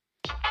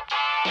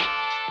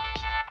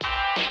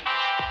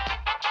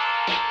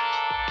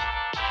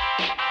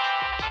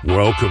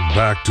Welcome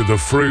back to the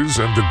Frizz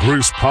and the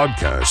Grease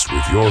podcast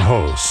with your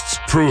hosts,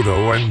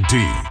 Prudo and D.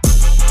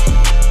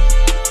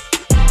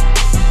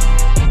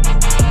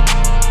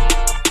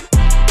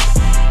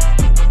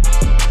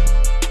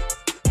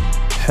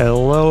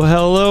 Hello,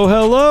 hello,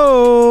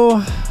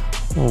 hello.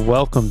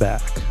 Welcome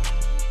back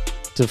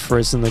to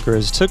Frizz and the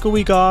Grizz. Took a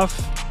week off.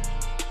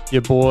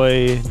 Your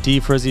boy D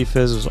Frizzy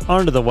Fizz was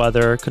under the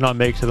weather, could not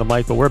make it to the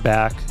mic, but we're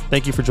back.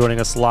 Thank you for joining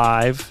us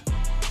live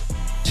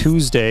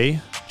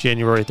Tuesday,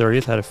 January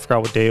 30th. I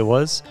forgot what day it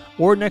was.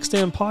 Or next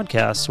day on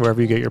podcasts,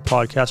 wherever you get your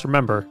podcasts.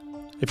 Remember,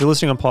 if you're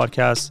listening on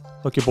podcasts,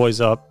 look your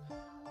boys up,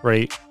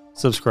 rate,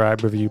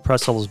 subscribe, review,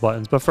 press all those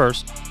buttons. But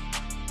first,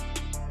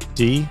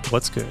 D,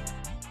 what's good?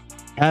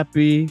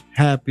 Happy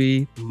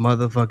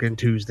motherfucking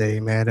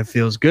Tuesday, man. It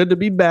feels good to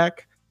be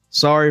back.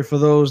 Sorry for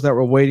those that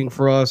were waiting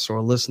for us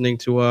or listening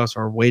to us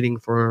or waiting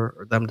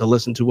for them to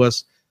listen to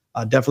us.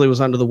 Definitely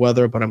was under the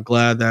weather, but I'm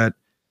glad that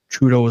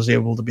Trudeau was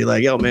able to be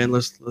like, yo, man,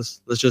 let's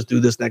just do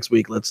this next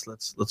week. Let's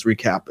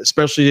recap,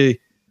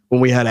 especially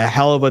when we had a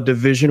hell of a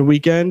division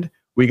weekend.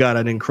 We got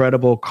an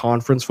incredible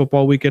conference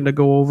football weekend to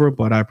go over,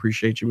 but I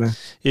appreciate you, man.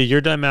 Yeah, your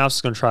dumb ass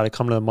is going to try to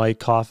come to the mic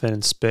coughing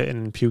and spitting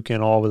and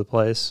puking all over the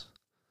place.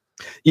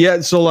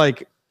 Yeah, so I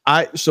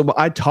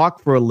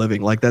talk for a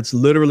living. Like, that's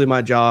literally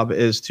my job,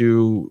 is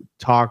to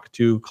talk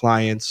to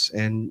clients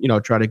and, you know,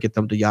 try to get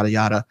them to yada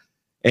yada.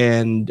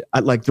 And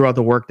I, like, throughout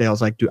the workday, I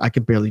was like, dude, I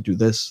could barely do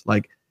this.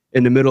 Like,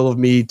 in the middle of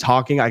me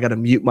talking, I got to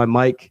mute my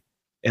mic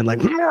and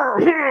like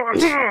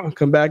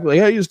come back like,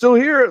 hey, you still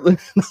here?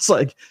 It's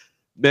like,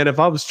 man, if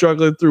I was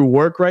struggling through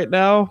work right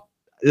now,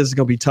 this is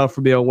gonna be tough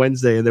for me on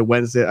Wednesday. And then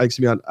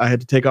I had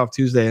to take off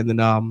Tuesday, and then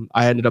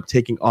I ended up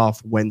taking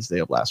off Wednesday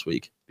of last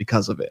week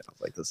because of it. I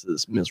was like, this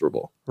is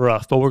miserable.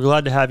 Rough, but we're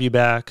glad to have you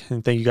back,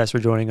 and thank you guys for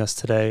joining us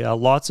today.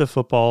 Lots of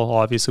football.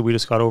 Obviously, we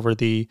just got over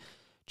the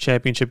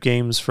championship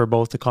games for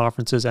both the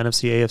conferences,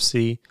 NFC,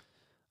 AFC.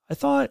 I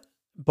thought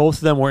both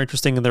of them were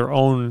interesting in their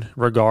own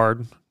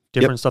regard.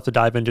 Different stuff to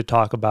dive into,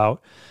 talk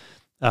about.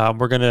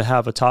 We're going to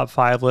have a top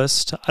 5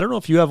 list. I don't know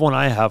if you have one.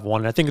 I have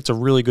one. I think it's a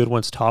really good one.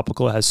 It's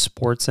topical. It has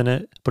sports in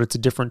it, but it's a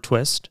different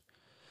twist.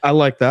 I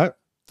like that.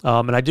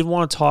 And I did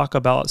want to talk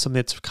about something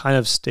that's kind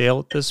of stale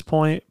at this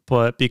point,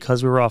 but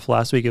because we were off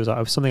last week, it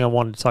was something I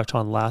wanted to touch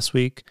on last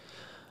week.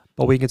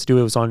 But we get to do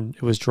it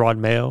was Gerard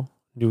Mayo,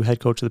 new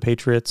head coach of the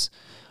Patriots.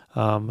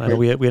 I know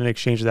we had an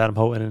exchange with Adam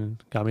Houghton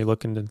and got me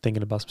looking and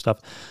thinking about some stuff.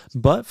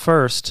 But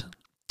first,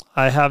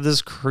 I have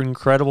this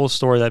incredible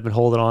story that I've been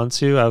holding on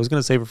to. I was going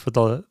to save it for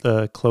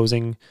the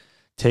closing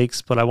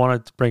takes, but I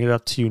wanted to bring it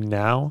up to you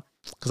now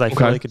because I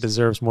feel like it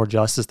deserves more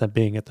justice than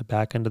being at the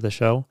back end of the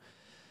show.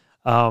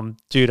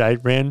 Dude, I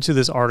ran into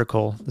this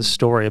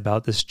story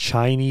about this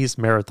Chinese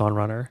marathon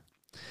runner.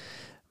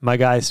 My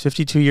guy's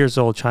 52 years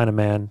old,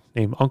 Chinaman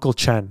named Uncle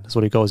Chen is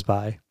what he goes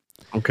by.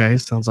 Okay,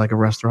 sounds like a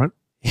restaurant.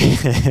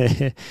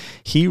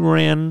 He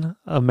ran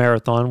a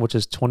marathon, which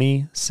is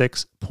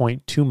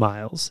 26.2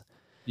 miles.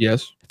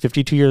 Yes.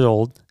 52 years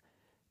old,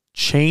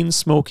 chain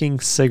smoking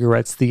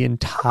cigarettes the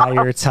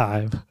entire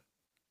time.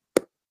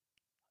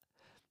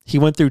 He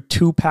went through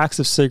 2 packs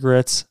of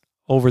cigarettes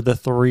over the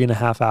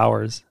 3.5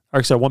 hours.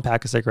 Or sorry, 1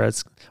 pack of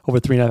cigarettes over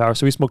 3.5 hours.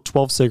 So he smoked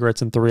 12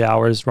 cigarettes in 3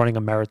 hours running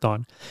a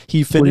marathon.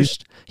 He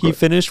finished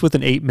with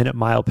an 8-minute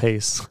mile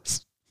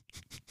pace.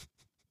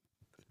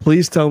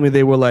 Please tell me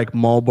they were like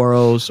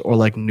Marlboros or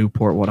like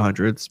Newport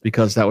 100s,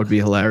 because that would be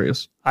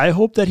hilarious. I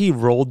hope that he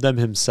rolled them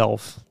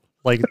himself.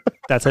 Like,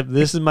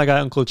 this is my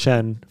guy Uncle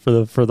Chen for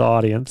the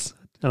audience. I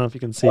don't know if you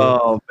can see it.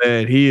 Oh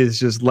man, he is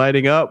just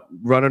lighting up.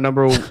 Runner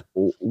number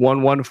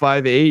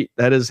 1158.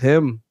 That is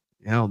him.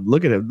 Yeah,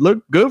 look at him.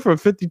 Look good for a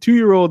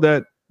 52-year-old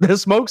that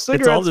smokes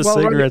cigarettes. It's all the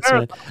cigarettes,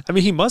 man. I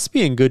mean, he must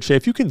be in good shape.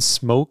 If you can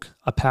smoke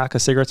a pack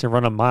of cigarettes and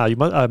run a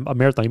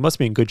marathon, you must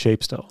be in good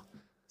shape still.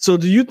 So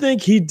do you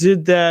think he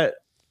did that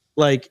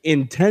like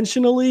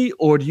intentionally,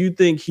 or do you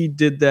think he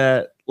did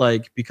that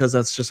like because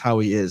that's just how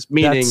he is?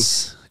 Meaning,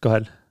 go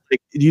ahead. Like,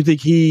 do you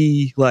think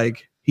he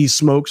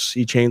smokes,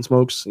 he chain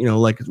smokes, you know,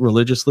 like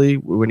religiously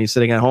when he's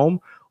sitting at home,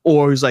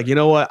 or he's like, you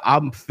know what,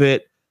 I'm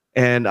fit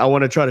and I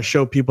want to try to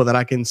show people that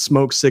I can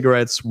smoke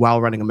cigarettes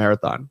while running a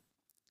marathon?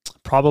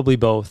 Probably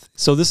both.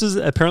 So this is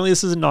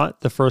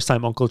not the first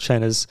time Uncle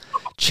Chen has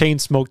chain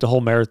smoked a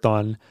whole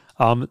marathon.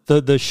 The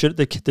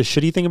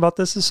shitty thing about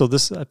this is, so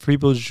this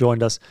people who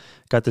joined us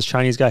got this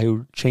Chinese guy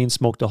who chain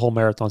smoked a whole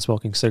marathon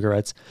smoking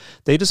cigarettes.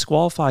 They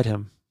disqualified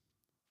him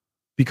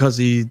because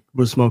he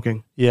was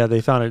smoking. Yeah,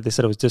 they found it. They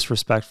said it was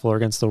disrespectful or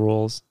against the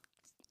rules.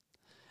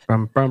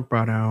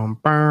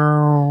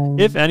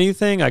 If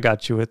anything, I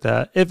got you with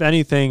that. If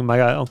anything, my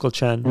guy Uncle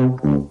Chen,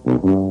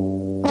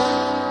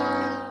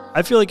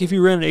 I feel like if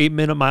you ran an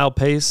 8-minute mile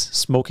pace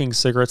smoking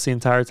cigarettes the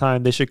entire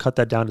time, they should cut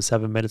that down to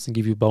 7 minutes and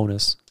give you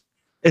bonus.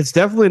 It's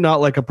definitely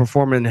not like a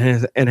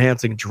performance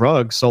enhancing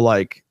drug. So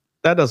like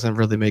that doesn't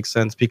really make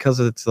sense because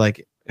it's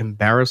like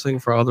embarrassing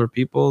for other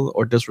people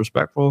or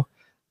disrespectful.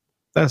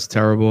 That's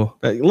terrible.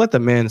 Let the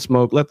man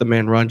smoke. Let the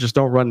man run. Just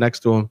don't run next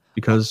to him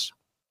because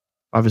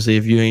Obviously,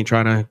 if you ain't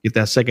trying to get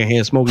that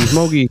secondhand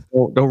smoky,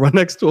 don't run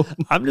next to him.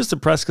 I'm just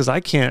impressed because I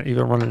can't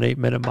even run an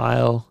 8-minute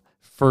mile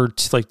for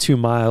like 2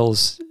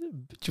 miles,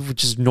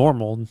 which is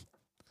normal.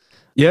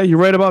 Yeah, you're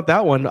right about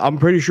that one. I'm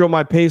pretty sure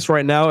my pace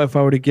right now, if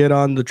I were to get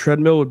on the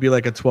treadmill, would be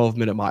like a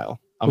 12-minute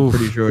mile. I'm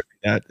pretty sure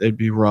that it'd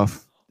be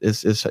rough.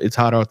 It's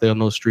hot out there on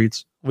those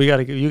streets. You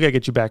gotta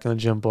get you back in the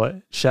gym, but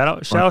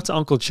shout out to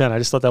Uncle Chen. I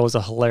just thought that was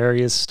a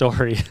hilarious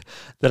story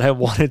that I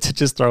wanted to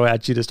just throw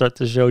at you to start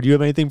the show. Do you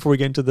have anything before we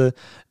get into the?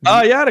 Yeah,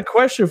 I had a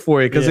question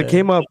for you because it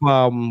came up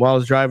while I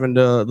was driving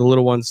the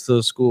little ones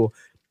to school,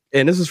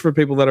 and this is for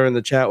people that are in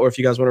the chat, or if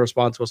you guys want to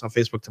respond to us on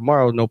Facebook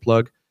tomorrow, no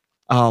plug.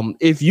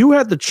 If you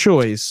had the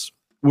choice,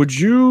 would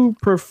you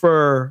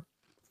prefer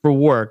for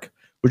work?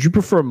 Would you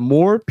prefer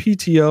more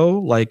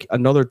PTO, like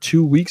another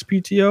 2 weeks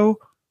PTO?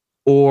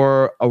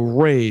 Or a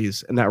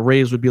raise, and that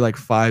raise would be like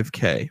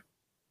 $5,000.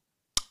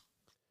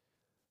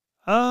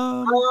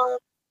 I'll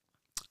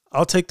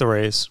take the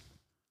raise.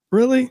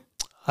 Really?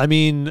 I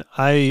mean,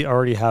 I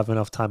already have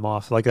enough time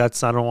off. Like I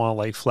don't want to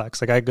like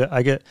flex. Like I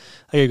get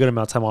a good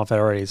amount of time off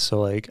already.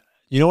 So like,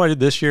 you know what I did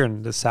this year,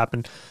 and this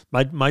happened.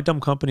 My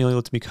dumb company only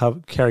lets me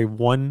carry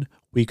 1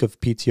 week of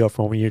PTO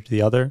from one year to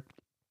the other.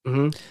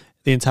 Mm-hmm.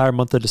 The entire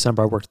month of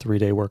December, I worked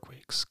 3-day work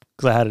weeks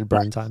because I had to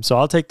burn time. So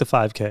I'll take the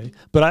 $5,000,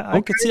 but I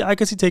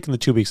could see taking the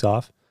 2 weeks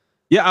off.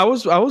 Yeah, I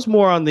was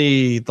more on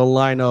the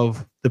line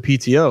of the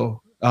PTO,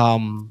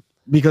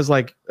 because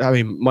like, I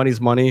mean, money's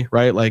money,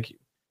 right? Like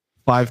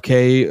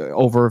 $5,000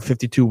 over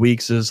 52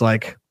 weeks is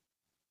like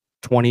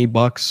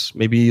 $20,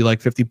 maybe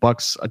like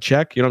 $50 a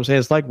check. You know what I'm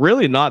saying? It's like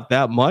really not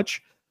that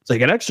much. It's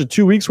like an extra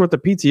 2 weeks worth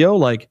of PTO.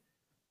 Like,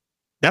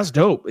 that's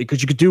dope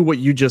because you could do what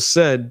you just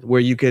said,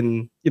 where you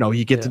can,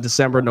 you get to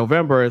December,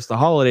 November, it's the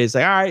holidays.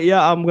 Like, all right,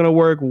 yeah, I'm going to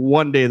work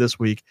 1 day this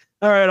week.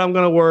 All right, I'm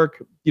going to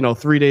work,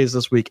 3 days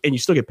this week, and you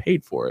still get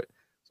paid for it.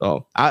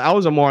 So I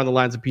was more on the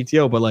lines of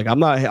PTO, but like, I'm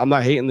not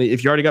hating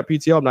if you already got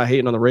PTO, I'm not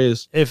hating on the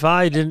raise. If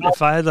I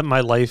had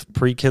my life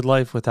pre-kid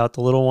life without the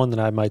little one, then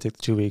I might take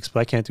the 2 weeks, but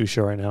I can't do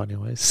show right now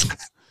anyways.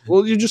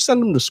 Well, you just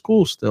send them to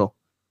school still.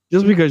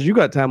 Just because you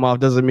got time off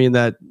doesn't mean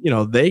that,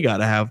 they got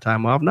to have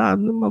time off. Nah,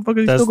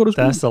 motherfuckers, still go to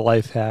school. That's the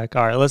life hack.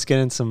 All right, let's get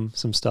in some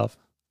stuff.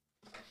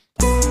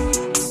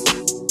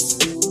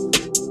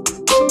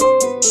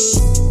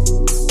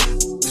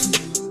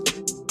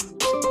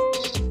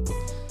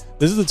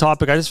 This is the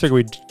topic. I just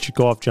figured we should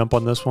jump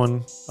on this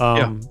one.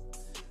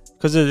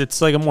 Because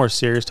it's like a more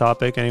serious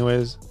topic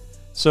anyways.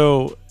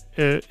 So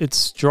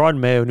it's Gerard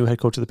Mayo, new head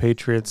coach of the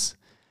Patriots.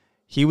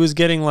 He was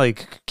getting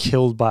like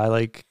killed by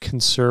like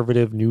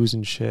conservative news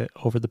and shit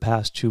over the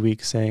past 2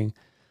 weeks saying,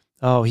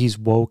 oh, he's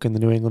woke and the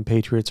New England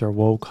Patriots are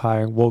woke,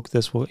 hiring woke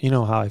this. Well, you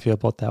know how I feel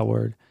about that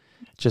word.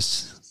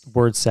 Just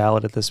word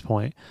salad at this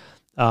point.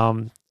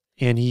 And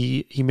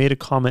he made a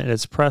comment at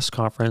his press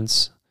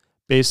conference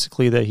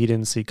basically that he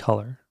didn't see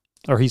color,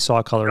 or he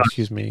saw color,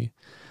 excuse me.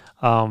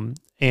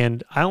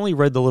 And I only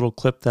read the little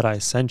clip that I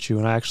sent you,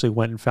 and I actually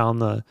went and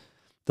found the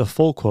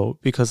full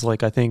quote because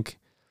like I think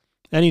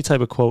any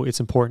type of quote, it's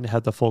important to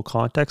have the full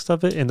context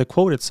of it. And the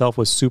quote itself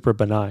was super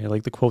benign.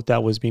 Like the quote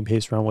that was being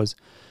pasted around was,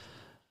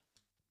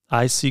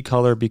 I see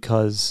color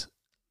because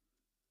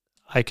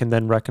I can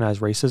then recognize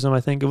racism. I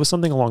think it was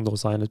something along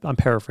those lines. I'm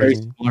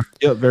paraphrasing.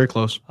 Very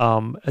close.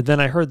 And then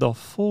I heard the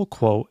full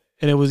quote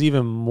and it was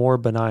even more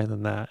benign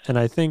than that. And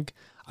I think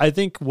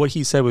what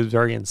he said was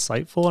very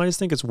insightful. And I just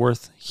think it's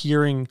worth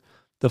hearing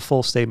the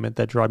full statement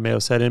that Gerard Mayo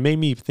said. And it made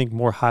me think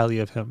more highly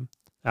of him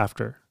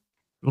after.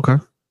 Okay.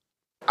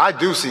 I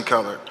do see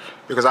color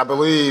because I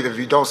believe if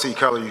you don't see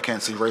color, you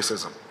can't see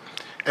racism.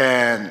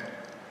 And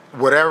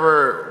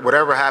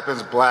whatever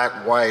happens, black,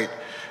 white,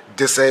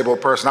 disabled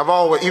person, I've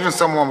always, even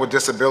someone with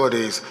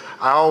disabilities,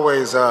 I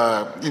always,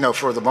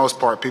 for the most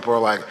part, people are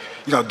like,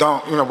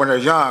 when they're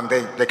young,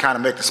 they kind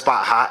of make the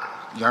spot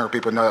hot. Younger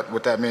people know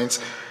what that means.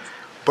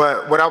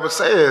 But what I would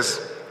say is,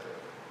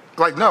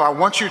 like, no, I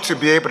want you to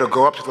be able to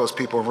go up to those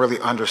people and really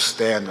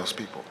understand those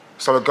people.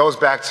 So it goes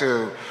back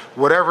to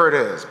whatever it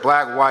is,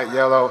 black, white,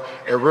 yellow,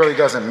 it really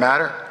doesn't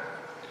matter,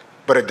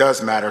 but it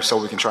does matter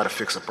so we can try to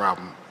fix a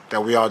problem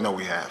that we all know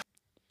we have.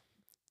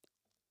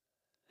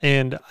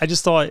 And I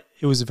just thought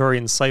it was very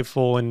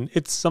insightful, and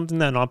it's something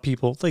that not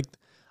people, like,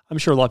 I'm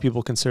sure a lot of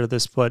people consider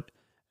this, but,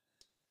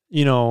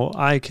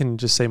 I can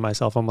just say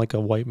myself, I'm like a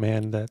white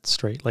man that's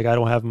straight. Like, I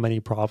don't have many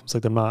problems.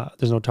 Like,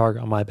 there's no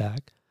target on my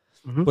back.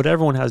 Mm-hmm. But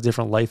everyone has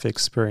different life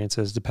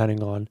experiences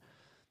depending on,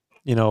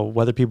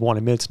 whether people want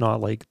to admit it's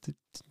not, like,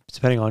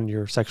 depending on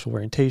your sexual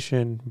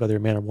orientation, whether you're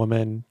a man or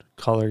woman,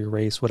 color, your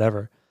race,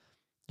 whatever,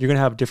 you're going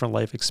to have a different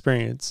life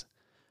experience.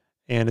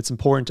 And it's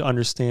important to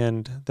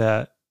understand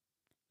that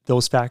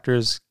those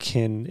factors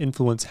can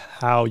influence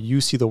how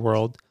you see the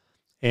world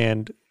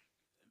and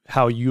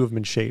how you have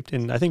been shaped.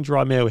 And I think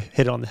Gerard Mayo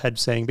hit it on the head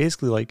saying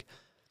basically like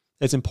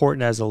it's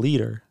important as a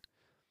leader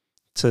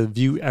to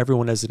view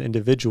everyone as an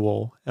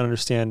individual and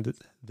understand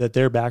that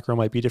their background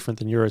might be different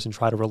than yours and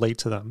try to relate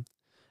to them.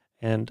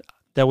 And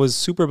that was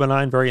super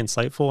benign, very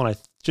insightful. And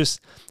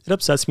it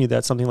upsets me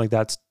that something like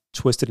that's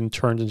twisted and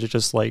turned into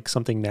just like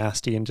something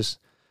nasty and just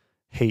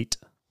hate.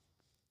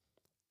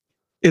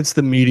 It's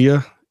the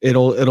media.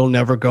 It'll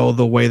never go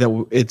the way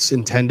that it's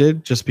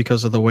intended, just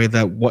because of the way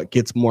that what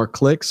gets more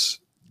clicks,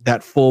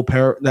 that full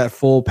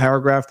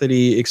paragraph that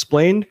he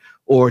explained,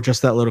 or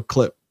just that little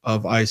clip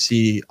of I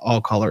see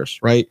all colors,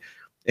 right?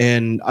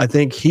 And I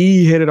think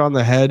he hit it on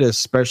the head,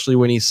 especially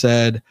when he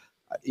said,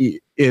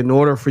 in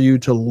order for you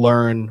to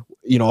learn,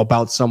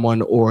 about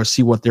someone or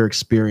see what they're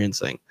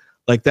experiencing,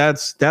 like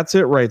that's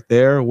it right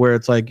there, where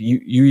it's like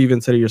you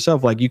even said it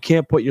yourself, like you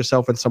can't put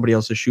yourself in somebody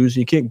else's shoes.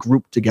 You can't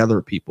group together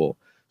people.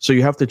 So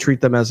you have to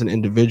treat them as an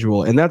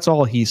individual. And that's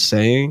all he's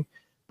saying.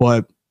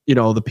 But,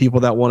 the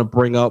people that want to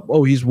bring up,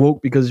 oh, he's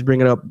woke because he's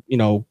bringing up,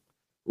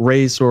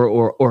 race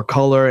or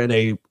color in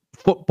a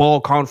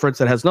football conference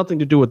that has nothing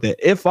to do with it.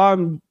 If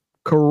I'm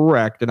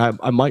correct, and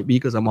I might be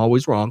because I'm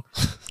always wrong,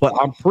 but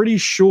I'm pretty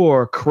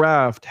sure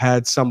Kraft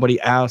had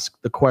somebody ask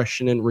the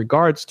question in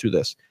regards to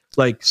this.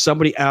 Like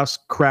somebody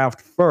asked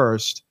Kraft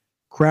first,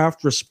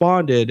 Kraft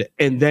responded,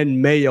 and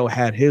then Mayo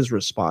had his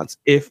response.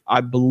 If I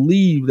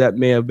believe that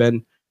may have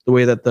been the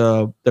way that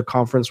the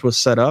conference was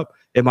set up.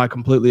 Am I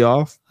completely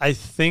off? I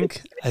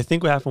think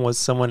what happened was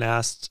someone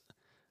asked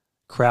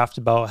Kraft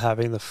about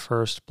having the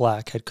first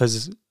black head,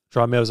 because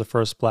John Mayo was the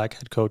first black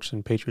head coach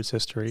in Patriots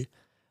history.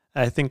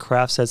 And I think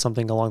Kraft said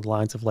something along the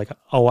lines of like,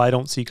 "Oh, I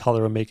don't see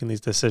color in making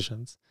these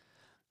decisions."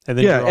 And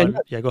then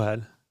go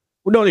ahead.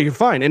 Well, no, you're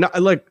fine. And I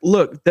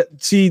look,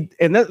 this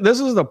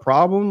is the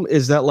problem,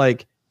 is that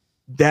like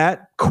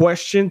that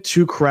question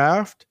to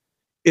Kraft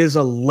is a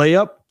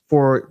layup.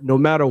 For no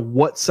matter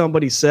what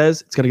somebody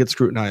says, it's going to get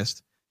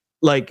scrutinized.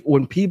 Like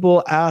when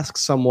people ask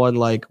someone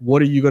like,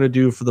 what are you going to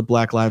do for the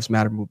Black Lives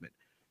Matter movement?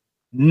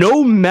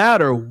 No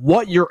matter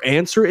what your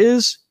answer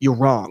is, you're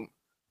wrong,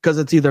 because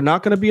it's either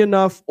not going to be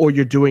enough or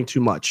you're doing too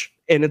much.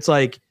 And it's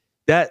like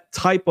that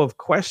type of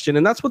question.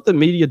 And that's what the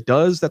media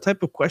does. That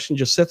type of question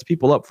just sets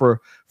people up for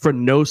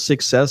no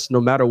success, no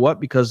matter what,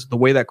 because the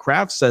way that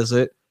Kraft says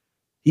it,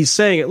 he's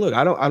saying it. Look,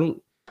 I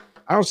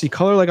don't see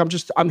color. Like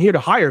I'm here to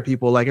hire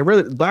people. Like it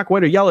really, black,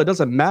 white, or yellow, it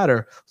doesn't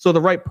matter. So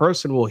the right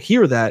person will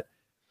hear that,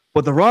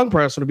 but the wrong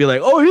person will be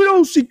like, "Oh, he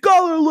don't see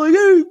color. Like,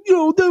 hey,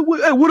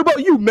 hey, what about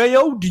you,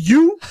 Mayo? Do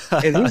you?"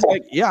 And he's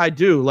like, "Yeah, I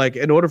do. Like,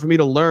 in order for me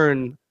to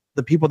learn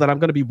the people that I'm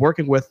going to be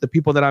working with, the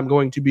people that I'm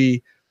going to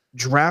be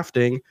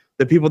drafting,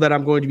 the people that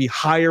I'm going to be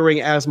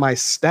hiring as my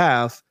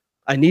staff,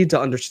 I need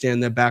to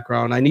understand their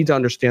background. I need to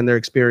understand their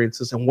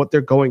experiences and what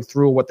they're going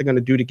through, what they're going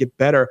to do to get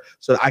better,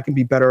 so that I can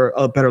be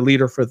a better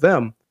leader for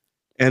them."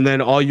 And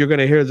then all you're going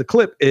to hear the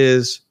clip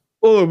is,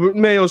 "Oh,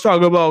 Mayo's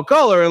talking about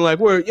color and like,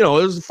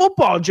 it's a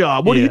football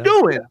job. What are you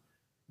doing?"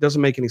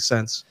 Doesn't make any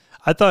sense.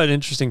 I thought an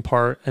interesting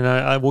part, and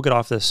I will get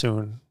off this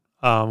soon.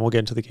 We'll get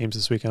into the games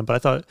this weekend, but I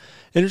thought an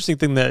interesting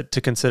thing that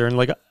to consider, and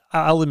like,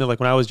 I'll admit, like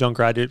when I was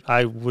younger,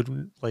 I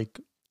wouldn't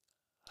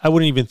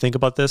even think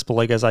about this, but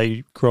like as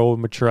I grow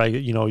and mature,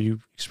 you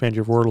expand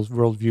your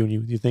worldview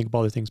and you think about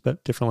other things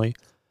differently.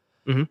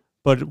 Mm-hmm.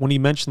 But when he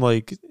mentioned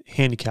like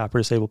handicap or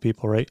disabled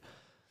people, right?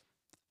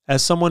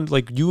 As someone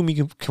like you and me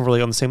can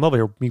relate on the same level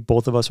here,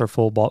 both of us are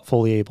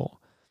fully able.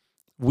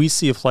 We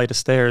see a flight of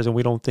stairs and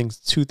we don't think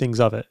two things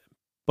of it.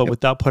 But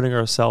without putting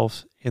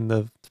ourselves in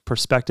the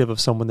perspective of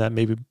someone that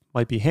maybe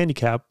might be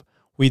handicapped,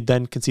 we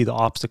then can see the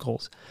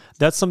obstacles.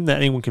 That's something that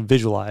anyone can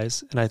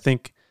visualize. And I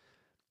think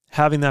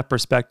having that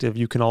perspective,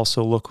 you can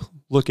also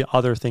look at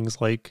other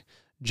things like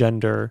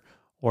gender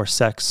or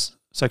sex,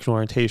 sexual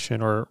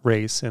orientation or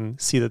race,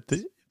 and see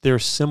that there are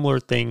similar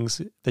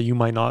things that you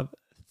might not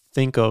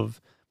think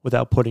of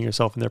without putting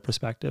yourself in their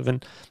perspective.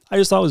 And I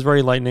just thought it was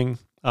very enlightening.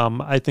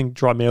 I think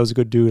Gerard Mayo is a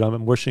good dude.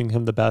 I'm wishing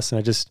him the best. And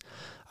I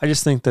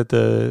just think that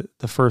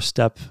the first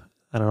step,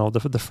 I don't know,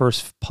 the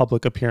first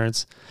public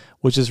appearance,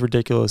 which is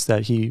ridiculous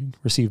that he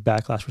received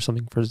backlash for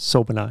something for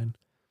so benign.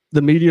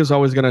 The media is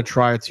always going to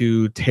try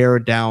to tear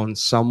down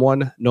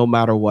someone no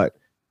matter what.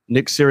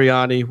 Nick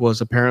Sirianni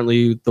was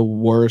apparently the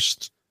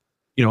worst,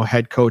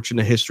 head coach in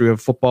the history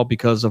of football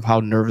because of how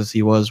nervous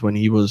he was when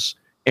he was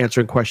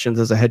answering questions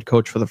as a head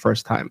coach for the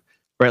first time.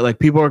 Right? Like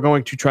people are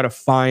going to try to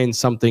find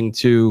something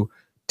to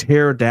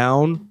tear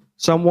down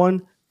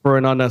someone for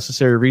an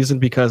unnecessary reason,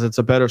 because it's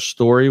a better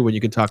story when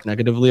you can talk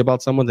negatively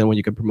about someone than when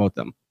you can promote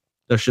them.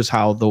 That's just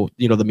how the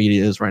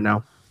media is right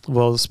now.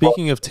 Well,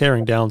 speaking of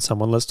tearing down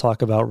someone, let's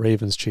talk about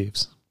Ravens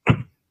Chiefs.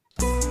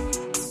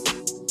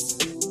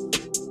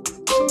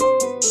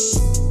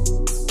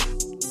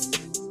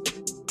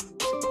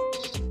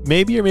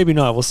 Maybe or maybe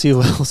not. We'll see.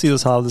 We'll see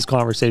how this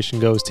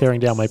conversation goes. Tearing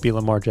down might be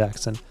Lamar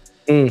Jackson.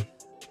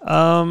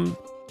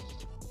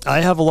 I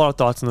have a lot of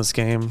thoughts on this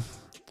game.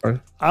 Right.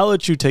 I'll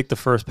let you take the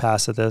first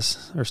pass at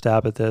this or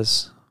stab at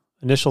this.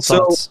 Initial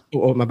thoughts.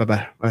 Oh, my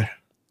bad.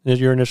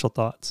 Your initial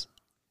thoughts.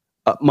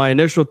 My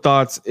initial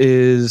thoughts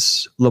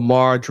is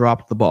Lamar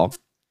dropped the ball.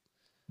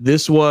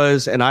 This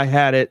was, and I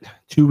had it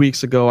 2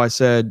 weeks ago. I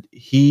said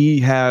he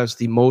has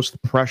the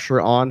most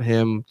pressure on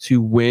him to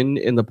win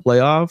in the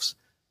playoffs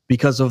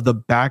because of the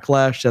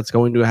backlash that's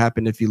going to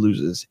happen if he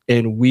loses.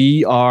 And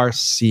we are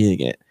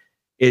seeing it.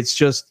 It's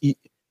just,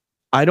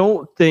 I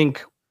don't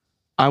think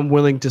I'm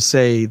willing to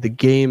say the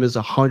game is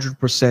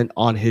 100%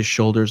 on his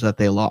shoulders that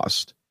they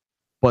lost.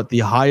 but the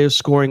highest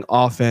scoring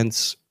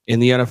offense in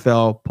the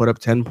NFL, put up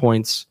 10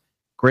 points.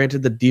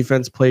 Granted, the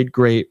defense played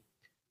great,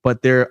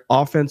 but their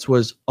offense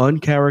was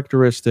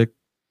uncharacteristic.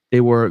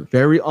 They were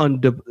very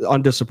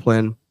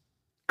undisciplined.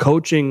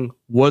 Coaching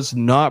was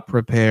not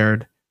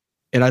prepared.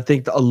 And I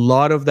think a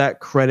lot of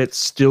that credit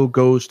still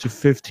goes to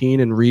 15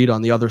 and Reed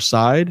on the other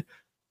side.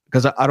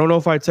 Because I don't know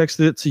if I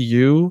texted it to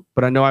you,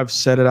 but I know I've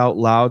said it out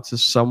loud to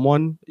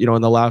someone,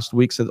 in the last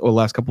weeks or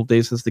last couple of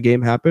days since the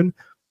game happened.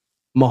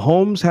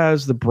 Mahomes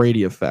has the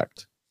Brady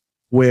effect,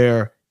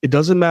 where it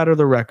doesn't matter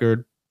the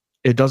record,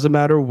 it doesn't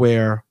matter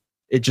where.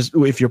 It just,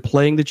 if you're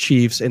playing the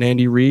Chiefs and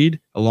Andy Reid,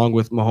 along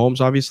with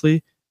Mahomes,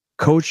 obviously,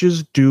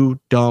 coaches do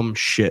dumb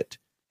shit.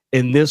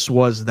 And this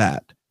was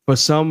that. For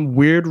some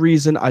weird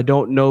reason, I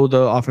don't know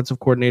the offensive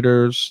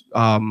coordinator's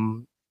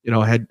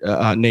head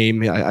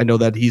name. I know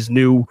that he's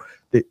new.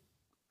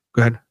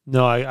 Go ahead.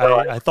 No,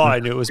 I thought I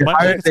knew it was.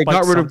 They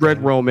got rid of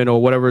Brett Roman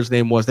or whatever his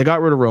name was. They got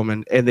rid of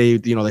Roman, and they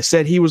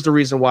said he was the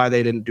reason why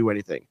they didn't do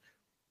anything.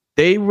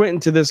 They went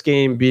into this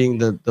game being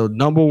the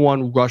number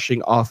one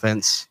rushing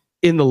offense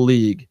in the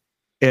league,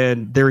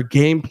 and their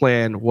game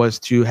plan was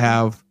to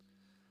have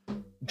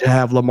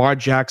Lamar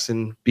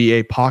Jackson be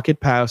a pocket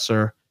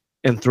passer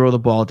and throw the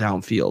ball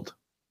downfield.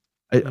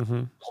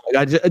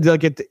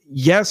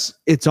 Yes,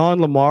 it's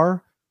on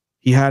Lamar.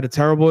 He had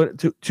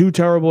two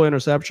terrible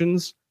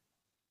interceptions.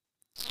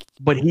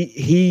 But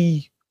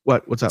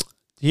what's up?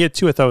 He had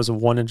two. I thought it was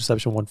one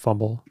interception, one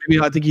fumble.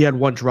 Maybe I think he had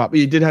one drop.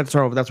 He did have a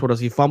turnover. That's what it was.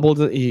 He fumbled.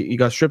 He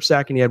got strip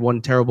sack, and he had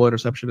one terrible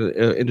interception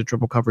into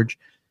triple coverage.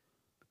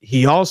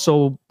 He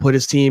also put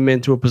his team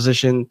into a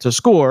position to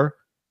score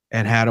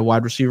and had a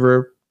wide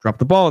receiver drop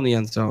the ball in the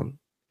end zone.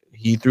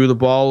 He threw the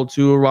ball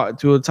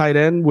to a tight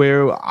end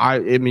where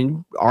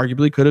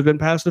arguably could have been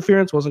pass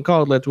interference, wasn't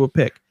called, led to a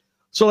pick.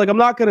 So, I'm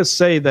not going to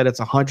say that it's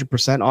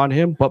 100% on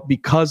him, but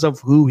because of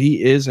who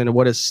he is and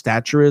what his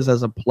stature is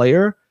as a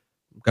player,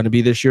 going to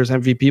be this year's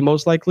MVP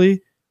most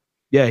likely.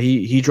 Yeah,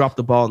 he dropped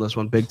the ball in this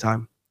one big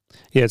time.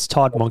 Yeah, it's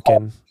Todd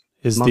Monken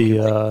is the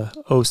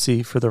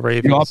OC for the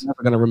Ravens. I'm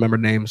never going to remember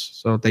names,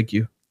 so thank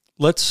you.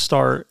 Let's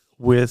start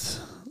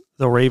with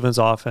the Ravens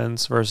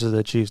offense versus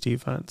the Chiefs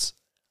defense.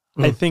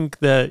 I think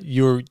that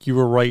you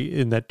were right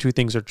in that two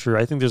things are true.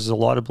 I think there's a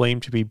lot of blame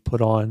to be put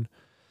on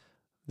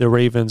the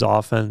Ravens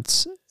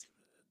offense,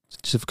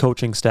 just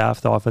coaching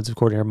staff, the offensive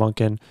coordinator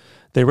Monken.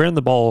 They ran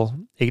the ball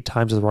 8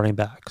 times with running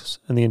backs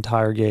in the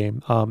entire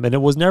game. And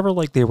it was never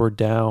like they were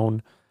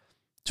down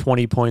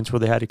 20 points where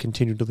they had to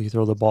continually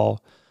throw the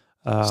ball.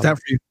 Stat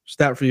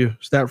for you.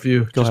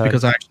 Go ahead.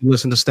 Because I actually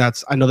listen to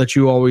stats. I know that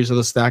you always are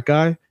the stat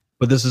guy,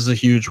 but this is a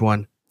huge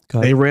one.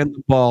 They ran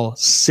the ball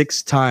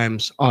 6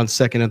 times on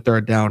second and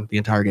third down the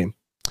entire game.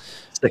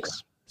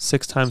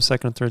 6 times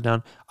second and third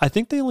down. I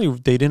think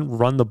they didn't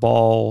run the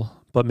ball,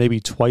 but maybe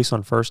twice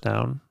on first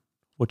down,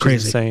 which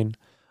is insane.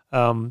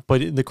 But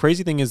the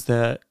crazy thing is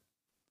that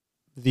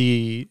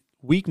the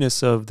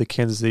weakness of the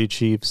Kansas City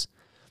Chiefs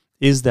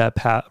is that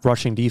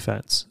rushing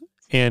defense.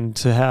 And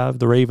to have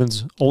the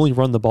Ravens only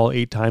run the ball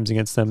 8 times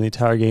against them the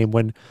entire game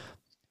when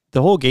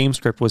the whole game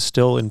script was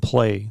still in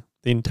play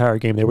the entire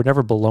game. They were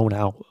never blown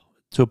out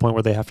to a point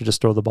where they have to just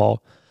throw the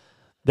ball.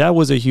 That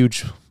was a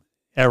huge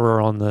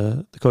error on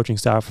the coaching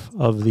staff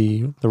of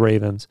the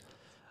Ravens.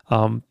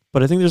 But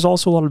I think there's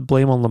also a lot of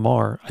blame on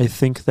Lamar. I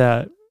think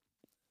that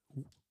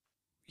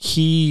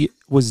he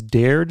was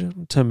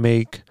dared to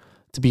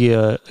be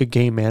a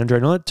game manager. I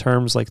know that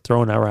term's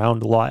thrown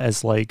around a lot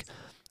as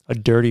a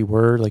dirty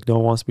word. No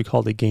one wants to be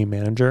called a game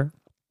manager.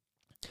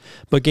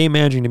 But game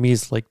managing to me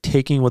is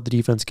taking what the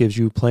defense gives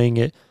you, playing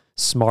it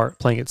smart,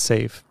 playing it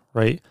safe,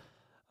 right?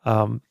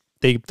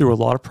 They threw a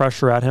lot of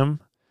pressure at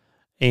him,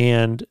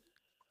 and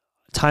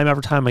time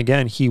after time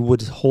again, he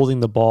was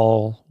holding the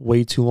ball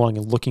way too long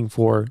and looking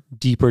for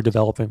deeper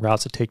developing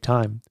routes that take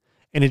time.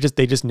 And he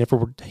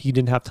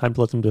didn't have time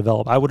to let them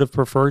develop. I would have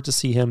preferred to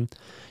see him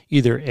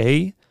either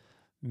A,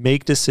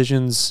 make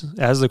decisions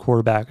as the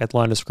quarterback at the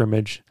line of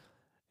scrimmage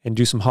and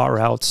do some hot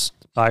routes,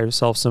 buy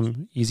yourself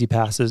some easy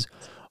passes,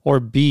 or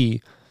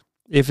B,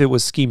 if it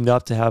was schemed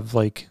up to have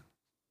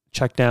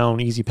check down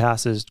easy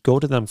passes, go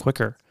to them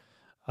quicker.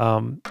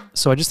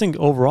 So I just think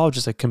overall,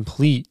 just a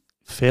complete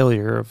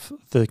failure of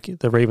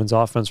the Ravens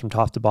offense from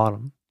top to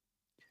bottom.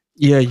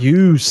 Yeah,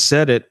 you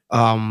said it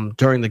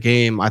during the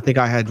game. I think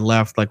I had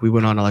left, we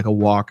went on a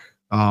walk.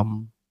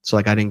 So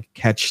I didn't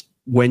catch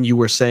when you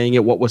were saying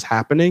it, what was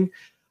happening.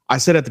 I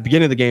said at the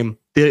beginning of the game,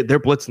 they're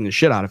blitzing the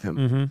shit out of him.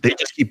 Mm-hmm. They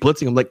just keep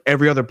blitzing him.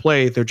 Every other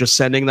play, they're just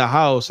sending the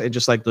house and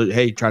just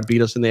hey, try to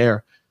beat us in the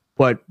air.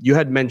 But you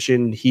had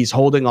mentioned he's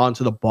holding on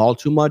to the ball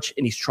too much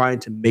and he's trying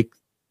to make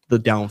the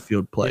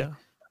downfield play. Yeah.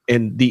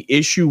 And the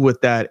issue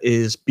with that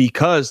is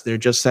because they're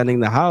just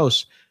sending the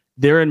house,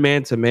 they're in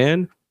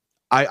man-to-man.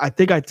 I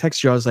think I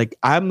texted you. I was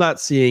I'm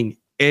not seeing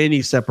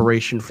any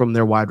separation from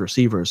their wide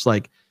receivers.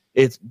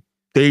 It's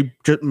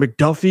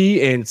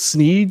McDuffie and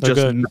Snead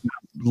just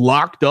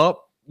locked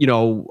up.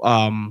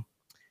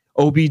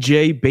 OBJ,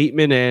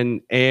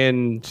 Bateman,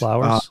 and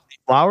Flowers.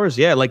 Flowers,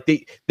 yeah, like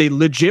they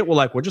legit were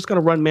like, we're just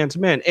gonna run man to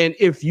man, and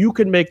if you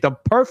can make the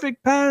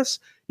perfect pass,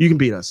 you can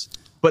beat us.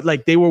 But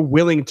like they were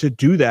willing to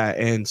do that,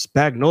 and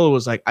Spagnuolo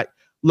was like,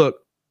 look,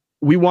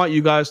 we want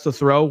you guys to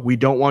throw, we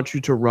don't want you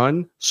to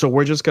run, so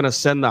we're just gonna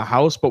send the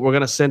house, but we're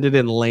gonna send it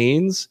in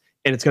lanes,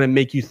 and it's gonna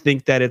make you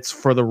think that it's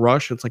for the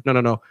rush. It's like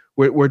no,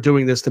 we're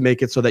doing this to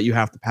make it so that you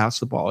have to pass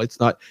the ball. It's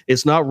not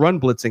run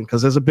blitzing,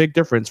 because there's a big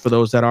difference for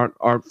those that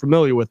aren't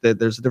familiar with it.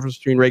 There's a difference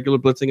between regular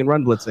blitzing and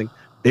run blitzing.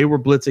 They were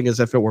blitzing as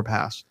if it were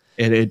pass,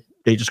 and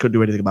they just couldn't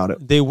do anything about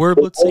it. They were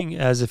blitzing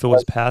as if it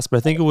was pass, but I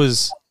think it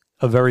was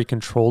a very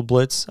controlled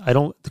blitz.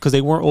 Because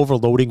they weren't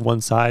overloading one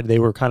side. They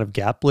were kind of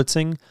gap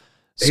blitzing.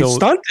 They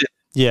stunted.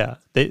 Yeah,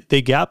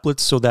 they gap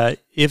blitzed so that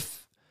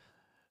if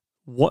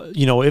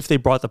they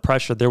brought the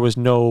pressure, there was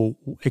no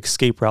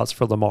escape routes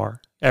for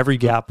Lamar. Every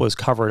gap was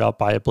covered up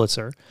by a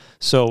blitzer,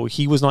 so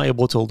he was not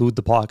able to elude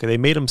the pocket. They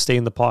made him stay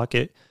in the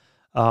pocket.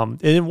 And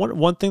then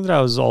one thing that I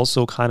was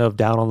also kind of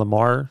down on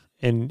Lamar,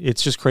 and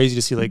it's just crazy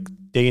to see like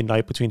day and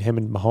night between him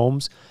and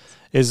Mahomes,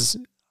 is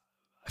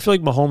I feel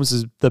like Mahomes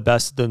is the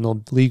best in the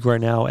league right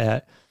now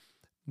at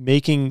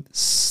making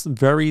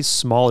very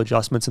small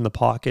adjustments in the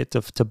pocket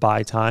to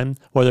buy time,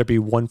 whether it be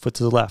 1 foot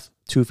to the left,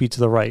 2 feet to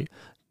the right,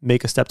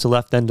 make a step to the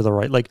left, then to the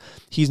right. Like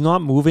he's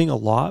not moving a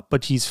lot,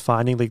 but he's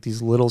finding like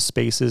these little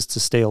spaces to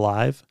stay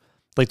alive.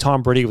 Like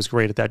Tom Brady was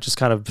great at that, just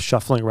kind of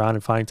shuffling around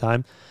and finding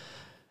time.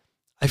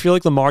 I feel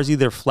like Lamar's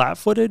either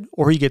flat-footed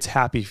or he gets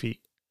happy feet,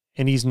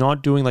 and he's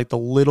not doing like the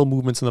little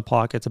movements in the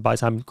pocket to buy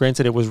time.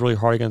 Granted, it was really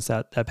hard against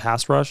that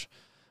pass rush.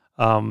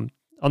 On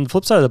the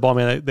flip side of the ball,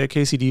 man, that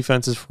KC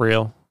defense is for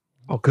real.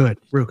 Oh, good.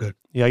 Real good.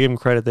 Yeah, I give them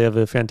credit. They have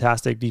a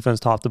fantastic defense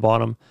top to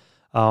bottom.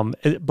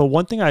 But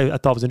one thing I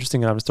thought was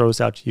interesting, and I'm going to throw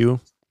this out to you.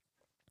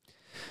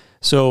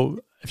 So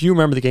if you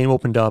remember, the game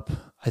opened up,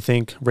 I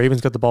think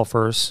Ravens got the ball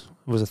first.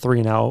 It was a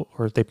 3-and-out,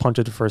 or they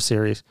punted the first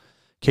series.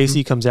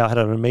 KC comes out, had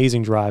an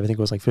amazing drive. I think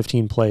it was like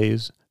 15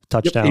 plays,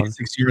 touchdown.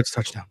 86 yards,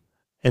 touchdown.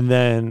 And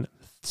then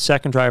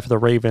second drive for the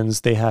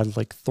Ravens, they had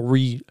like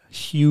 3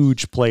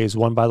 huge plays,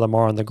 one by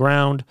Lamar on the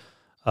ground,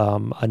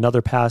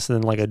 another pass, and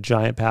then like a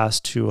giant pass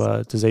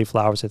to Zay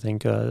Flowers, I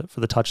think, for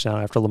the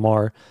touchdown after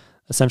Lamar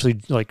essentially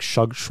like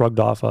shrugged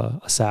off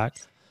a sack.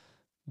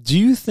 Do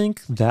you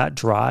think that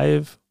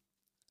drive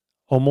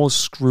almost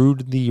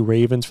screwed the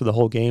Ravens for the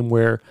whole game,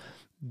 where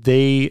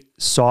they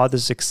saw the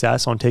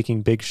success on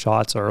taking big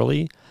shots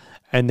early,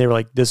 and they were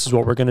like, this is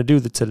what we're going to do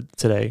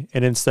today?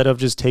 And instead of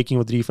just taking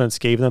what the defense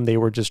gave them, they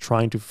were just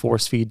trying to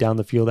force feed down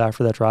the field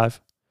after that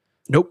drive?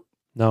 Nope.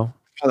 No?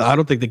 I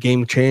don't think the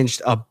game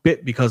changed a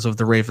bit because of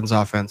the Ravens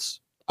offense.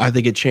 I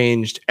think it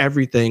changed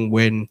everything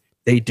when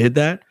they did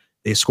that.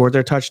 They scored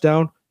their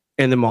touchdown,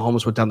 and then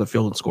Mahomes went down the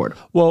field and scored.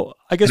 Well,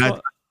 I guess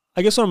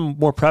what I'm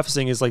more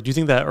prefacing is like, do you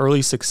think that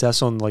early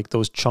success on like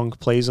those chunk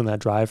plays on that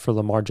drive for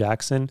Lamar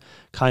Jackson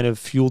kind of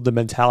fueled the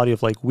mentality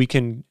of like, we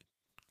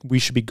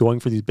should be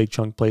going for these big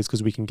chunk plays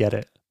because we can get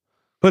it?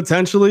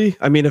 Potentially.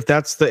 I mean, if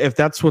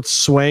that's what's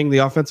swaying the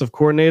offensive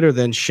coordinator,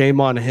 then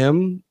shame on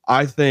him.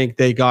 I think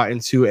they got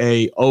into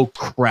oh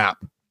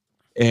crap.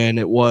 And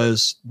it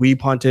was, we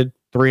punted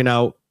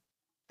 3-and-out.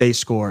 They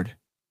scored.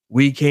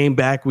 We came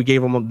back. We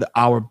gave them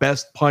our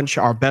best punch,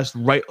 our best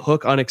right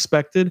hook,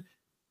 unexpected.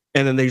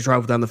 And then they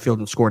drove down the field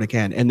and scored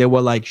again. And they were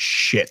like,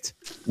 shit,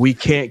 we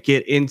can't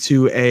get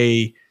into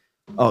a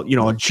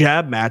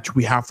jab match.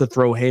 We have to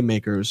throw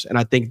haymakers. And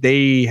I think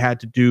they had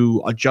to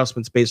do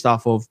adjustments based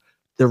off of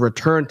the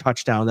return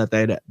touchdown that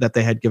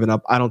they had given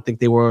up. I don't think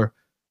they were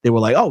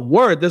like, oh,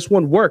 word, this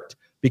one worked,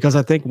 because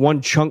I think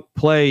one chunk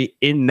play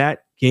in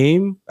that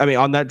game, I mean,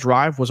 on that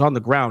drive, was on the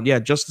ground. Yeah,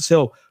 Justice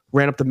Hill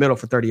ran up the middle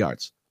for 30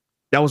 yards.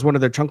 That was one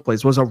of their chunk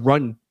plays, was a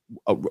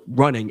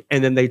running,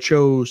 and then they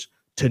chose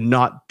to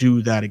not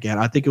do that again.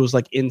 I think it was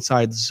like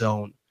inside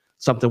zone,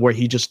 something where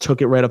he just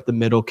took it right up the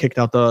middle, kicked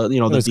out the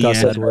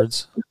Gus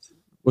Edwards.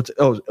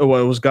 It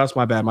was Gus.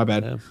 My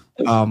bad.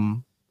 Yeah.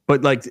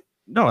 But like,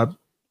 no,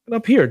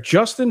 up here,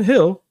 Justice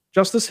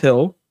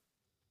Hill,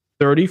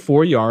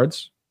 34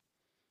 yards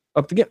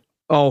up the game.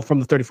 Oh, from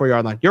the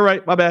 34-yard line. You're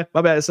right. My bad.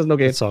 It says no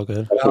game. It's all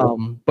good.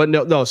 But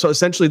no. So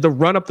essentially, the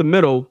run up the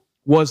middle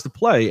was the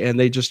play, and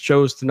they just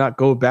chose to not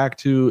go back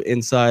to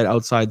inside,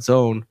 outside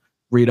zone,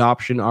 read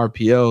option,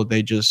 RPO.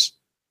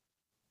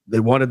 They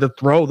wanted to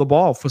throw the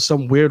ball for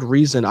some weird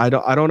reason. I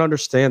don't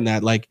understand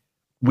that. Like,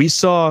 we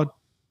saw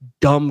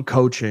dumb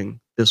coaching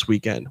this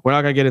weekend. We're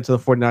not gonna get into the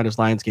 49ers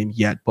Lions game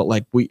yet, but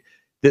like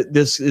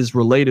this is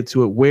related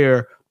to it,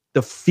 where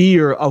the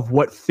fear of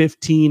what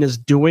 15 is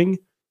doing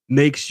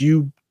makes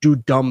you do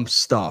dumb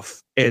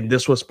stuff. And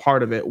this was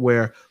part of it,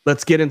 where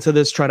let's get into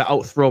this, try to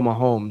outthrow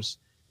Mahomes.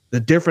 The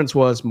difference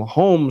was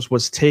Mahomes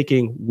was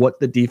taking what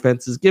the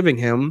defense is giving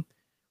him.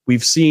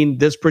 We've seen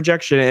this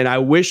projection, and I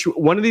wish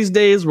one of these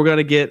days we're going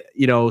to get,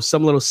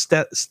 some little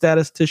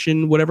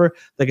statistician, whatever,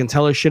 that can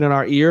tell us shit in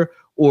our ear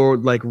or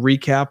like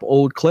recap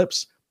old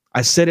clips.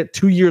 I said it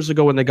 2 years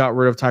ago when they got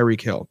rid of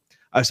Tyreek Hill.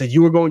 I said,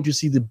 you are going to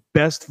see the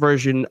best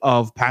version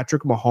of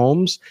Patrick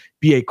Mahomes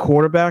be a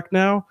quarterback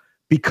now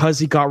because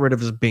he got rid of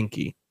his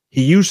binky.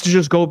 He used to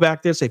just go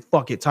back there, say,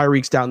 fuck it,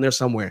 Tyreek's down there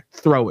somewhere,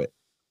 throw it.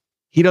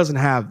 He doesn't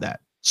have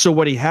that. So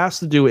what he has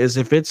to do is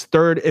if it's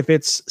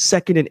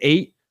 2nd and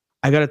 8,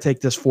 I got to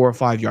take this 4 or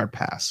 5 yard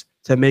pass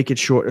to make it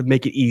short,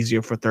 make it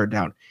easier for 3rd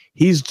down.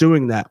 He's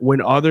doing that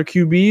when other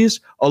QBs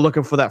are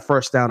looking for that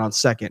 1st down on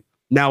 2nd.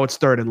 Now it's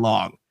 3rd and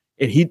long.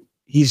 And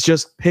he's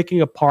just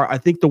picking apart. I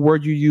think the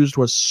word you used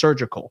was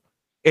surgical.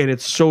 And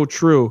it's so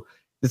true.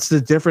 It's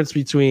the difference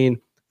between,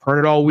 heard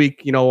it all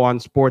week, on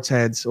Sports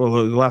Heads or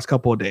the last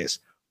couple of days.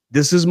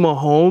 This is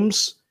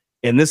Mahomes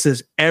and this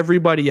is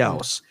everybody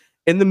else.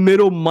 In the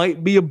middle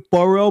might be a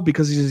Burrow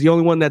because he's the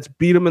only one that's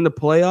beat him in the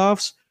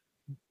playoffs.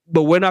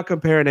 But we're not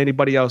comparing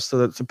anybody else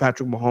to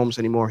Patrick Mahomes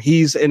anymore.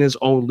 He's in his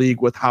own league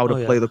with how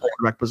to play the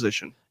quarterback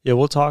position. Yeah,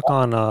 we'll talk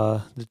on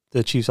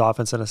the Chiefs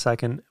offense in a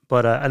second.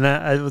 But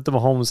with the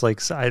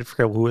Mahomes, I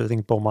forget who I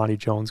think Bomani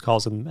Jones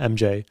calls him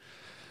MJ.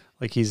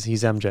 Like he's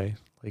MJ.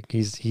 Like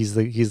he's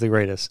the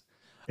greatest.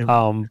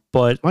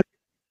 But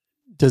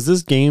does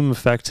this game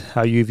affect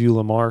how you view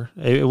Lamar?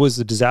 It was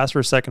a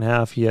disastrous second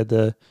half. He had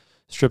the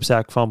strip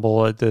sack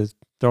fumble at the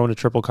throw into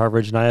triple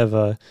coverage. And I have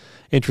a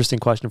interesting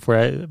question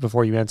for you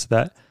before you answer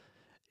that.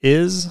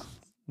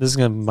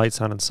 Might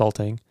sound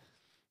insulting.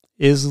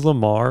 Is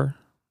Lamar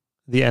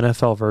the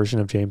NFL version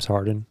of James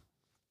Harden?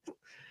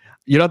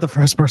 You're not the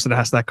first person to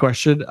ask that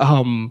question.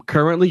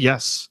 Currently,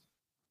 yes.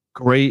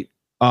 Great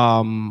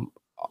offensive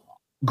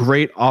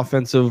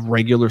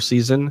regular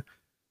season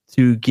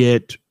to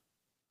get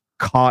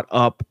caught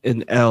up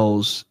in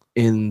L's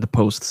in the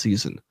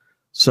postseason.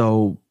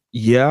 So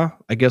yeah,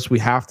 I guess we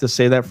have to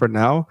say that for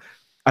now.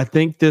 I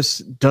think this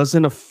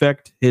doesn't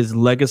affect his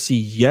legacy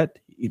yet.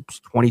 He's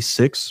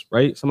 26,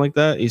 right? Something like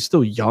that. He's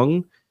still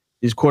young.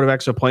 These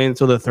quarterbacks are playing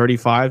until they're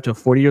 35 to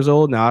 40 years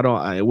old.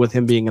 Now, with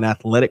him being an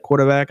athletic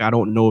quarterback, I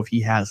don't know if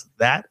he has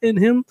that in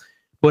him,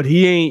 but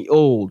he ain't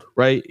old,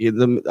 right?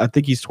 I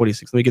think he's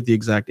 26. Let me get the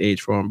exact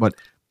age for him, but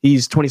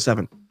he's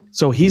 27.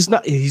 So he's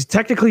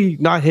technically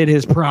not hit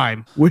his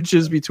prime, which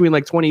is between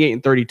 28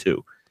 and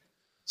 32.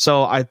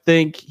 So I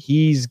think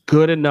he's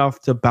good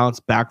enough to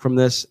bounce back from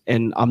this,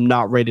 and I'm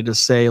not ready to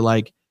say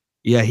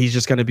he's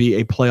just going to be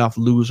a playoff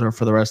loser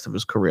for the rest of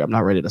his career. I'm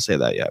not ready to say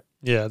that yet.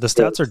 Yeah, the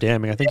stats are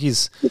damning. I think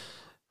he's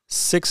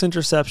 6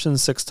 interceptions,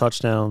 6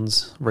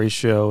 touchdowns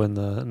ratio in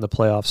the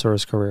playoffs for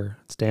his career.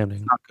 It's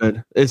damning.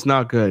 It's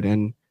not good.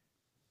 And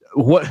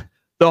what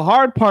the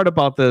hard part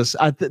about this,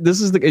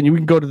 this is and you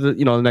can go to the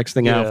the next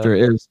thing after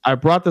is I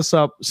brought this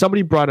up.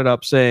 Somebody brought it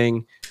up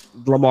saying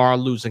Lamar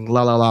losing,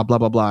 blah blah blah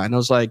blah blah, and I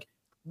was like,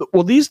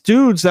 well, these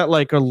dudes that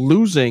are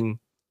losing,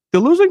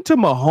 they're losing to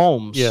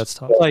Mahomes. Yeah, it's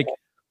tough.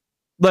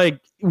 Like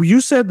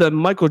you said the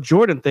Michael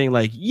Jordan thing,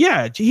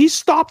 he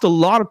stopped a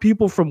lot of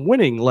people from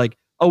winning.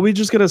 Are we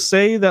just gonna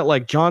say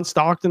that John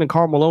Stockton and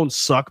Karl Malone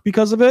suck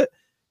because of it?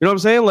 You know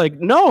what I'm saying?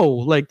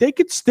 No, they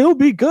could still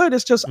be good.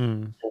 It's just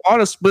on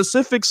a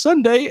specific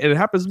Sunday, and it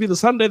happens to be the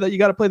Sunday that you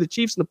got to play the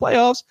Chiefs in the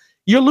playoffs.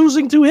 You're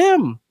losing to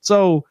him.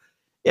 So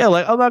yeah,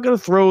 I'm not going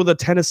to throw the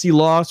Tennessee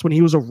loss when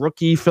he was a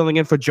rookie filling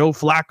in for Joe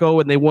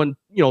Flacco and they won,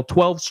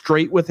 12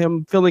 straight with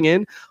him filling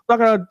in. I'm not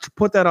going to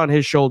put that on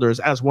his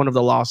shoulders as one of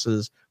the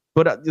losses.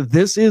 But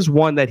this is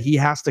one that he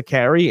has to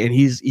carry, and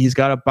he's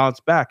got to bounce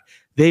back.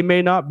 They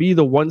may not be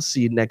the 1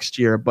 seed next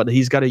year, but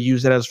he's got to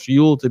use it as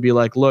fuel to be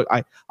look,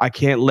 I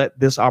can't let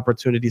this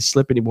opportunity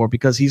slip anymore,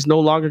 because he's no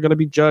longer going to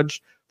be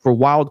judged for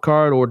wild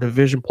card or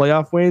division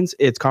playoff wins.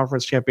 It's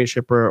conference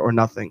championship or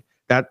nothing.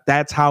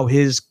 That's how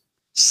his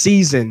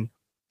season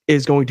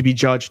is going to be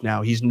judged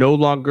now. He's no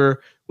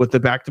longer with the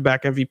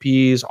back-to-back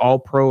MVPs, all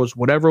pros,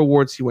 whatever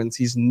awards he wins.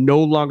 He's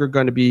no longer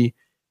going to be,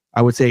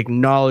 I would say,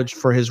 acknowledged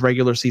for his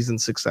regular season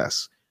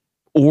success.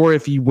 Or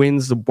if he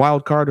wins the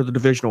wild card or the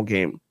divisional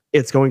game,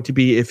 it's going to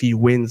be if he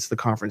wins the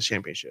conference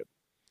championship.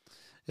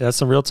 Yeah, that's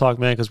some real talk,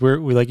 man, because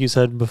we like you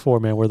said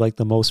before, man, we're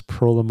the most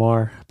pro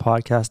Lamar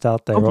podcast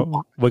out there.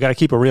 We got to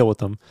keep it real with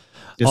them.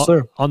 Yes,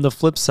 sir. On the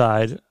flip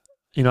side,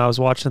 I was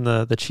watching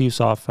the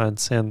Chiefs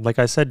offense, and like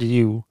I said to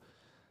you,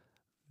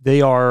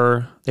 they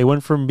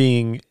went from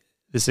being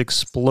this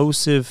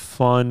explosive,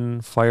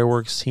 fun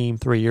fireworks team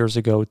 3 years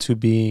ago to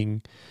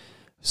being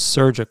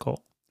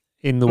surgical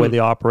in the way they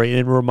operate.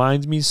 And it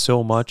reminds me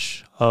so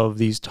much of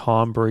these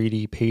Tom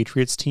Brady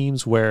Patriots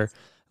teams where,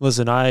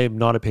 listen, I'm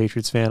not a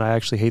Patriots fan. I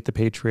actually hate the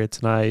Patriots,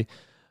 and I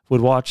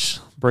would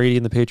watch Brady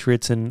and the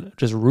Patriots and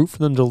just root for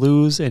them to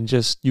lose, and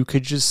you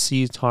could just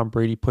see Tom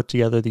Brady put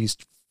together these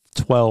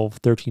 12,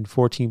 13,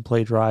 14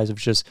 play drives of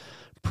just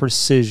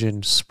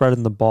precision,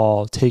 spreading the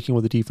ball, taking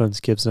what the defense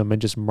gives them,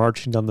 and just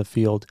marching down the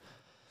field.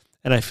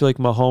 And I feel like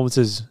Mahomes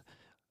has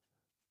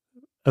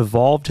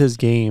evolved his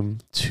game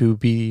to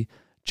be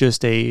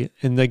just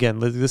and again,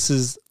 this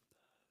is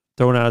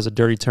thrown out as a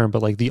dirty term,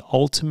 but the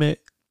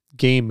ultimate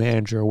game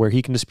manager, where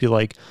he can just be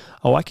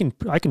oh, I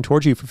can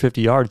torch you for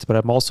 50 yards, but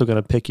I'm also going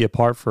to pick you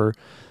apart for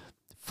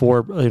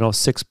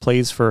 6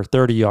 plays for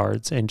 30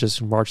 yards and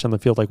just march down the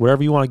field.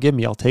 Whatever you want to give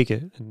me, I'll take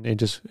it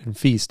and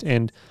feast.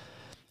 And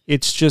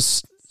it's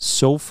just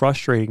so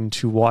frustrating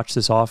to watch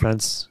this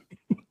offense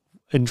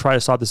and try to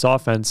stop this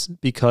offense,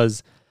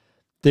 because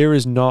there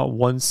is not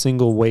one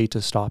single way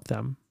to stop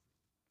them.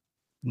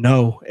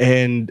 No,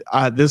 and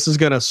this is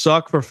gonna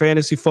suck for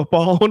fantasy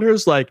football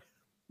owners. Like,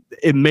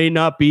 it may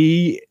not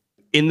be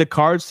in the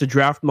cards to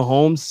draft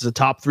Mahomes as a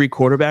top 3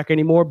 quarterback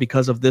anymore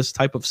because of this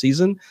type of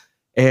season.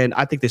 And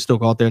I think they still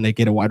go out there and they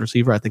get a wide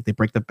receiver. I think they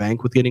break the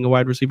bank with getting a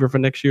wide receiver for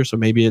next year. So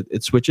maybe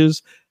it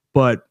switches.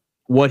 But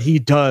what he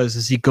does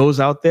is he goes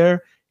out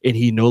there and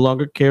he no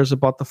longer cares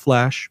about the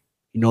flash.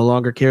 He no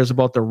longer cares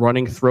about the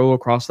running throw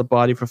across the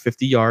body for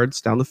 50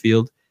 yards down the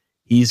field.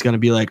 He's going to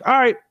be like, all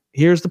right,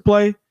 here's the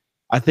play.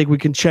 I think we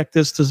can check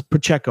this to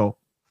Pacheco,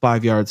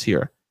 5 yards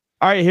here.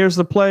 All right, here's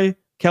the play.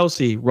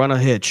 Kelsey, run a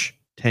hitch,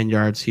 10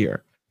 yards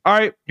here. All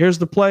right, here's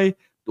the play.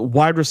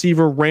 Wide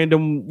receiver,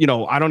 random,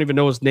 I don't even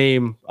know his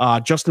name.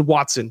 Justin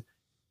Watson,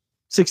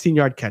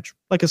 16-yard catch,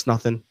 like it's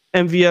nothing.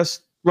 MVS,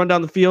 run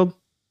down the field,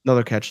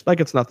 another catch, like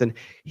it's nothing.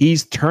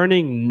 He's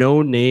turning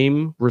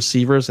no-name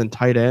receivers and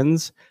tight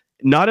ends,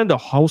 not into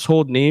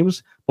household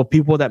names, but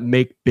people that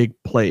make big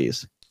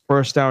plays.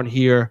 First down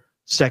here,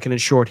 second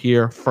and short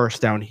here,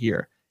 first down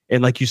here.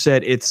 And like you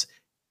said,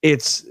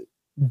 it's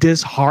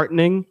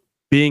disheartening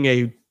being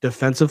a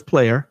defensive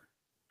player.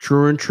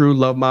 True and true.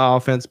 Love my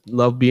offense.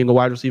 Love being a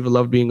wide receiver.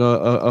 Love being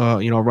a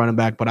running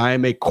back. But I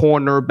am a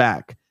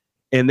cornerback,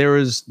 and there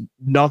is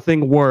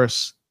nothing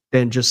worse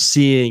than just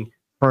seeing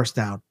first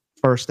down.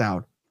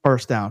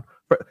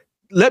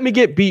 Let me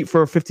get beat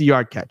for a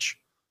 50-yard catch.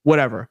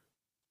 Whatever.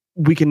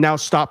 We can now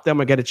stop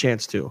them or get a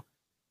chance to.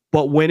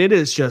 But when it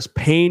is just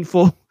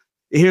painful,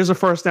 here's a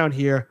first down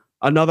here,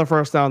 another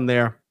first down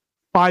there.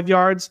 5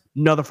 yards,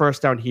 another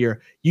first down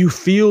here. You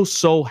feel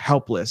so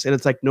helpless. And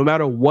it's like, no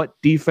matter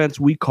what defense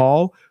we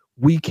call,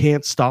 we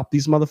can't stop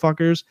these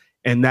motherfuckers.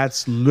 And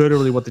that's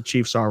literally what the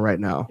Chiefs are right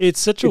now. It's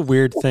such a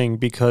weird thing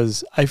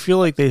because I feel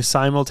like they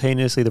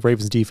simultaneously, the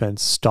Ravens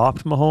defense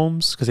stopped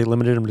Mahomes because they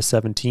limited him to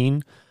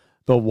 17.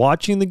 But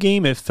watching the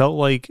game, it felt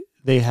like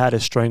they had a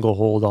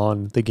stranglehold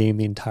on the game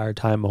the entire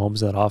time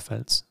Mahomes had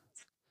offense.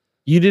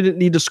 You didn't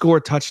need to score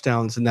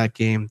touchdowns in that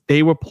game.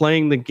 They were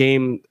playing the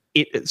game.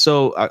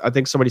 So I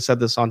think somebody said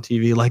this on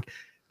TV. Like,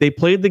 they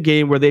played the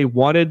game where they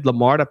wanted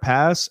Lamar to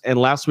pass, and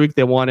last week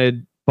they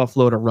wanted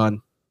Buffalo to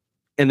run.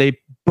 And they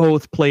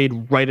both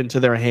played right into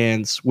their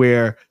hands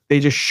where they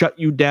just shut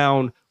you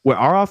down, where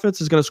our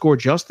offense is going to score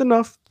just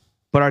enough,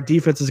 but our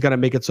defense is going to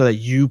make it so that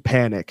you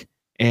panic.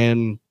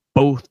 And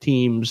both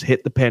teams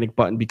hit the panic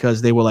button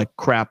because they were like,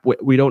 crap,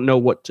 we don't know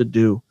what to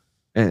do.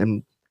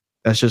 And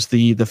that's just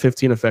the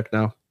 15 effect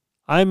now.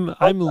 I'm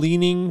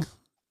leaning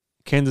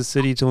Kansas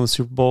City to win the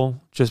Super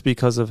Bowl just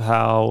because of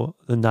how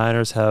the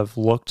Niners have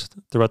looked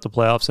throughout the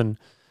playoffs. And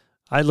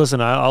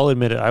I'll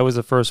admit it. I was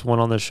the first one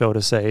on the show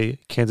to say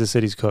Kansas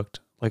City's cooked.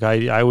 Like,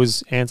 I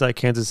was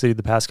anti-Kansas City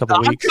the past couple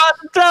of weeks.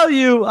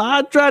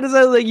 I'm trying to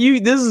say, like,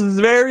 this is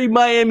very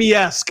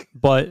Miami-esque.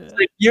 But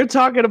like, you're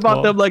talking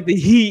about them like the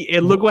Heat,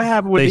 and look what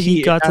happened with the Heat. The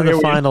Heat got to the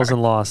finals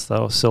and lost,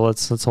 though. So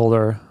let's hold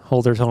our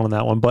tone on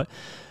that one. But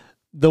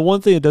the one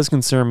thing that does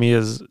concern me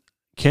is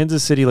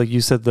Kansas City, like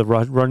you said, the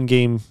run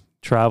game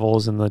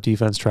travels and the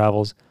defense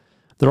travels.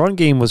 The run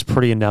game was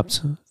pretty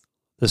inept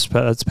this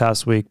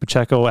past week.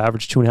 Pacheco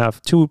averaged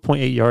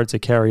 2.8 yards a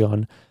carry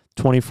on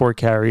 24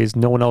 carries.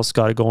 No one else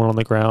got it going on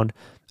the ground.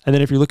 And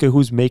then if you look at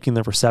who's making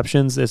the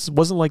receptions, it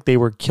wasn't like they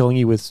were killing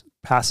you with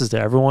passes to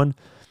everyone.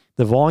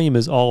 The volume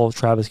is all of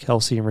Travis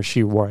Kelce and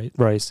Rashee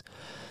Rice.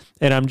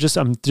 And I'm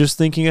just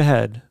thinking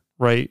ahead,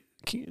 right?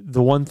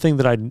 The one thing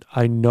that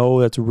I know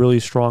that's really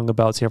strong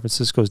about San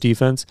Francisco's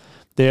defense,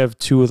 they have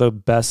two of the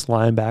best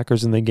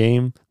linebackers in the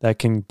game that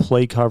can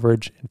play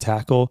coverage and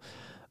tackle.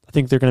 I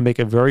think they're going to make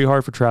it very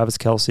hard for Travis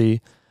Kelce.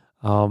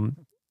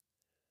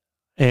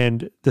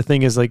 And the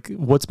thing is, like,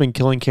 what's been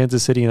killing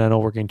Kansas City, and I know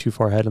we're getting too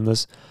far ahead in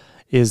this,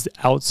 is the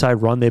outside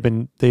run. They've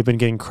been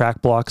getting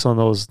crack blocks on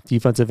those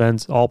defensive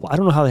ends. I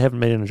don't know how they haven't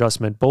made an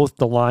adjustment. Both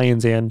the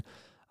Lions and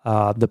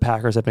the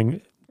Packers have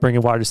been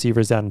bringing wide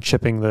receivers down and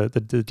chipping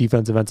the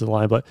defensive ends of the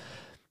line. But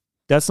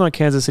that's not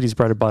Kansas City's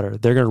bread and butter.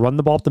 They're going to run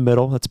the ball up the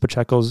middle. That's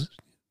Pacheco's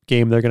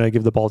game. They're going to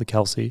give the ball to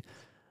Kelce. I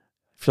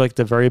feel like it's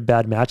a very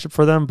bad matchup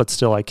for them, but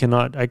still, I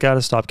got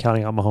to stop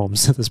counting out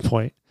Mahomes at this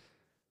point.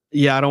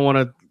 Yeah, I don't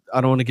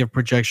want to give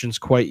projections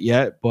quite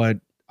yet, but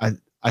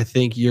I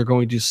think you're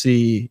going to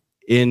see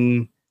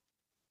in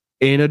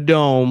a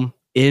dome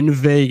in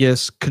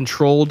Vegas,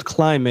 controlled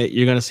climate,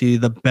 you're going to see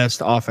the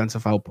best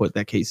offensive output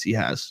that KC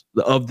has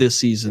of this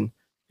season.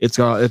 It's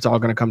all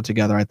going to come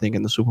together, I think,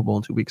 in the Super Bowl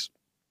in 2 weeks.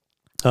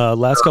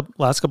 Last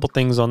couple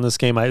things on this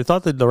game. I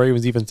thought that the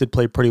Ravens defense did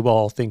play pretty well,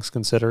 all things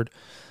considered.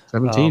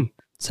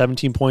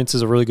 17 points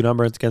is a really good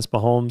number against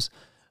Mahomes.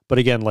 But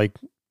again, like,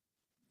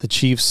 the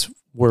Chiefs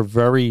were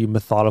very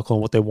methodical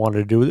in what they wanted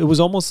to do. It was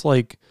almost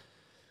like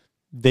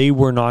they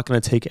were not going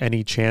to take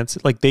any chance.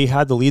 Like, they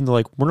had the lead and they're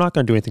like, we're not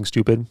going to do anything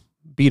stupid.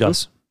 Beat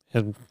us.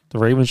 And the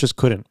Ravens just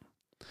couldn't.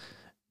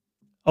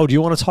 Oh, do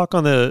you want to talk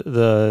on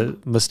the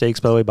mistakes,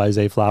 by the way, by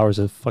Zay Flowers,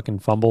 a fucking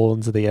fumble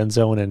into the end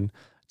zone and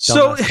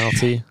dumbass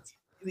penalty?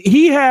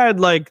 He had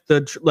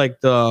the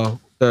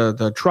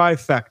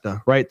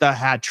trifecta, right? The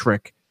hat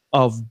trick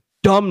of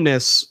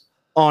dumbness,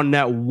 on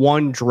that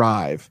one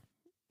drive.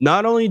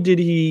 Not only did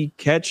he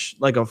catch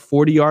like a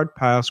 40-yard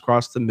pass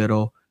across the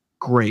middle,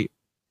 great.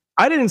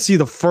 I didn't see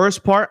the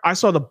first part. I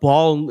saw the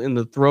ball in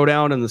the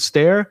throwdown and the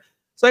stare.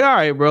 It's like, all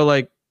right, bro,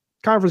 like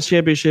conference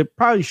championship,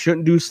 probably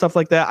shouldn't do stuff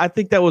like that. I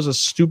think that was a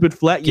stupid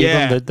flat. Gave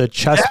him the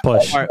chest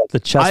push. The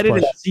chest I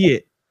didn't see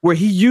it. Where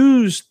he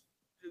used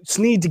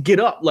Snead to get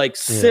up, like,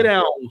 sit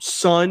down,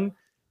 son. And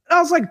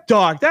I was like,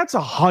 dog, that's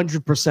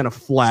 100% a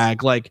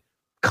flag. Like,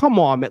 come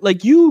on, man.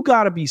 Like, you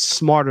got to be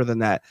smarter than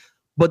that.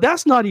 But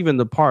that's not even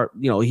the part.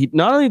 You know, he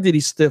not only did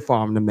he stiff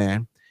arm the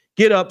man,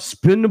 get up,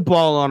 spin the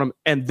ball on him,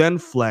 and then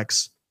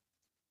flex.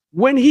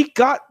 When he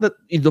got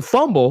the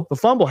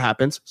fumble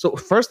happens. So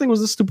first thing was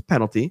the stupid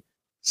penalty.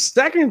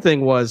 Second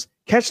thing was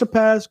catch the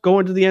pass, go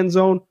into the end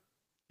zone,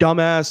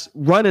 dumbass,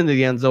 run into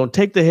the end zone,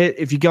 take the hit.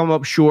 If you come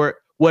up short,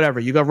 whatever,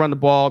 you got to run the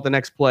ball the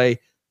next play.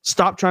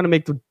 Stop trying to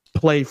make the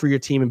play for your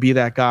team and be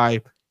that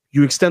guy.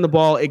 You extend the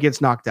ball, it gets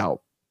knocked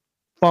out.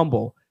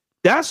 Fumble.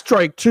 That's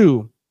strike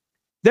 2.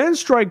 Then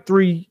strike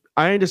 3,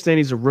 I understand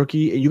he's a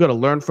rookie, and you got to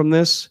learn from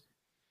this.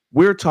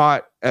 We're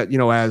taught,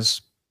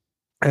 as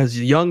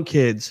young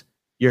kids,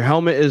 your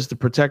helmet is the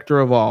protector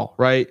of all,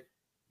 right?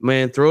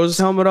 Man throws his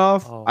helmet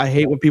off. Oh, I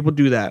hate when people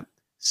do that.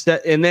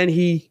 And then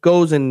he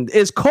goes and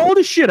it's cold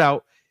as shit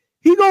out.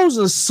 He goes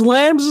and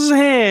slams his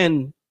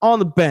hand on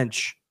the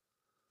bench.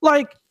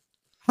 Like,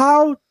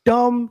 how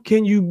dumb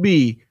can you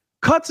be?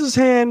 Cuts his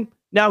hand.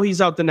 Now he's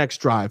out the next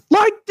drive.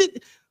 Like,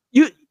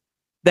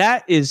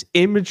 that is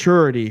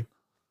immaturity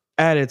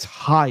at its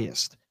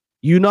highest.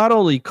 You not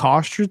only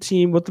cost your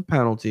team with the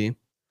penalty,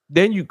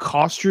 then you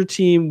cost your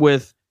team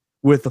with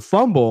the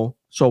fumble,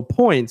 so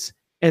points,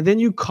 and then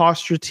you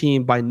cost your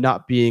team by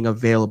not being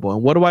available.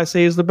 And what do I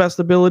say is the best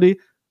ability?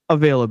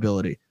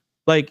 Availability.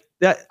 Like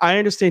that, I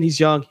understand he's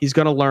young, he's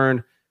gonna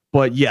learn,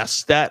 but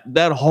yes,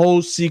 that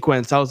whole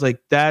sequence, I was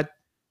like, that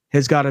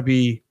has got to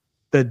be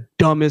the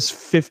dumbest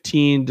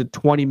 15 to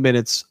 20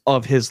 minutes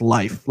of his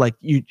life. Like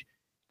you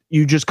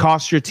just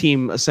cost your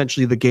team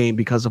essentially the game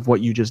because of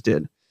what you just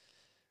did.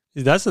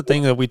 That's the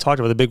thing that we talked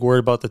about, the big word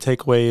about the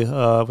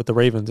takeaway with the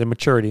Ravens,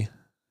 immaturity.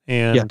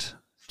 And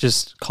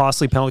just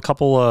costly penalty,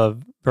 couple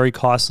of very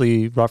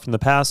costly roughing the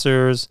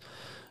passers.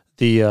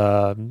 The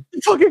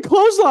fucking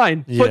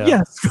clothesline. Yeah. But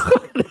yes.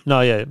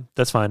 No, yeah,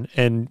 that's fine.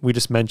 And we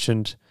just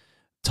mentioned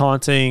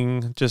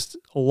taunting, just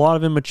a lot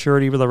of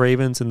immaturity with the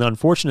Ravens. And the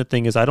unfortunate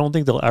thing is I don't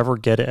think they'll ever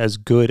get it as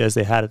good as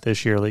they had it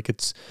this year. Like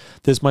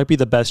this might be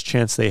the best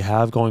chance they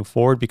have going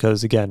forward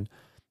because again,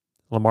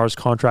 Lamar's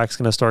contract's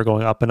going to start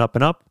going up and up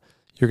and up.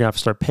 You're going to have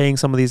to start paying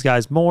some of these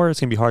guys more. It's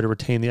going to be hard to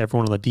retain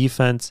everyone on the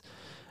defense.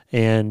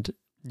 And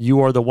you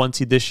are the 1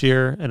 seed this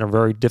year in a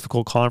very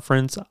difficult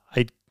conference.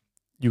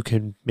 You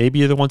can maybe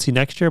you're the 1 seed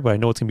next year, but I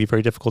know it's going to be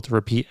very difficult to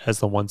repeat as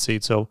the 1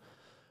 seed. So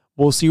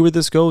we'll see where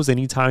this goes. They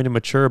need time to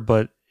mature,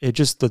 but the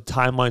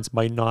timelines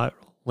might not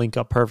link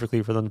up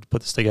perfectly for them to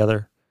put this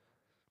together.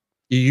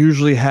 You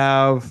usually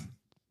have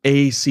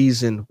a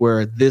season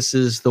where this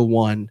is the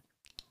one,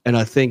 and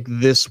I think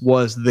this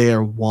was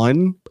their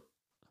one.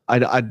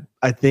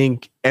 I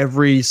think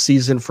every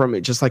season from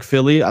it, just like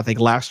Philly, I think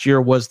last year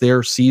was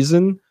their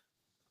season.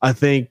 I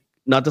think,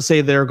 not to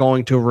say they're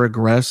going to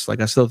regress.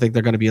 Like, I still think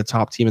they're going to be a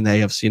top team in the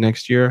AFC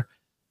next year,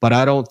 but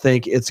I don't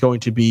think it's going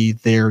to be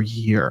their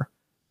year.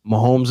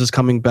 Mahomes is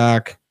coming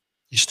back.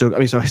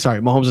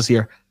 Mahomes is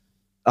here.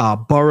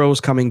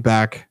 Burrow's coming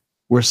back.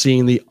 We're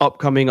seeing the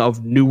upcoming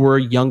of newer,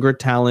 younger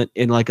talent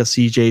in like a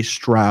CJ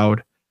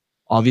Stroud.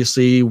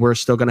 Obviously, we're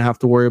still going to have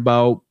to worry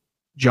about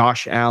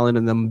Josh Allen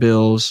and them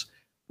Bills.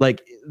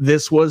 Like,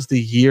 this was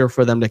the year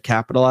for them to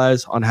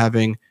capitalize on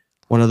having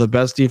one of the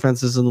best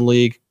defenses in the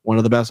league, one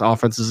of the best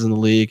offenses in the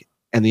league,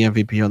 and the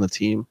MVP on the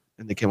team,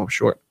 and they came up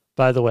short.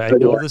 By the way, I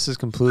know this is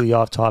completely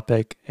off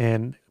topic,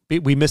 and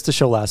we missed the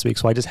show last week,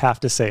 so I just have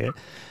to say it.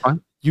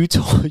 Fine. You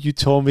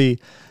told me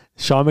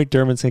Sean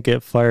McDermott's going to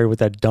get fired with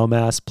that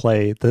dumbass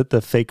play,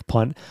 the fake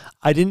punt.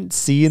 I didn't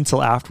see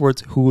until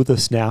afterwards who the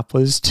snap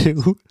was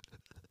to.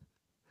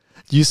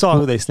 You saw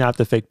who they snapped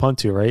the fake punt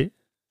to, right?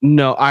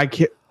 No, I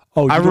can't.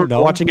 Oh, I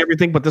remember watching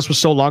everything, but this was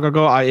so long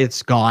ago.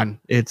 It's gone.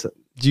 It's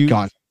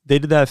gone. They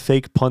did that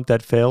fake punt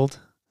that failed.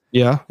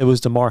 Yeah. It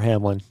was DeMar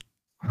Hamlin.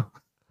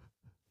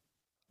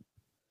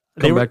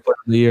 Comeback player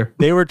of the year.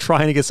 They were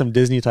trying to get some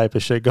Disney type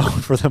of shit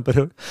going for them, but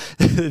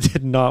it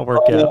did not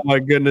work out. Oh my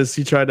goodness.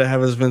 He tried to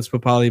have his Vince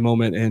Papali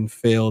moment and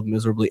failed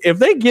miserably. If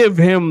they give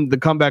him the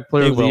comeback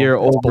player of the year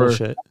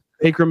over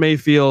Baker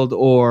Mayfield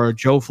or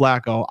Joe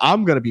Flacco,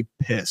 I'm going to be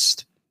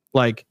pissed.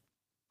 Like,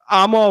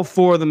 I'm all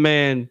for the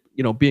man,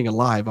 being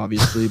alive,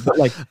 obviously, but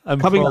like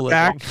coming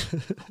back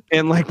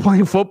and like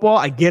playing football,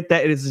 I get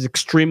that it is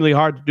extremely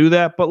hard to do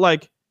that, but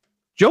like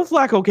Joe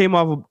Flacco came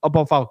up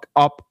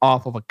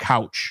off of a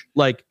couch,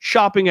 like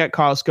shopping at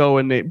Costco,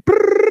 and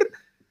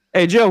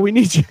hey Joe, we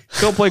need you.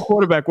 Go play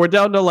quarterback. We're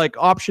down to like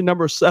option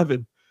number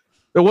 7.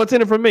 But what's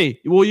in it for me?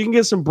 Well, you can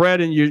get some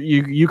bread and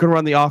you can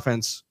run the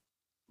offense.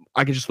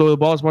 I can just throw the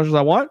ball as much as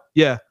I want.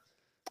 Yeah.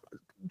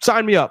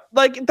 sign me up.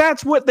 Like,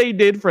 that's what they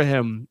did for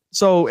him.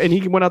 So, and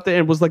he went out there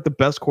and was like the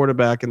best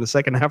quarterback in the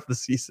second half of the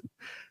season.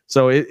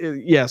 So,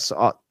 yes,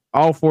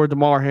 all for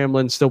Damar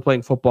Hamlin still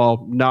playing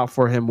football, not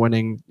for him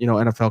winning,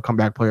 NFL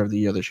Comeback Player of the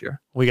Year this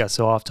year. We got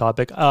so off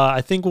topic.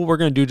 I think what we're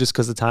going to do, just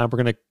because of time,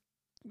 we're going to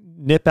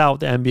nip out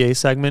the NBA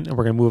segment and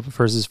we're going to move to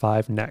Frizz's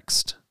 5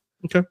 next.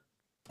 Okay.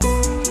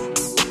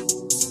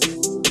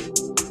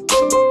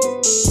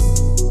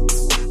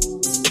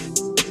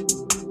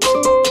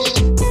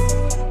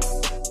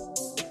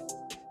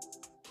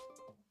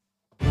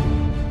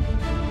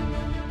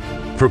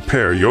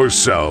 Prepare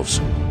yourselves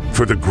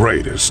for the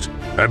greatest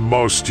and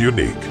most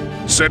unique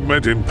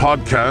segment in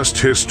podcast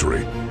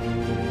history.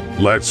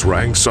 Let's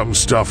rank some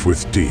stuff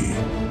with D.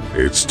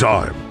 It's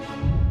time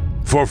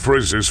for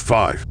Frizz's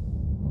 5.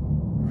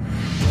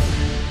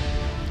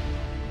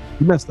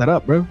 You messed that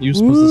up, bro. You were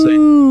supposed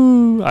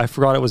to say. I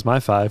forgot it was my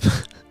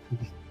 5.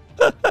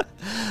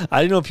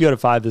 I didn't know if you had a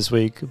 5 this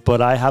week,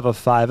 but I have a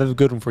 5. I have a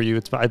good one for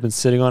you. I've been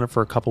sitting on it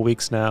for a couple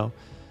weeks now.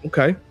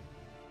 Okay.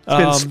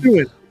 It's been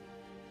stewing.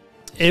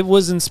 It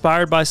was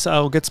inspired by.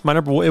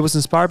 It was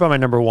inspired by my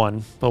number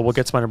 1, but we'll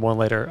get to my number 1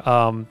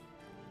 later.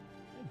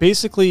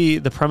 Basically,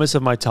 the premise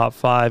of my top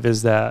 5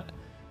 is that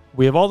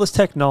we have all this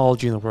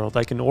technology in the world.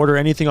 I can order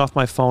anything off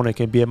my phone. It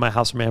can be at my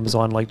house from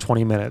Amazon in like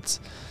 20 minutes.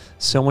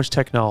 So much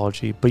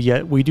technology, but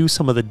yet we do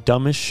some of the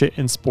dumbest shit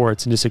in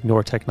sports and just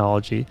ignore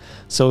technology.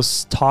 So,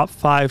 top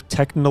 5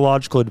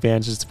 technological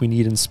advantages we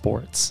need in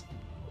sports.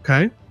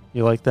 Okay.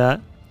 You like that?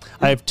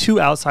 I have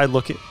 2 outside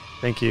looking.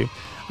 Thank you.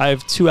 I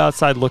have 2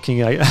 outside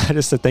looking. I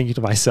just said thank you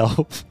to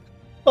myself.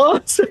 Oh,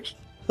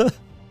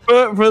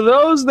 for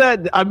those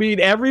that,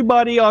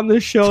 everybody on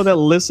this show that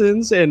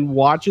listens and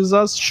watches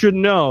us should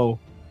know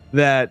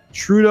that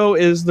Trudeau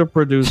is the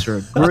producer.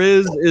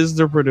 Grizz is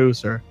the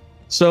producer.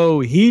 So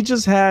he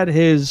just had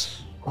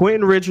his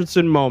Quentin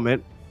Richardson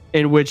moment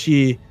in which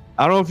I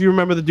don't know if you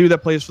remember the dude that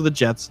plays for the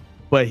Jets,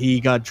 but he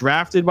got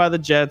drafted by the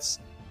Jets.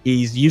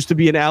 He's used to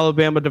be an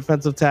Alabama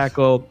defensive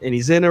tackle, and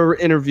he's in an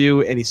interview,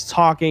 and he's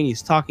talking,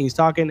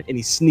 and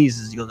he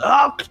sneezes. He goes,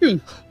 oh,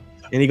 and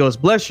he goes,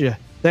 bless you,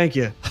 thank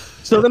you.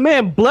 So the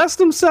man blessed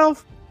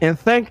himself and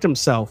thanked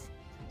himself.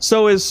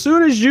 So as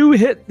soon as you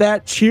hit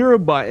that cheer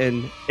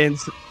button and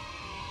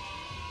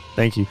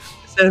thank you,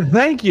 said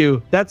thank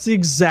you, that's the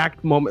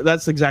exact moment.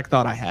 That's the exact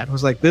thought I had. I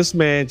was like, this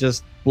man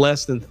just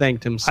blessed and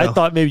thanked himself. I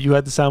thought maybe you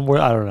had the sound word.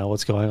 I don't know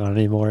what's going on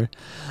anymore.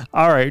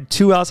 All right,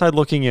 2 outside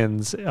looking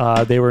ins.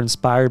 They were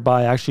inspired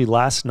by actually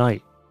last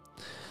night.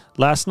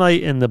 Last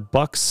night in the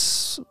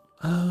Bucks.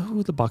 Who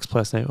did the Bucks play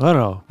last night? I don't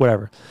know.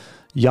 Whatever.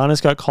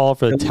 Giannis got called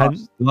for They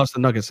lost the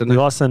Nuggets. They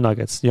lost the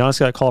Nuggets. Giannis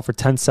got called for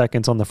 10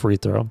 seconds on the free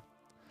throw.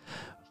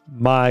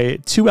 My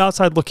 2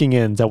 outside looking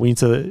ins that we need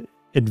to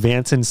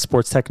advance in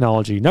sports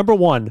technology. Number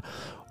 1.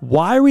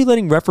 Why are we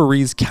letting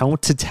referees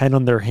count to 10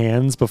 on their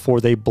hands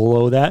before they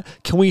blow that?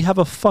 Can we have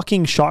a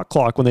fucking shot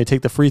clock when they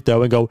take the free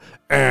throw and go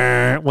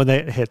when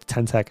they hit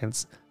 10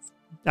 seconds?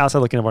 Outside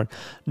looking at one.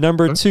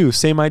 Number 2,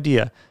 same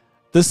idea.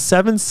 The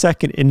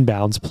 7-second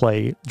inbounds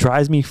play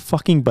drives me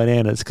fucking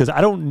bananas because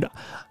I don't know.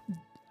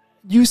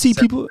 You see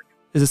people,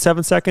 is it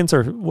 7 seconds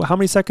or how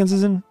many seconds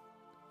is in?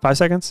 5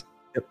 seconds?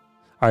 Yep.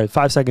 All right,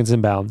 5 seconds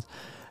inbounds.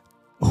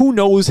 Who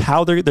knows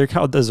how they're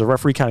there's a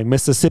referee counting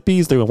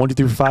Mississippi's, they're going 1, 2,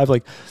 3, 4, 5.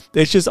 Like,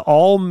 it's just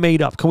all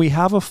made up. Can we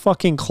have a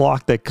fucking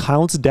clock that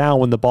counts down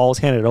when the ball is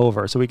handed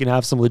over so we can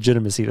have some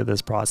legitimacy to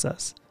this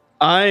process?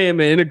 I am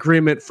in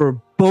agreement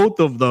for both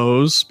of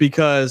those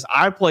because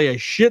I play a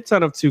shit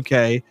ton of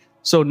 2K.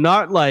 So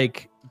not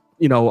like,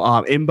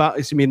 inbound,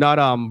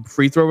 not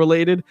free throw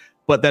related,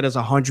 but that is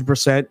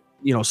 100%,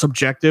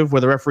 subjective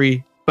where the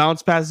referee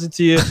bounce passes it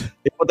to you.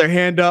 They put their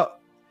hand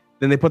up,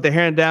 then they put their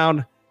hand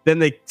down. Then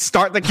they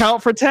start the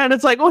count for 10.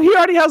 It's like, he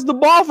already has the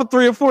ball for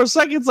 3 or 4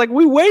 seconds. Like,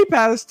 we way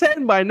past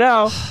 10 by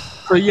now.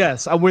 So,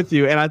 yes, I'm with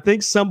you. And I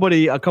think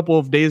somebody a couple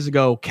of days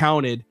ago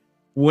counted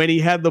when he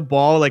had the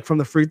ball, like, from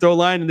the free throw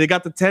line, and they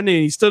got the 10, and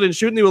he still didn't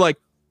shoot, and they were like,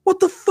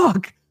 what the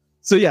fuck?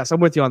 So, yes, I'm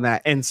with you on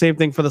that. And same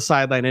thing for the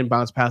sideline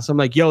inbounds pass. I'm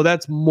like,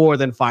 that's more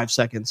than 5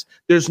 seconds.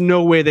 There's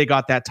no way they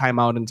got that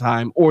timeout in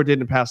time or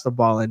didn't pass the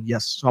ball in.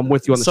 Yes, so I'm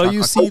with you on the So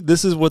you see,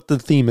 this is what the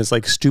theme is,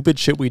 like stupid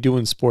shit we do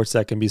in sports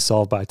that can be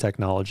solved by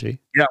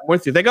technology. Yeah, I'm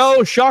with you. They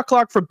go, shot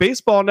clock for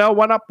baseball now.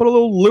 Why not put a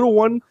little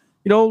one,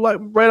 like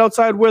right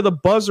outside where the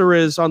buzzer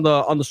is on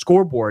the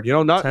scoreboard?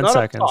 Not 10 not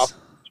seconds. Just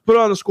put it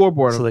on the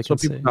scoreboard so people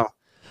see. know.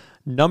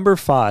 Number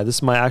 5. This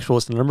is my actual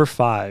list. Number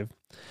 5.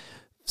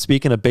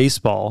 Speaking of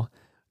baseball.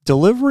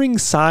 Delivering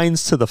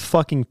signs to the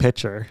fucking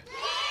pitcher.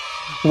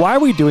 Why are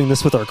we doing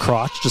this with our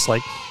crotch? Just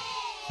like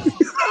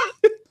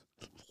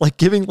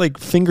giving like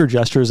finger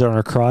gestures on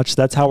our crotch.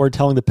 That's how we're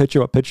telling the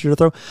pitcher what pitcher to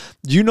throw.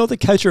 Do you know the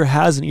catcher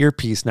has an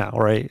earpiece now,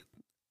 right?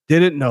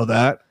 Didn't know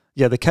that.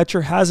 Yeah, the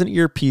catcher has an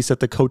earpiece that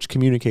the coach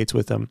communicates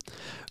with him.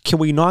 Can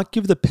we not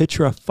give the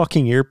pitcher a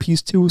fucking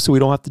earpiece too, so we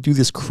don't have to do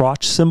these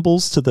crotch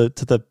symbols to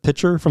the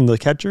pitcher from the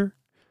catcher?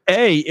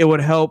 It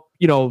would help,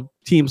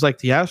 teams like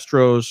the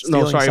Astros.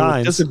 Stealing signs. It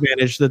would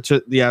disadvantage the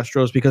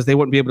Astros because they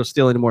wouldn't be able to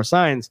steal any more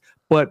signs.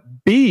 But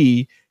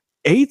B,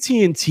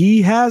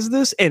 AT&T has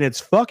this, and it's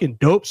fucking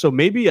dope. So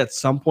maybe at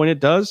some point it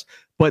does,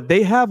 but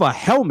they have a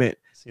helmet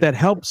that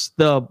helps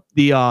the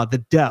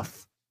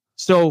deaf.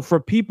 So for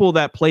people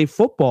that play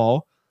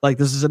football, like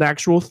this is an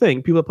actual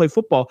thing. People that play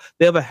football,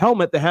 they have a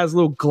helmet that has a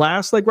little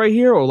glass like right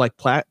here, or like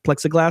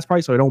plexiglass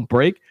probably, so it don't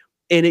break,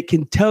 and it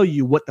can tell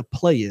you what the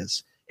play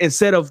is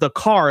instead of the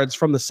cards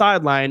from the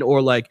sideline,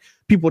 or like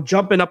people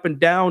jumping up and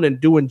down and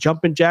doing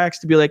jumping jacks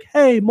to be like,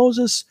 hey,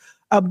 Moses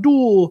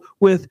Abdul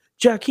with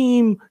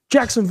Jakeem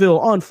Jacksonville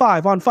on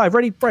five,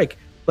 ready, break.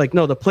 Like,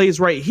 no, the play's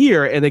right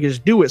here, and they can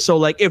just do it. So,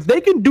 like, if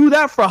they can do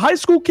that for high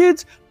school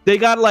kids, they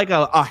got like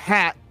a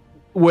hat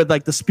with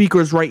like the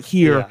speakers right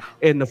here,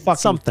 and the fucking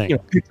something,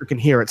 pitcher can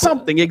hear it.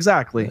 Something,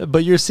 exactly.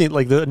 But you're seeing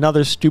like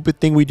another stupid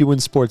thing we do in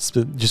sports.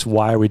 Just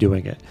why are we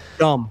doing it?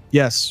 Dumb.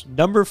 Yes.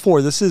 Number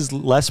 4. This is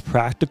less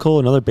practical.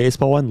 Another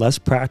baseball one, less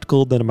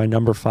practical than my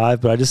number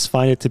 5, but I just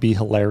find it to be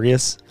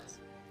hilarious.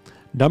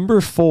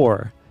 Number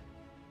 4,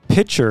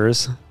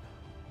 pitchers.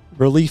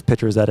 Relief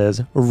pitchers, that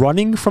is,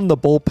 running from the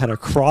bullpen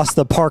across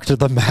the park to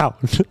the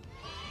mound.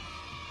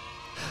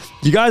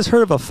 You guys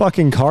heard of a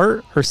fucking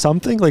cart or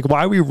something? Like,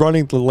 why are we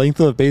running the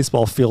length of a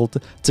baseball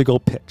field to go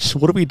pitch?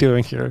 What are we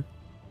doing here?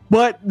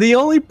 But the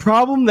only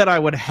problem that I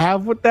would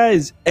have with that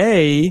is,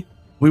 A,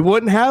 we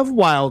wouldn't have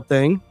Wild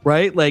Thing,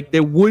 right? Like,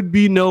 there would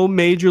be no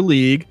Major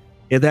League.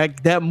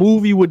 That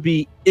movie would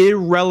be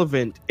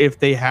irrelevant if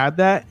they had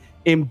that.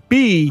 And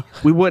B,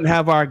 we wouldn't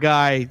have our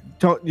guy,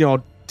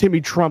 Timmy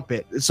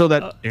Trumpet, so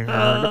that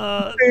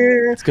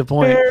that's a good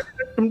point.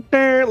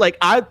 Like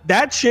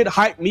that shit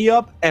hyped me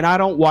up, and I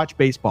don't watch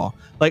baseball.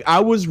 Like I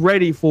was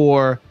ready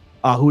for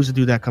who's the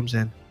dude that comes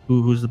in?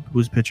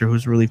 Who's pitcher?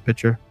 Who's the relief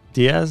pitcher?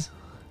 Diaz?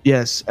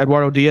 Yes,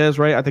 Eduardo Diaz,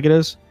 right? I think it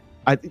is.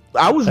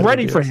 I was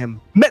ready for him.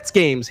 Mets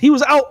games. He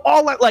was out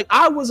all that. Like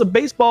I was a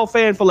baseball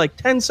fan for like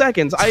 10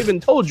 seconds. I even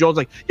told you, I was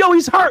like, yo,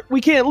 he's hurt. We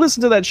can't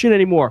listen to that shit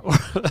anymore.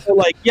 So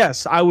like,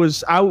 yes,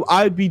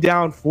 I'd be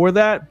down for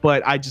that,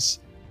 but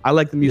I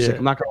like the music. Yeah.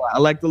 I'm not gonna lie. I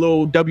like the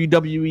little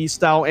WWE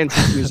style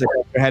entrance music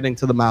after heading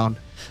to the mound.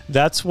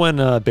 That's when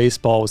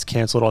baseball was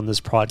canceled on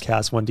this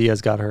podcast when Diaz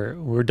got hurt.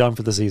 We were done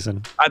for the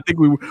season. I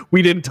think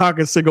we didn't talk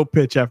a single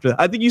pitch after that.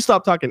 I think you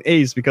stopped talking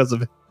A's because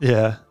of it.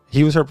 Yeah,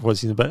 he was hurt before the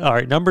season. But all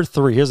right, number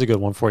 3. Here's a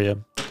good one for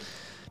you.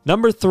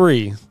 Number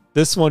 3.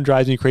 This one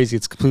drives me crazy.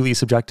 It's completely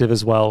subjective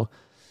as well.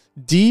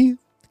 D,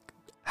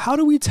 how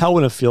do we tell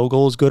when a field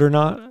goal is good or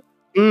not?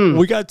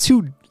 We got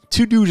two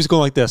dudes just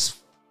going like this.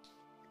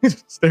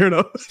 Staring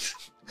up.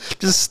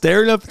 Just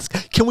staring up.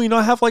 Can we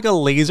not have like a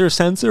laser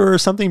sensor or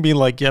something being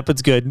like, yep,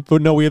 it's good?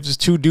 But no, we have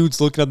just two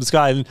dudes looking up the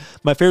sky. And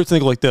my favorite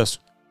thing go like this.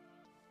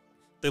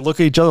 They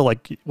look at each other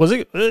like, was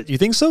it? You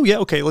think so? Yeah,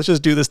 okay, let's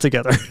just do this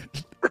together.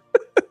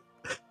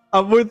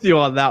 I'm with you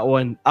on that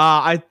one.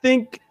 I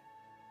think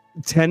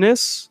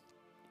tennis.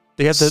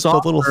 They have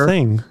the little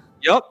thing.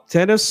 Yep,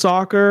 tennis,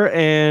 soccer,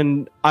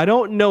 and I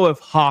don't know if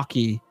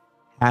hockey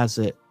has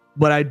it.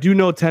 But I do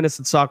know tennis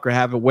and soccer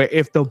have it where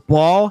if the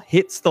ball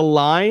hits the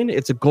line,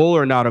 it's a goal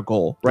or not a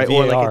goal, right?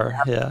 VAR,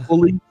 or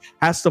like it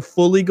has to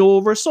fully go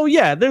over. So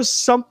yeah, there's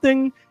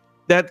something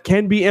that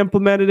can be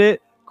implemented.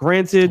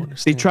 Granted,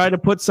 they tried to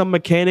put some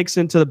mechanics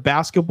into the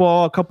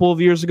basketball a couple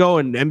of years ago,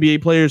 and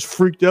NBA players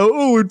freaked out.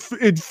 Oh,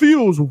 it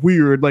feels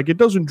weird, like it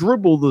doesn't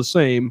dribble the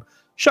same.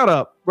 Shut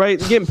up, right?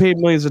 You're getting paid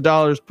millions of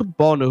dollars. Put the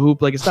ball in the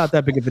hoop, like it's not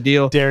that big of a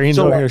deal. Darian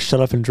over here, shut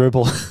up and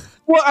dribble.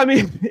 Well, I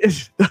mean,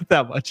 it's not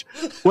that much.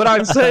 What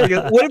I'm saying is,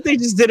 what if they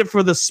just did it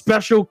for the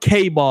special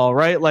K ball,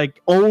 right?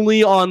 Like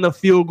only on the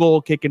field goal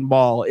kicking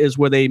ball is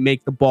where they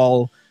make the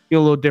ball a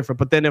little different.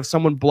 But then if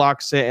someone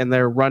blocks it and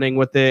they're running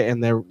with it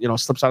and they're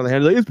slips out of the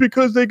hand, like, it's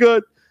because they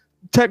got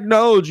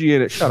technology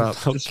in it. Shut up.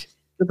 Okay. Just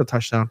get the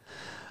touchdown.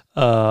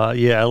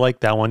 Yeah, I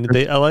like that one.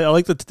 I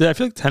like that. I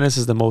feel like tennis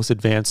is the most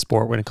advanced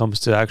sport when it comes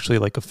to actually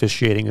like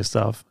officiating and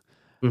stuff.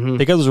 Mm-hmm.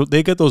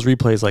 They get those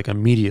replays like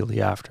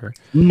immediately after.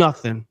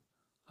 Nothing.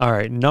 All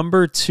right,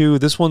 number 2.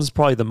 This one's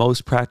probably the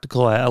most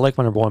practical. I like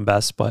my number 1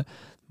 best, but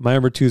my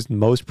number 2 is the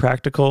most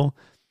practical.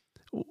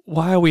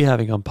 Why are we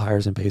having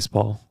umpires in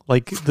baseball?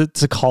 Like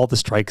to call the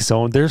strike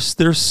zone, they're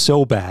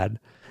so bad.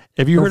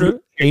 Have you heard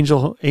of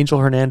Angel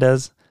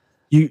Hernandez?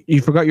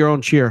 You forgot your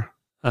own cheer.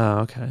 Oh,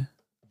 okay.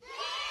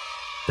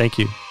 Thank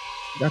you.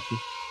 Got you.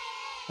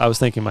 I was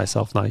thanking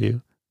myself, not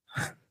you.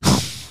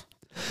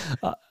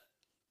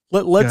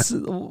 Let's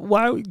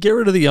why get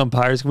rid of the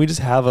umpires? Can we just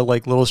have a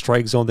like little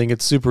strike zone thing?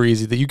 It's super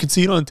easy that you can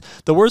see it on.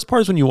 The worst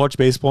part is when you watch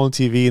baseball on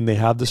TV and they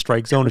have the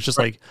strike zone. It's just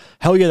like,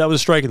 hell yeah, that was a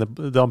strike, and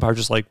the umpire's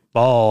just like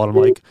ball, and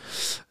I'm like,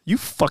 you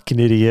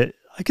fucking idiot!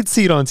 I could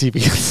see it on TV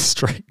as a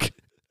strike.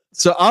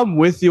 So I'm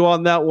with you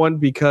on that one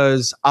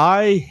because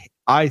I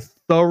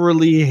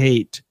thoroughly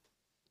hate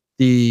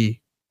the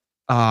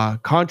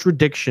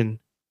contradiction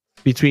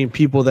between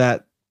people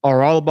that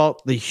are all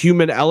about the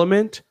human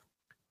element,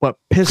 but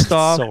pissed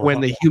off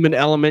when the human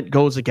element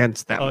goes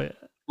against them. Oh, yeah.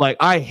 Like,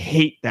 I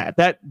hate that.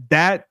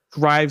 That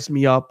drives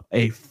me up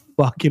a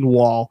fucking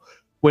wall.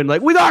 When,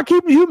 like, we gotta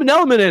keep the human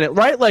element in it,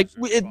 right? Like,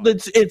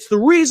 it's the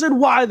reason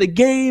why the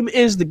game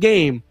is the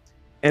game.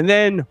 And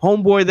then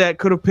homeboy that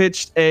could have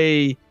pitched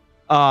a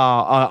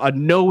a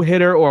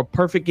no-hitter or a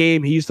perfect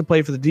game. He used to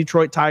play for the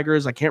Detroit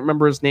Tigers. I can't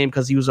remember his name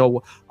because he was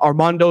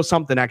Armando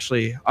something,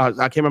 actually. I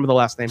can't remember the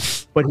last name.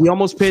 But he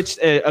almost pitched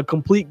a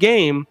complete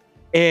game,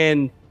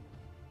 and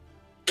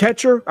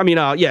pitcher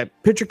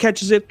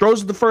catches it,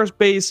 throws it to first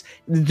base.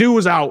 The dude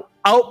was out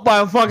by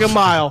a fucking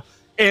mile.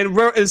 And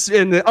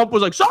the ump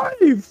was like,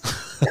 save!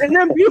 And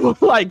then people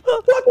were like,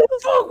 what the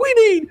fuck? We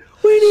need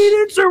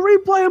instant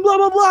replay and blah,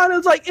 blah, blah. And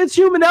it's like, it's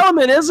human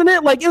element, isn't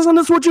it? Like, isn't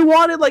this what you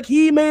wanted? Like,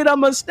 he made a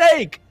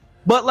mistake.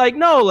 But, like,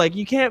 no, like,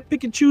 you can't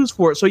pick and choose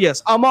for it. So,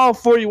 yes, I'm all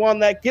for you on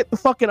that. Get the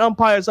fucking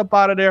umpires up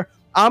out of there.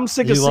 I'm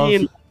sick of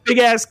seeing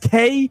big-ass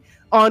K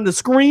on the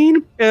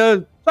screen.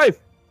 Safe.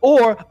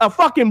 Or a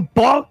fucking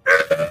ball.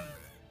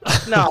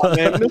 No,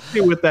 man, miss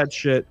me with that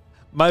shit.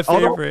 My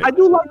favorite. Although I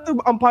do like the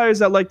umpires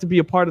that like to be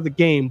a part of the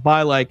game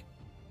by like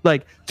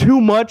too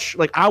much.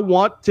 Like I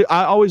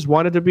always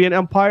wanted to be an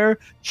umpire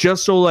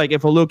just so like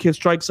if a little kid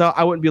strikes out,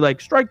 I wouldn't be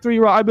like strike 3,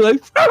 I'd be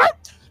like shut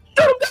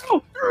him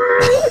down.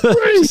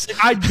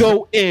 I'd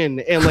go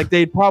in and like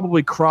they'd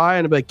probably cry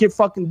and I'd be like get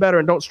fucking better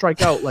and don't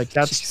strike out. Like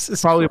that's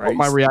Jesus probably Christ.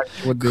 what my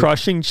reaction would be.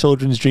 Crushing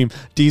children's dream.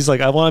 D's like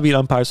I want to be an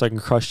umpire so I can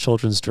crush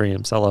children's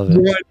dreams. I love it.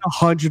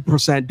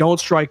 100%. Don't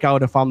strike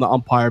out if I'm the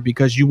umpire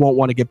because you won't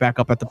want to get back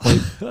up at the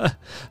plate.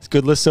 It's a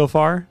good list so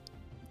far.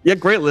 Yeah,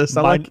 great list.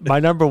 My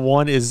number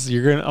one is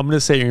I'm gonna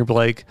say you're gonna be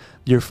like,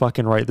 you're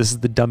fucking right. This is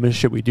the dumbest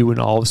shit we do in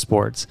all of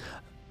sports.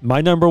 My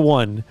number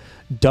one,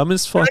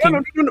 dumbest fucking.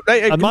 No.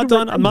 I'm not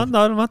done. I'm not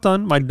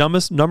done. My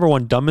number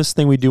one dumbest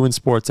thing we do in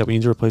sports that we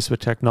need to replace with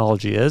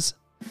technology is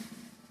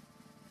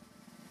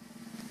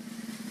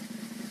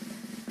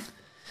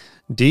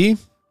D.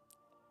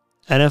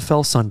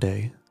 NFL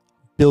Sunday,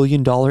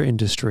 billion-dollar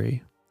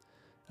industry,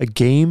 a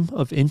game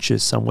of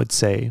inches. Some would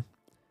say.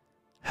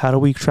 How do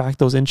we track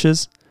those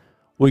inches?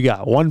 We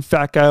got one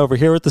fat guy over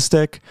here with the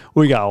stick.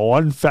 We got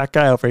one fat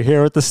guy over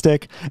here with the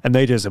stick. And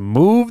they just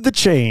move the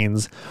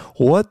chains.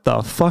 What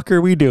the fuck are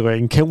we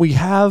doing? Can we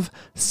have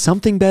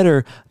something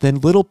better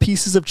than little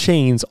pieces of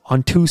chains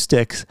on 2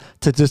 sticks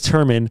to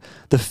determine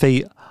the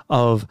fate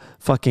of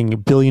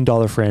fucking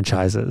billion-dollar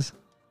franchises?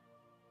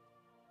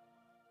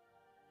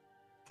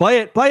 Play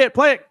it.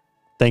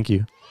 Thank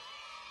you.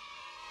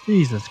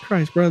 Jesus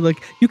Christ, bro.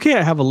 Like, you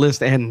can't have a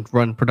list and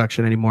run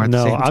production anymore.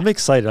 No, I'm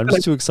excited. I'm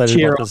just too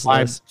excited about this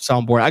list.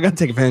 Soundboard. I got to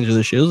take advantage of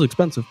this shit. It was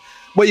expensive.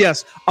 But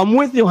yes, I'm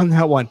with you on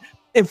that one.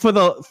 And for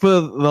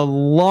the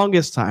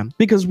longest time,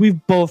 because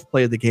we've both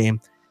played the game,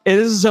 and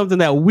this is something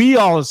that we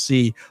all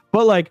see,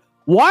 but like,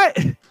 why?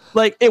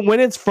 Like,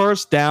 when it's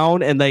first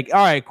down and like,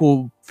 all right,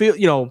 cool.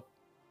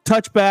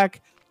 Touchback,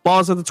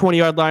 balls at the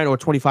 20-yard line or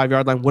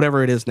 25-yard line,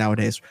 whatever it is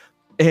nowadays.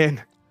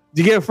 And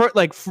you get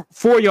like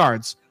 4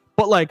 yards.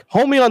 But like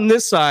homie on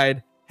this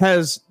side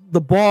has the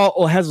ball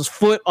or has his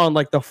foot on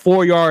like the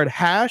 4-yard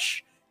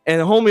hash,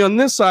 and homie on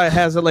this side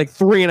has it like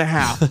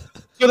 3.5.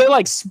 So they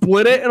like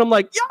split it, and I'm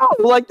like, yo,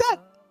 like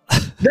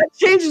that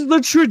changes the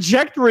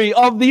trajectory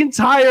of the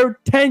entire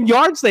 10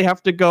 yards they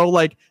have to go.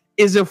 Like,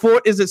 is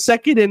it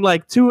second and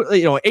like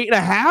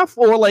 8.5,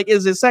 or like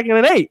is it second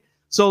and 8?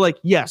 So like,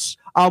 yes,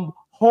 I'm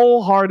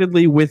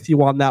wholeheartedly with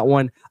you on that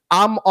one.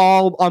 I'm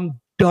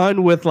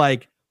done with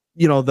like,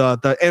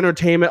 the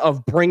entertainment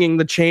of bringing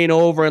the chain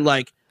over and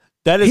like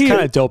that is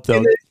kind of dope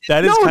though.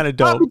 That is kind of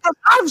dope.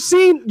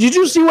 Did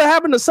you see what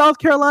happened to South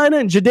Carolina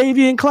and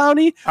Jadeveon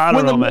Clowney? I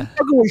don't know, man.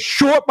 When the was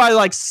short by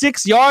like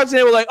 6 yards and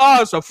they were like,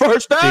 oh, it's a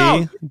first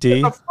down.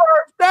 It's a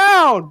first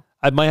down.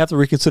 I might have to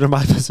reconsider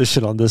my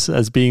position on this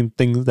as being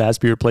things that has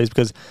to be replaced,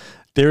 because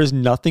there is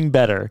nothing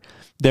better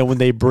than when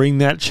they bring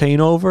that chain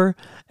over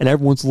and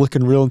everyone's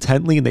looking real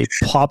intently and they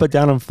pop it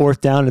down on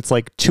 4th down. It's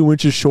like 2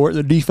 inches short.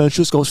 The defense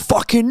just goes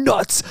fucking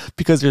nuts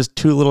because there's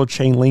 2 little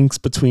chain links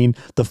between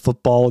the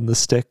football and the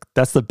stick.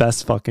 That's the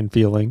best fucking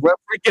feeling.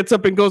 Referee gets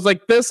up and goes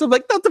like this. I'm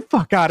like, get the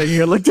fuck out of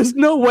here. Like, there's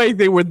no way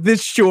they were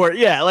this short.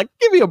 Yeah, like,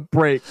 give me a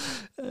break.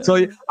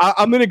 So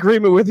I'm in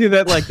agreement with you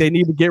that like they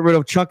need to get rid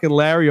of Chuck and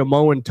Larry or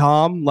Mo and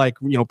Tom, like,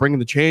 bringing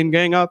the chain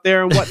gang out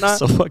there and whatnot.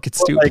 So fucking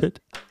stupid.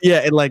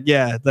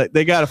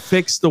 They got to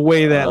fix the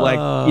way that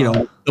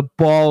the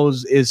ball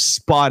is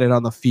spotted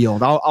on the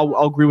field. I'll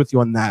agree with you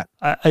on that.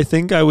 I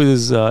think I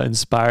was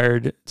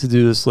inspired to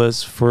do this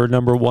list for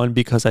number one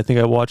because I think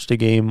I watched a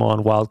game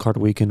on Wild Card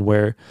Weekend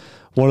where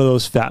one of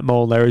those fat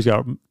Mo and Larry's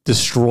got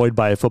destroyed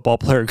by a football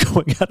player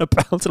going out of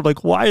bounds. And I'm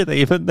like, why are they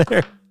even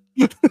there?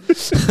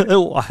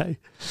 Why?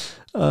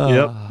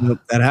 Yep,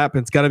 that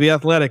happens. Got to be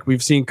athletic.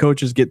 We've seen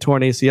coaches get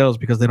torn ACLs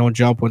because they don't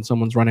jump when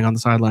someone's running on the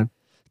sideline.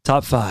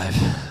 Top 5.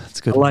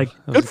 That's good.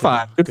 Good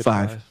five. Good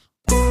five.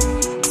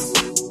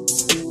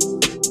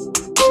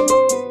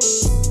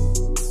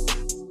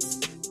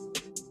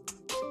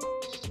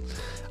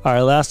 All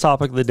right, last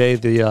topic of the day,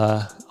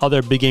 the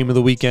other big game of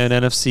the weekend,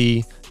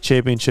 NFC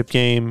Championship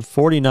game,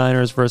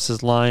 49ers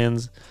versus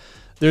Lions.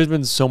 There's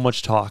been so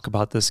much talk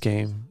about this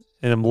game,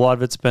 and a lot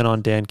of it's been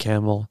on Dan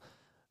Campbell.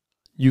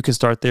 you can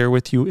start there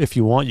with you if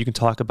you want. You can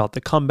talk about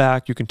the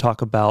comeback. You can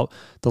talk about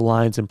the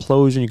Lions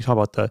implosion. You can talk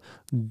about the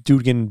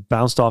dude getting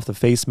bounced off the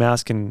face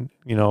mask and,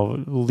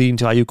 leading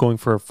to Ayuk going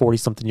for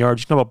 40-something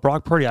yards. You can talk about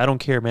Brock Purdy. I don't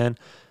care, man.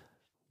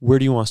 Where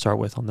do you want to start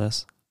with on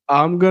this?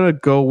 I'm going to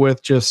go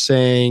with just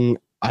saying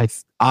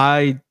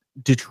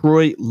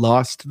Detroit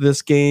lost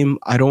this game.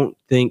 I don't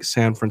think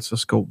San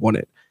Francisco won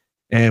it.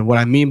 And what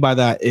I mean by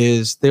that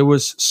is there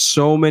was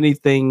so many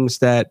things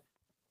that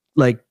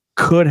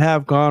could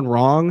have gone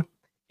wrong,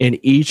 and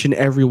each and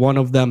every one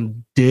of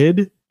them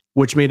did,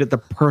 which made it the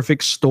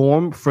perfect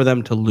storm for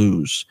them to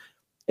lose.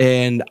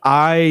 And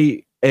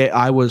I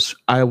was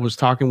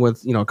talking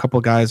with a couple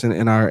of guys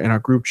in our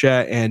group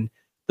chat, and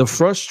the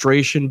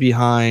frustration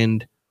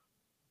behind,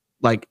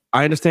 I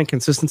understand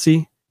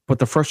consistency, but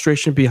the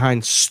frustration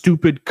behind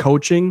stupid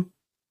coaching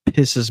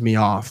pisses me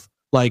off.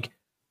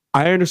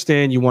 I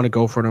understand you want to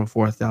go for it on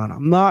fourth down.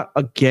 I'm not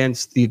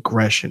against the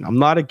aggression. I'm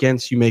not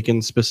against you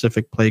making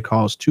specific play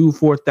calls. 2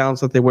 fourth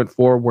downs that they went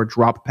for were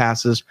drop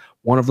passes.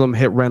 One of them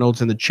hit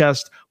Reynolds in the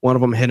chest. One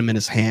of them hit him in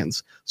his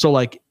hands.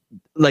 So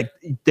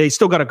they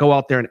still got to go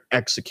out there and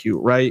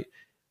execute, right?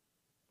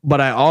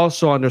 But I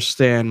also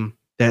understand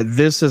that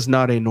this is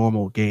not a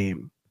normal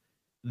game.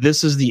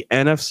 This is the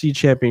NFC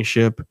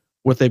Championship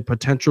with a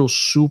potential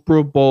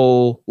Super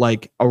Bowl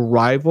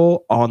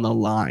arrival on the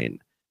line.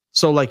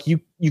 So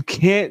you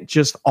can't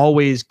just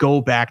always go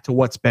back to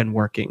what's been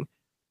working.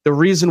 The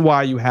reason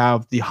why you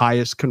have the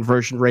highest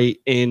conversion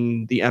rate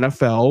in the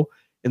NFL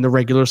in the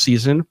regular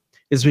season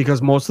is because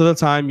most of the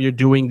time you're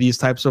doing these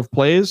types of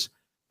plays.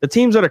 The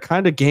teams that are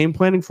kind of game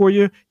planning for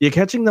you, you're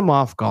catching them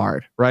off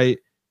guard, right?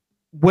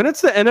 When it's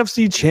the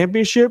NFC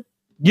Championship,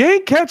 you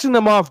ain't catching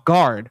them off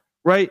guard,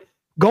 right?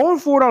 Going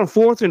for it on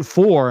 4th and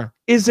 4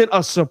 isn't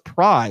a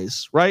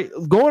surprise, right?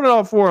 Going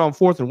for it on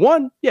 4th and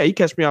 1, yeah, you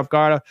catch me off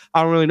guard.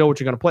 I don't really know what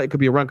you're going to play. It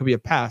could be a run, could be a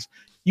pass.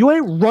 You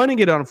ain't running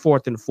it on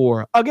 4th and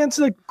 4 against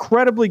an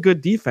incredibly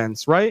good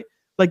defense, right?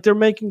 They're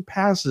making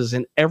passes,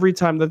 and every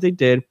time that they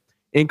did,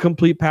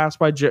 incomplete pass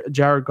by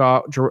Jared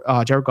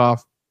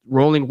Goff,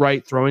 rolling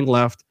right, throwing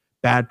left,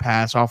 bad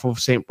pass off of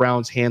St.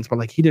 Brown's hands, but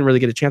he didn't really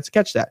get a chance to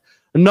catch that.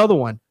 Another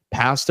one,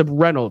 pass to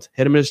Reynolds,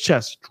 hit him in his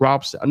chest,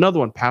 drops it. Another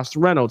one, pass to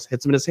Reynolds,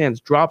 hits him in his hands,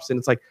 drops it.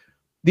 And it's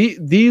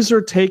these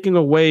are taking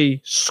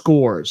away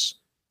scores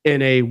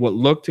in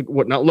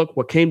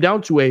what came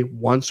down to a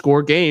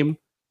 1-score game.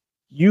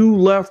 You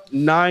left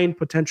 9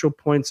 potential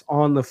points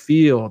on the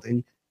field,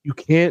 and you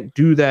can't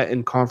do that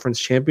in conference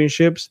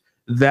championships.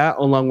 That,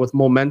 along with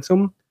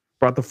momentum,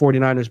 brought the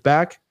 49ers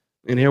back,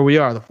 and here we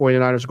are. The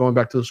 49ers are going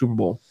back to the Super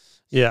Bowl.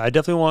 Yeah, I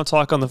definitely want to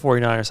talk on the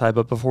 49ers side,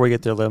 but before we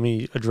get there, let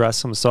me address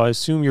some. So I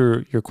assume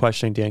you're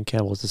questioning Dan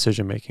Campbell's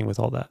decision-making with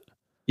all that.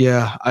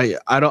 Yeah,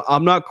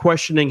 I'm not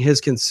questioning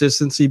his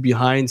consistency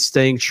behind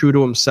staying true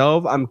to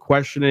himself. I'm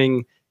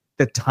questioning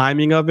the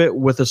timing of it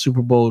with a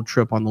Super Bowl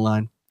trip on the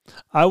line.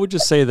 I would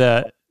just say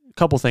that a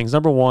couple things.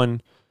 Number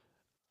one,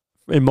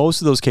 in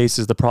most of those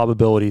cases, the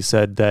probability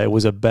said that it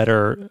was a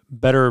better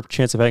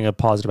chance of having a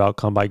positive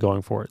outcome by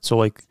going for it.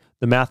 So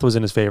the math was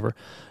in his favor.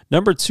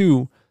 Number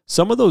two,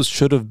 some of those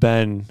should have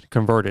been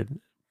converted,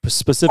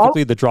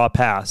 specifically the draw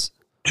pass.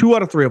 2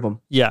 out of 3 of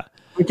them. Yeah.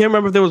 I can't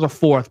remember if there was a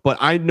 4th, but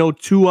I know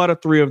 2 out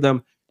of 3 of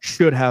them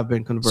should have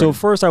been converted. So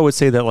first, I would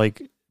say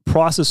that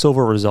process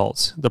over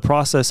results. The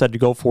process had to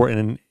go for it,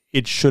 and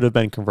it should have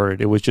been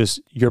converted. It was just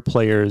your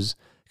players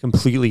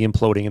completely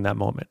imploding in that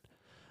moment.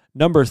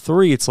 Number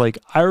 3, it's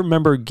I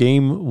remember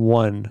game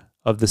 1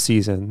 of the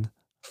season,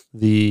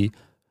 the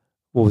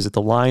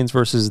Lions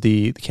versus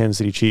the Kansas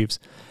City Chiefs,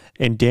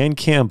 and Dan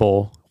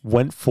Campbell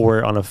went for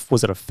it on a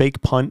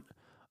fake punt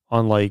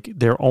on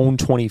their own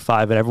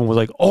 25, and everyone was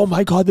like, oh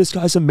my God, this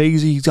guy's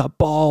amazing. He's got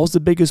balls, the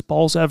biggest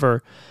balls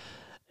ever.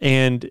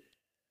 And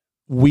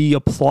we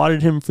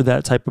applauded him for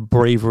that type of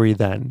bravery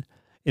then.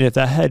 And if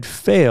that had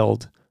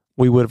failed,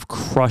 we would have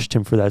crushed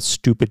him for that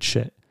stupid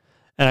shit.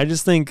 And I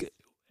just think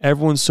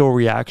everyone's so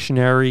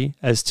reactionary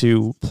as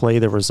to play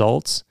the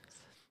results.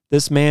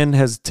 This man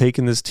has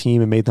taken this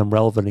team and made them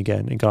relevant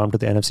again and got them to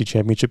the NFC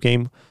Championship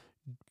game,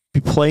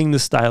 playing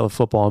this style of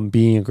football and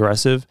being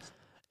aggressive.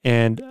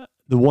 And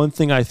the one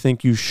thing I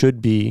think you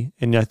should be,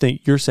 and I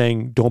think you're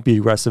saying don't be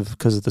aggressive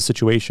because of the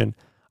situation,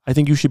 I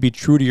think you should be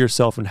true to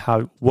yourself and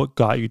what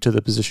got you to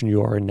the position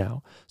you are in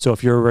now. So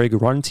if you're a very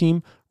good run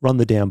team, run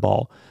the damn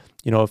ball.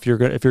 If you're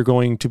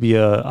going to be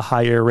a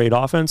high air raid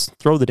offense,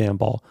 throw the damn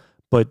ball.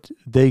 But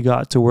they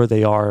got to where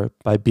they are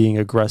by being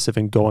aggressive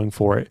and going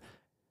for it.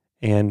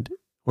 And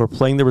we're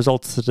playing the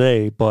results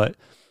today, but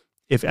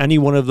if any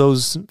one of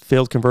those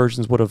failed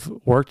conversions would have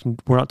worked,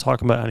 we're not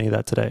talking about any of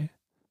that today.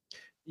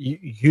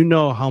 You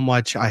know how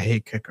much I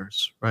hate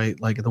kickers, right?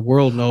 The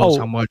world knows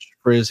how much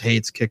Frizz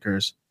hates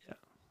kickers. Yeah.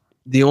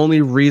 The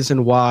only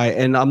reason why,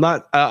 and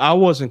I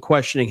wasn't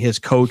questioning his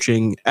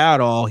coaching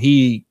at all.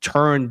 He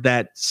turned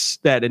that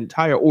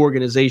entire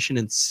organization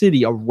and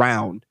city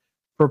around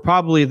for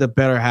probably the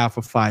better half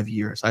of 5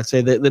 years. I'd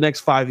say that the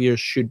next 5 years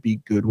should be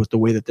good with the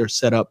way that they're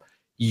set up,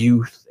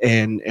 youth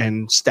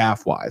and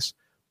staff wise.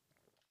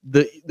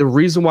 The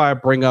reason why I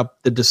bring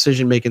up the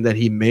decision making that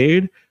he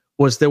made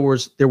was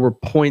there were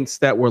points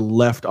that were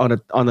left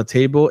on the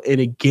table in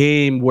a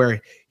game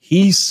where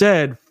he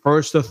said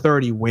first to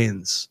 30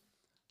 wins.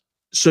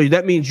 So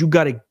that means you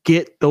got to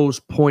get those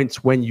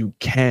points when you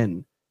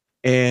can.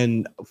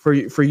 And for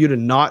you to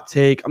not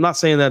take, I'm not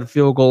saying that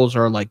field goals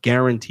are like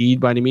guaranteed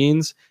by any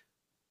means,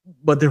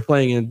 but they're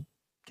playing in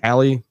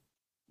Cali,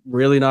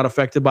 really not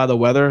affected by the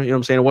weather. You know what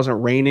I'm saying? It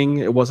wasn't raining.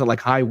 It wasn't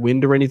like high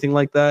wind or anything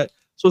like that.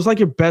 So it's like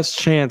your best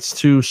chance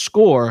to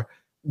score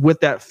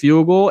with that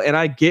field goal. And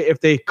I get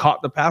if they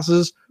caught the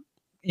passes,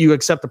 you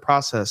accept the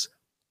process.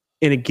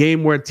 In a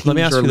game where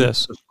teams are looking to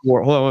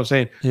score, hold on, what I'm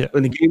saying. Yeah.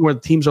 In a game where the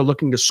teams are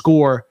looking to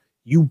score,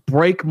 you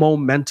break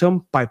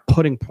momentum by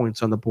putting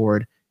points on the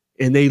board.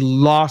 And they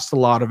lost a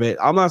lot of it.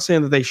 I'm not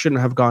saying that they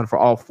shouldn't have gone for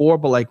all four,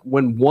 but like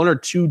when one or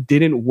two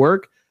didn't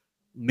work,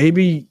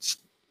 maybe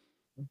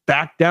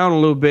back down a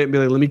little bit and be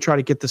like, let me try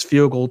to get this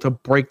field goal to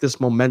break this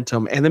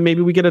momentum. And then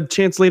maybe we get a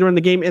chance later in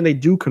the game and they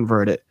do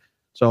convert it.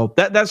 So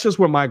that's just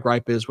where my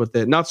gripe is with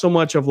it. Not so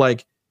much of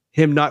like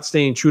him not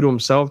staying true to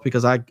himself,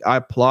 because I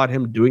applaud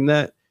him doing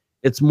that.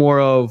 It's more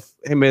of,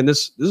 hey man,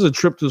 this is a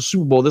trip to the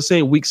Super Bowl. This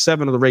ain't week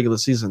 7 of the regular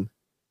season.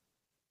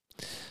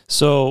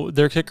 So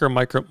their kicker,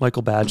 Michael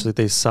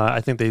Badgley, I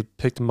think they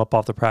picked him up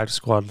off the practice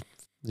squad,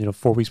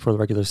 4 weeks before the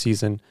regular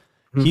season.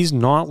 Mm-hmm. He's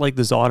not like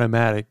this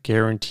automatic,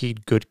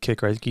 guaranteed good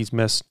kicker. I think he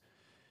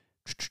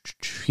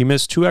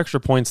missed 2 extra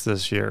points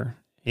this year.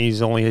 He's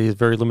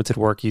very limited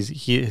work.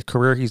 His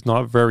career, he's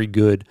not very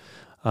good,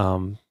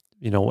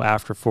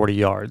 after 40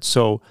 yards.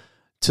 So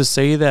to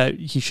say that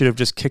he should have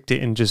just kicked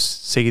it and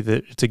just say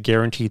that it's a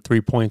guaranteed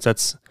 3 points,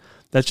 that's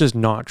just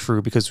not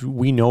true, because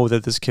we know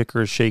that this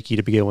kicker is shaky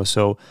to begin with.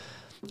 So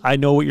I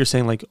know what you're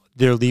saying, like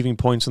they're leaving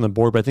points on the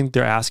board, but I think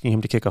they're asking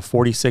him to kick a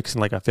 46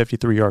 and like a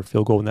 53-yard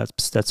field goal in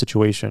that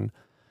situation.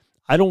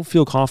 I don't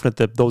feel confident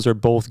that those are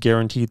both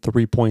guaranteed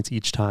 3 points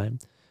each time.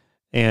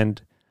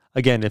 And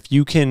again, if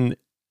you can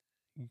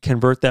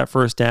convert that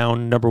first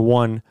down, number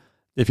one,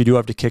 if you do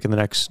have to kick in the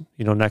next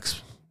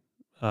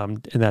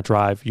in that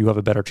drive, you have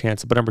a better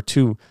chance. But number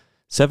two,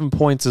 7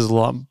 points is a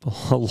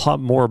lot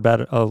more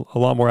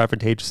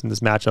advantageous in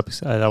this matchup.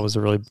 That was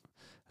a really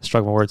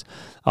struggling words,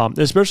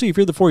 especially if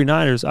you're the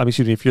 49ers.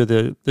 If you're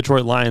the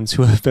Detroit Lions,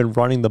 who have been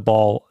running the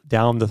ball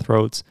down the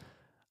throats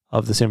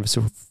of the San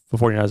Francisco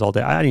 49ers all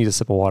day. I need a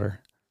sip of water.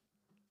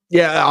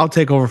 Yeah, I'll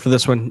take over for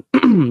this one.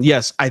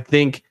 Yes, I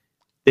think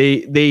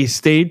they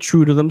stayed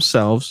true to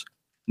themselves.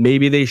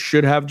 Maybe they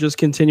should have just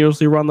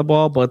continuously run the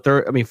ball, but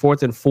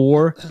 4th and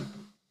 4,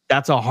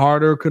 that's a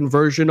harder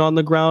conversion on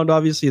the ground.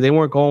 Obviously, they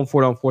weren't going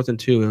for it on 4th and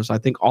 2. I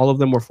think all of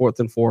them were 4th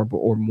and 4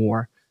 or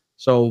more.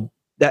 So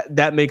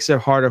that makes it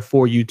harder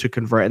for you to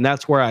convert. And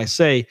that's where I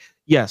say,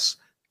 yes,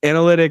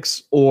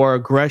 analytics or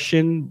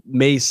aggression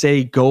may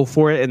say go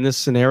for it in this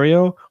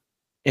scenario.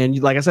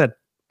 And like I said,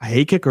 I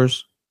hate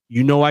kickers.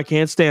 I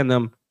can't stand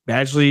them.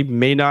 Badgley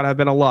may not have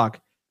been a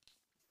lock.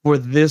 For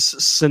this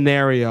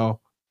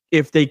scenario,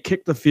 if they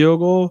kicked the field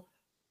goal,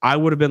 I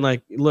would have been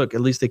like, look,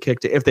 at least they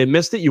kicked it. If they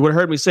missed it, you would have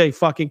heard me say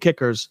fucking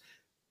kickers.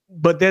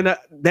 But then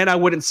I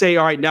wouldn't say,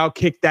 all right, now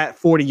kick that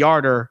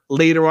 40-yarder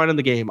later on in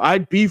the game.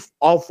 I'd be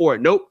all for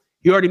it. Nope.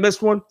 He already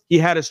missed one. He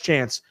had his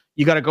chance.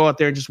 You got to go out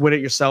there and just win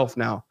it yourself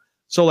now.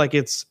 So like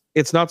it's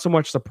not so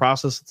much the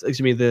process,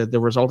 the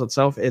result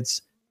itself.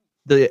 It's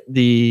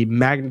the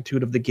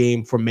magnitude of the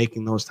game for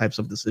making those types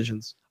of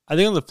decisions. I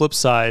think on the flip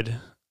side,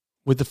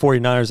 with the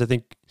 49ers, I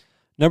think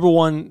number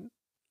one,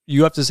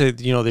 you have to say,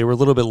 they were a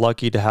little bit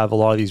lucky to have a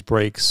lot of these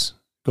breaks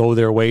go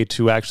their way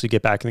to actually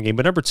get back in the game.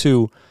 But number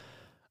two,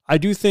 I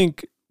do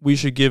think we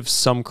should give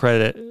some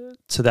credit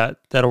to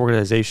that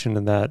organization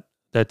and that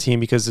team,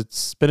 because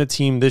it's been a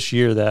team this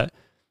year that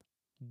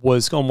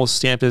was almost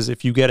stamped as,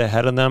 if you get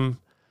ahead of them,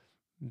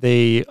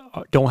 they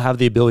don't have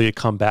the ability to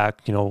come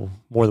back,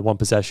 more than one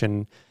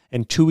possession.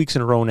 And 2 weeks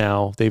in a row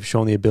now, they've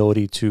shown the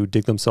ability to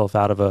dig themselves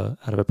out of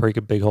a pretty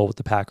big hole with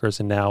the Packers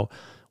and now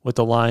with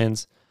the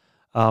Lions.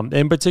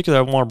 In particular,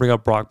 I want to bring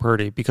up Brock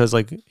Purdy, because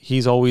like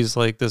he's always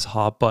like this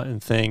hot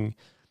button thing.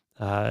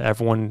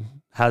 Everyone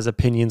has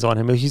opinions on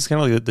him. He's kind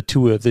of like the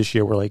Tua of this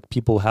year, where like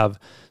people have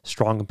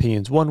strong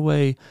opinions one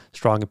way,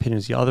 strong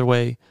opinions the other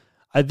way.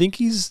 I think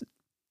he's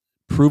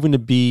proven to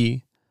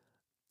be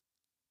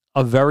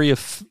a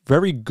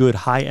very good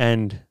high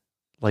end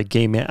like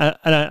game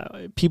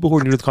man. People who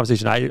are new to the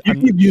conversation, I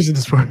keep using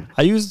this word.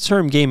 I use the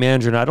term game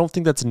manager, and I don't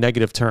think that's a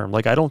negative term.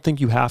 Like I don't think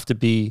you have to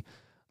be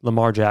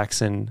Lamar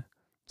Jackson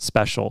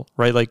special,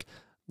 right? Like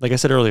I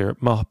said earlier,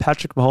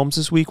 Patrick Mahomes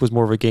this week was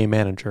more of a game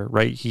manager,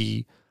 right?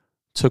 He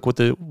took what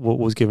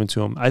was given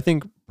to him. I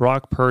think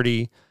Brock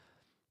Purdy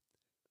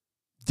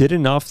did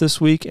enough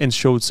this week and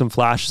showed some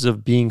flashes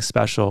of being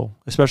special,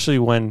 especially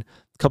when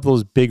a couple of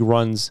those big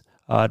runs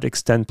to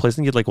extend plays. I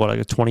think he had like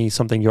a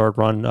 20-something yard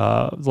run,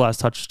 the last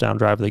touchdown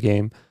drive of the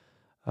game.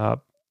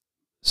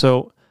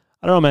 So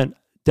I don't know, man.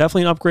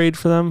 Definitely an upgrade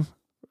for them,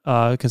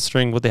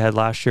 considering what they had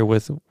last year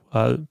with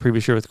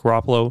previous year with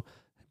Garoppolo.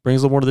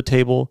 Brings a little more to the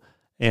table,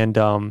 and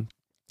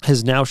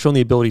has now shown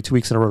the ability 2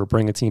 weeks in a row to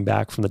bring a team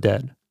back from the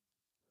dead.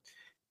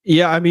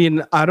 Yeah,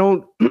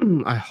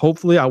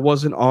 hopefully I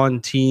wasn't on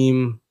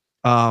team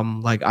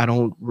Like I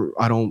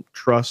don't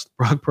trust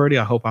Brock Purdy.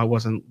 I hope I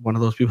wasn't one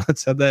of those people that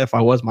said that. If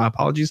I was, my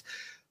apologies.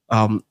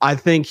 I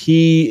think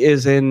he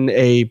is in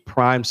a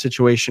prime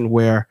situation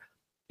where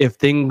if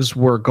things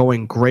were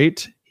going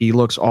great, he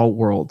looks all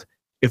world.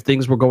 If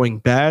things were going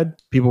bad,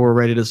 people were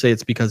ready to say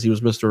it's because he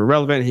was Mr.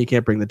 Irrelevant and he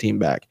can't bring the team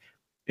back.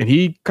 And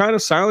he kind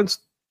of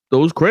silenced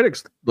those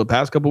critics the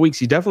past couple of weeks.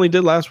 He definitely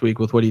did last week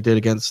with what he did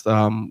against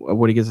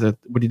what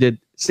he did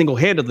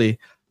single-handedly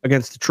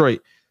against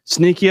Detroit.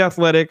 Sneaky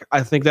athletic.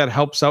 I think that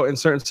helps out in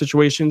certain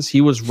situations.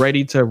 He was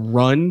ready to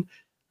run.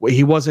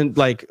 He wasn't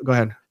like, go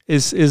ahead.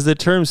 Is the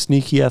term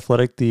sneaky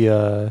athletic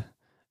the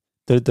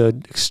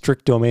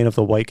strict domain of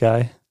the white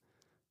guy?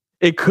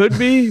 It could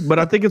be, but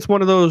I think it's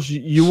one of those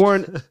you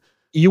weren't.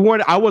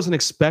 I wasn't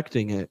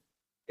expecting it.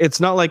 It's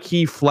not like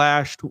he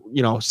flashed,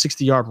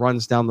 60-yard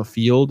runs down the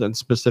field in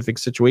specific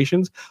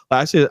situations.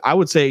 I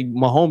would say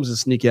Mahomes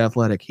is sneaky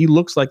athletic. He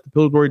looks like the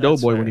Pillsbury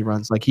Doughboy when he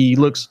runs. Like he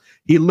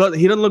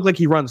doesn't look like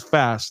he runs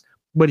fast,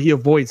 but he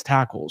avoids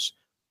tackles.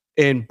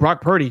 And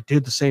Brock Purdy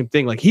did the same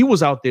thing. Like he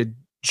was out there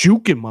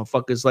juking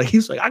motherfuckers. Like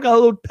he's like, I got a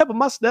little pep in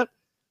my step.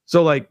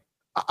 So like,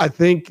 I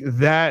think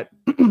that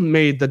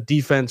made the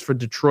defense for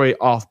Detroit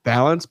off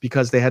balance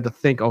because they had to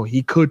think, oh,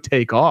 he could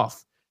take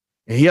off.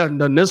 And he hadn't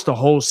done this the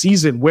whole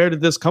season. Where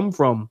did this come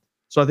from?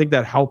 So I think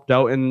that helped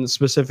out in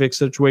specific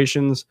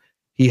situations.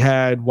 He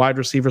had wide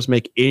receivers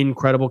make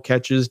incredible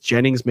catches.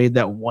 Jennings made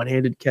that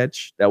one-handed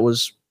catch. That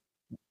was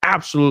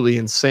absolutely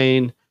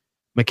insane.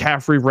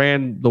 McCaffrey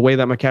ran the way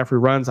that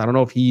McCaffrey runs. I don't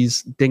know if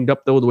he's dinged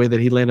up, though, the way that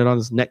he landed on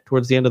his neck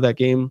towards the end of that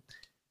game.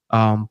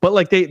 But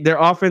like their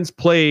offense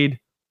played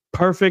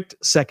perfect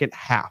second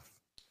half.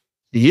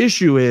 The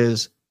issue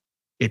is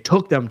it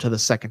took them to the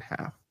second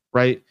half,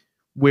 right?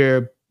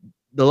 Where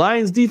the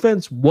Lions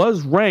defense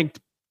was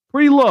ranked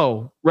pretty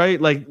low, right?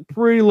 Like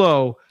pretty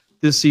low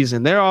this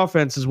season. Their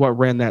offense is what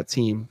ran that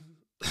team.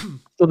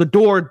 So the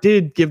door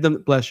did give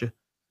them, bless you.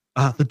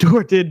 The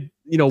door did,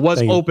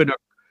 was open,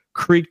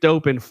 creaked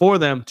open for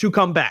them to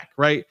come back,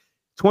 right?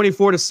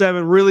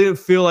 24-7 really didn't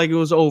feel like it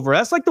was over.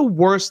 That's like the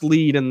worst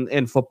lead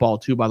in football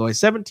too, by the way.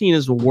 17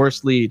 is the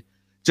worst lead.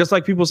 Just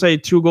like people say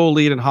 2-goal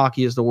lead in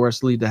hockey is the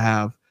worst lead to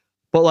have.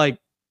 But like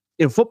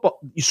in football,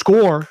 you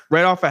score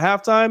right off at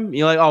halftime,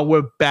 you're like, oh,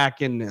 we're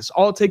back in this.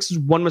 All it takes is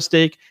one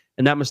mistake,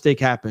 and that mistake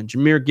happened.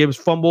 Jahmyr Gibbs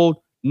fumbled,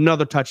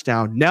 another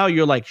touchdown. Now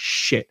you're like,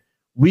 shit,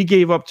 we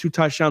gave up 2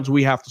 touchdowns,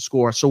 we have to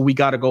score, so we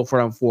got to go for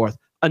it on fourth.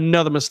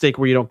 Another mistake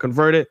where you don't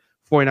convert it,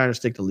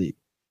 49ers take the lead.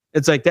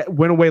 It's like that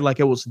went away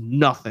like it was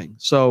nothing.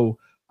 So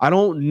I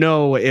don't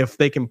know if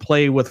they can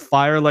play with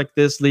fire like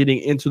this leading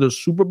into the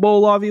Super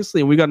Bowl,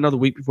 obviously, and we got another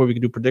week before we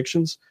can do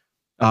predictions.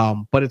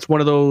 But it's one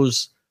of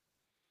those,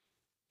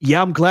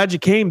 yeah, I'm glad you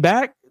came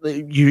back.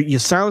 You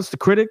silenced the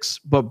critics,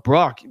 but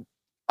Brock,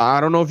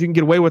 I don't know if you can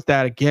get away with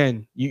that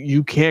again.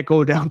 You can't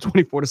go down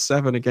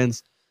 24-7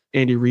 against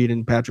Andy Reid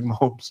and Patrick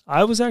Mahomes.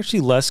 I was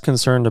actually less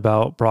concerned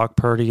about Brock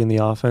Purdy in the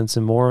offense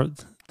and more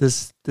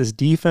this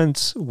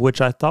defense, which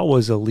I thought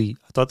was elite.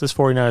 I thought this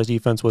 49ers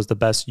defense was the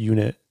best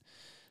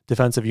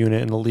defensive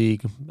unit in the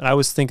league. I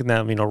was thinking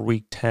that,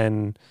 week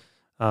 10,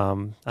 I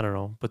don't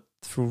know, but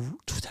through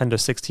 10 to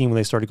 16 when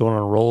they started going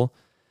on a roll.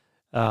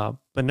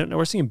 But now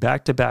we're seeing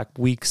back-to-back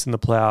weeks in the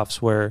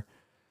playoffs where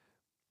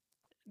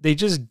they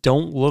just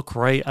don't look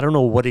right. I don't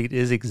know what it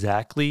is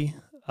exactly.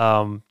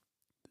 They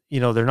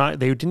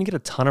didn't get a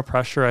ton of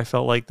pressure. I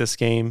felt like this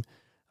game,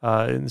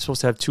 and they're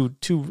supposed to have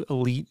two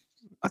elite.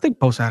 I think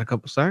Bosa had a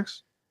couple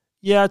sacks.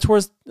 Yeah,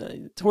 towards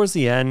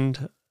the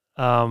end.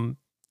 And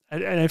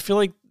I feel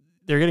like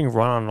they're getting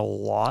run on a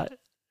lot.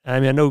 I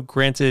mean, I know,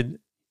 granted,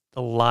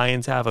 the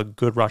Lions have a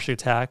good rush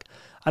attack.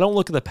 I don't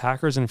look at the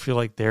Packers and feel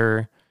like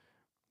they're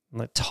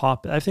the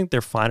top. I think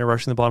they're fine at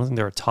rushing the ball. I think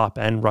they're a top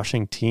end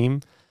rushing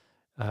team.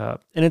 And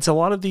it's a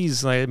lot of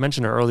these, like I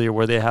mentioned earlier,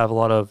 where they have a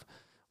lot of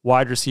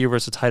wide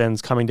receivers to tight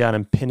ends coming down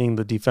and pinning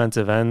the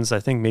defensive ends. I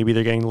think maybe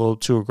they're getting a little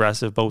too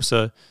aggressive,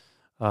 Bosa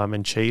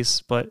and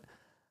Chase. But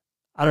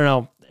I don't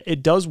know.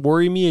 It does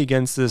worry me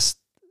against this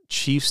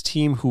Chiefs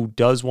team who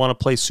does want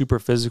to play super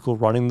physical,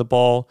 running the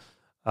ball,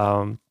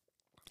 and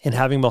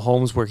having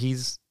Mahomes where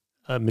he's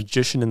a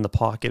magician in the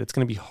pocket. It's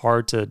going to be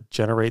hard to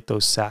generate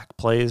those sack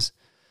plays.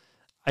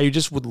 I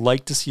just would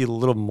like to see a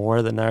little more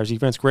of the Niners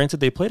defense. Granted,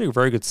 they played a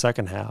very good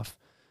second half,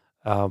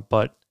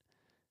 but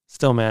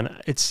still, man,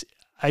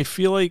 I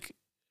feel like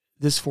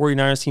this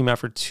 49ers team,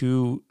 after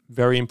 2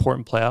 very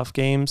important playoff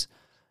games,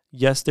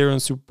 yes, they're in the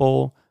Super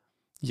Bowl.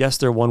 Yes,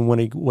 they're 1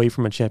 win away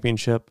from a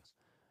championship.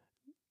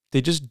 They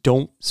just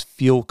don't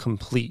feel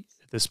complete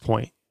at this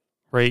point,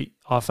 right?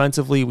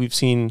 Offensively, we've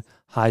seen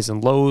highs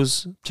and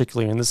lows,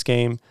 particularly in this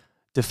game.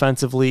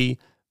 Defensively,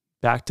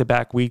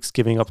 back-to-back weeks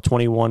giving up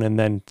 21 and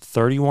then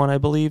 31, I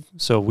believe.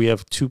 So we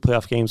have 2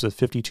 playoff games with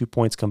 52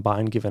 points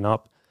combined given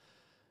up.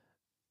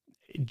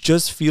 It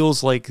just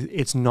feels like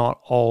it's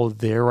not all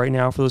there right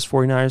now for this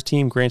 49ers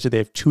team. Granted, they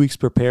have 2 weeks to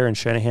prepare, and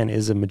Shanahan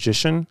is a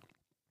magician.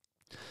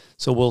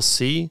 So we'll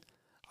see.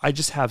 I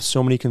just have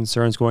so many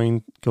concerns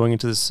going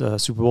into this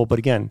Super Bowl. But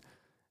again,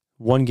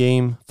 one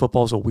game,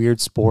 football is a weird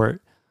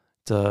sport.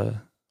 It's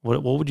how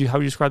would you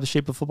describe the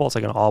shape of football? It's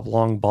like an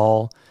oblong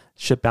ball.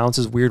 Shit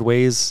bounces weird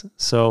ways.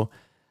 So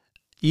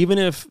even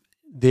if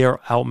they're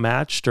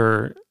outmatched,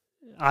 or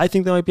I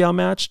think they might be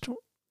outmatched,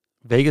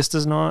 Vegas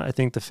does not. I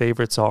think the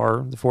favorites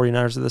are the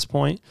 49ers at this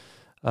point.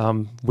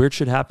 Weird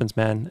shit happens,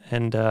 man.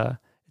 And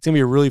it's going to be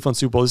a really fun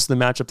Super Bowl. This is the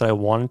matchup that I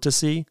wanted to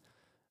see.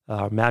 It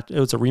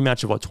was a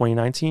rematch of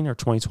 2019 or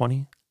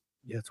 2020?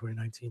 Yeah,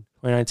 2019.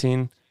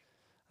 2019.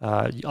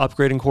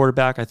 Upgrading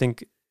quarterback. I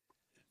think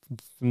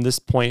from this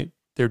point,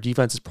 their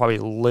defense is probably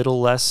a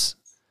little less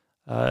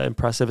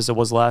impressive as it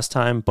was last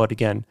time. But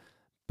again,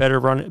 better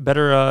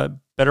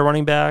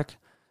running back.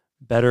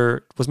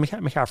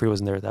 McCaffrey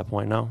wasn't there at that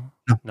point. No.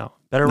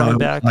 Better running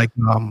back. Like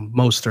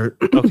Mostert.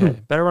 Okay.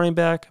 Better running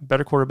back,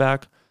 better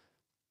quarterback.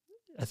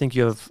 I think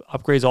you have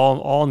upgrades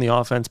all in the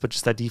offense, but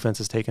just that defense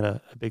has taken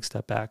a big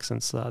step back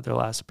since their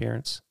last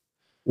appearance.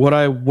 What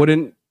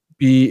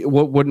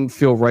wouldn't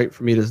feel right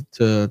for me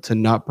to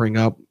not bring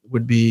up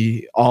would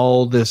be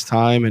all this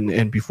time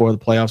and before the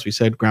playoffs, we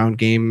said ground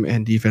game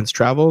and defense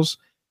travels.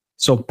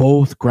 So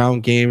both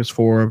ground games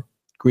for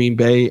Green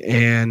Bay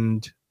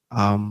and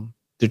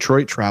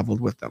Detroit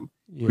traveled with them.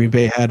 Yeah. Green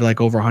Bay had like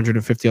over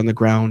 150 on the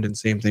ground, and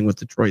same thing with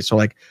Detroit. So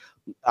like,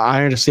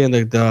 I understand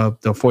that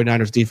the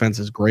 49ers defense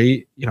is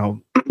great,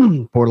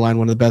 borderline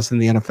one of the best in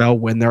the NFL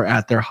when they're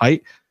at their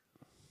height,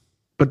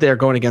 but they're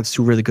going against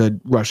two really good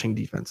rushing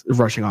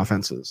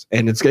offenses.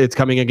 And it's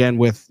coming again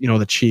with,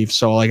 the Chiefs.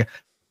 So like,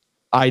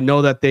 I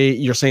know that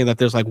you're saying that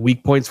there's like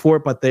weak points for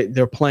it, but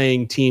they're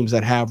playing teams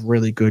that have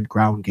really good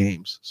ground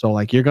games. So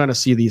like, you're going to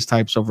see these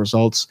types of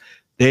results.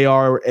 They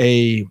are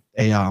a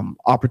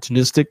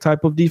opportunistic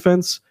type of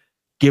defense.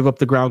 Give up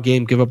the ground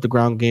game,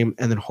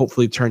 and then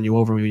hopefully turn you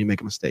over when you make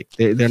a mistake.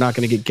 They're not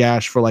going to get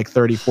gashed for like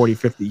 30, 40,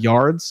 50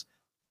 yards.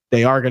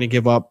 They are going to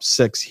give up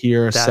 6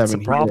 here, That's 7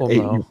 a problem, here,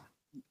 8 though. here.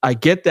 I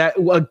get that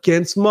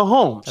against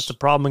Mahomes. That's a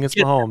problem against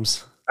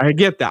Mahomes. I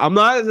get that. I'm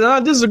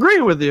not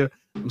disagreeing with you.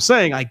 I'm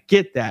saying I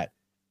get that.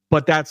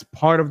 But that's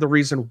part of the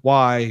reason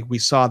why we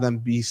saw them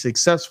be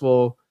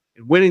successful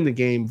in winning the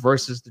game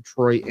versus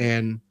Detroit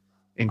and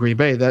Green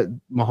Bay. That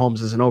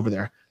Mahomes isn't over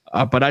there.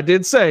 But I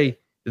did say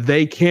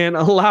they can't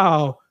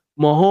allow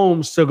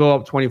Mahomes to go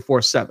up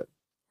 24-7.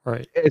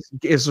 Right.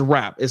 It's a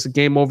wrap. It's a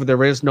game over.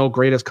 There is no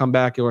greatest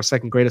comeback or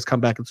second greatest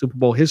comeback in Super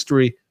Bowl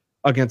history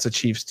against a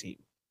Chiefs team.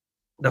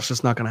 That's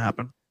just not going to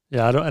happen.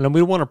 Yeah, we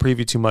don't want to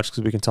preview too much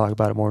because we can talk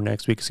about it more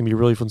next week. It's going to be a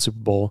really fun Super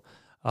Bowl.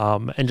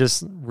 And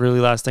just really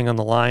last thing on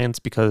the Lions,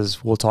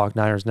 because we'll talk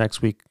Niners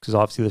next week because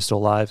obviously they're still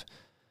alive.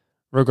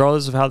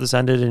 Regardless of how this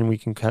ended, and we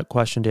can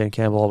question Dan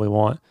Campbell all we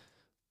want.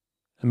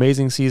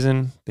 Amazing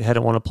season. They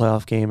hadn't won a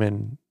playoff game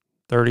in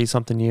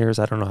 30-something years.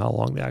 I don't know how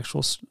long the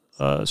actual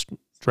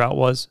drought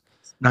was.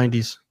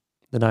 90s.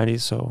 The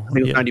 90s. So I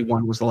think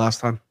 91 was the last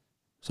time.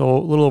 So a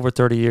little over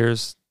 30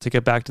 years to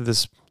get back to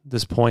this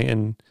point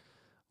and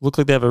look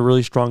like they have a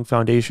really strong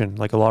foundation.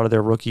 Like a lot of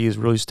their rookies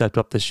really stepped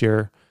up this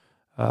year.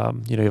 You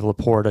have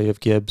Laporta, you have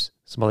Gibbs,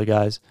 some other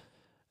guys.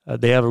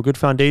 They have a good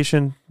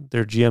foundation.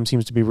 Their GM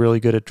seems to be really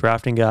good at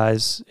drafting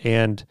guys,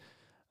 and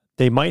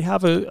they might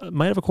have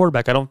a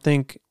quarterback. I don't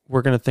think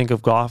we're going to think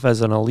of Goff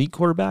as an elite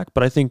quarterback,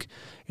 but I think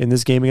in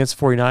this game against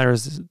the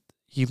 49ers,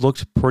 he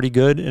looked pretty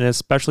good, and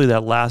especially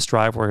that last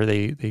drive where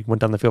they went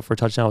down the field for a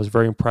touchdown was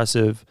very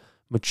impressive,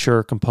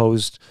 mature,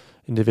 composed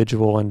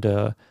individual,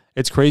 and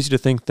it's crazy to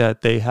think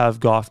that they have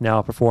Goff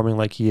now performing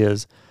like he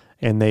is,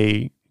 and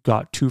they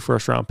got 2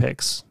 first-round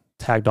picks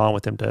tagged on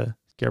with him to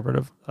get rid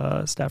of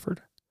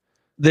Stafford.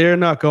 They're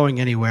not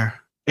going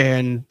anywhere,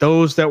 and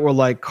those that were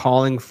like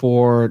calling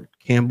for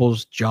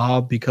Campbell's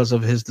job because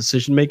of his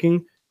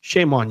decision-making,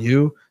 shame on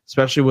you,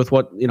 especially with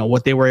what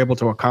they were able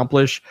to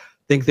accomplish. I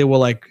think they were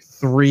like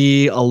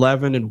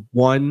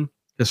 3-11-1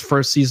 his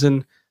first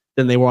season.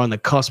 Then they were on the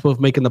cusp of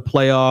making the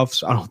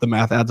playoffs. I don't know if the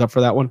math adds up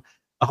for that one.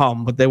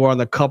 But they were on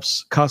the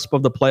cusp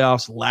of the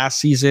playoffs last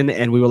season,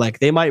 and we were like,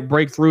 they might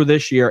break through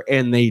this year,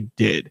 and they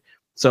did.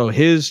 So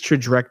his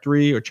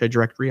trajectory, I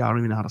don't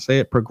even know how to say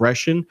it,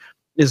 progression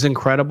is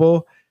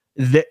incredible.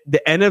 The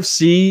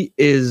NFC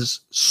is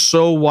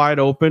so wide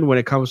open when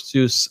it comes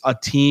to a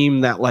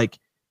team that like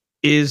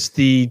is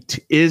the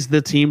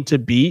team to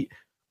beat,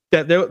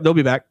 that they'll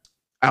be back.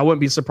 I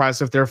wouldn't be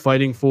surprised if they're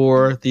fighting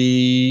for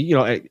the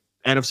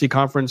NFC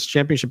Conference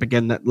Championship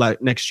again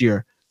next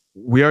year.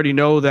 We already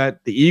know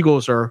that the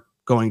Eagles are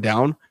going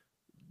down.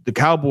 The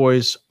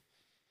Cowboys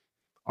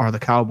are the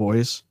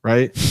Cowboys,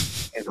 right?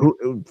 And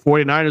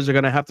 49ers are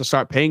going to have to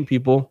start paying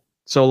people.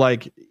 So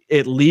like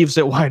it leaves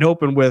it wide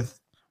open with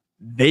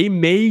they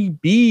may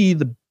be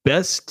the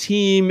best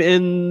team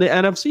in the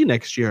NFC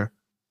next year.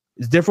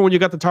 It's different when you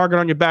got the target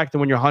on your back than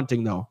when you're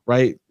hunting, though,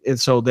 right? And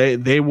so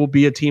they will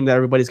be a team that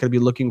everybody's going to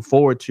be looking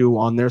forward to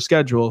on their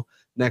schedule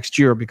next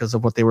year because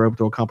of what they were able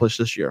to accomplish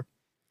this year.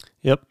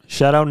 Yep.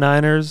 Shout out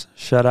Niners.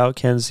 Shout out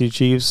Kansas City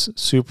Chiefs.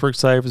 Super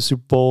excited for the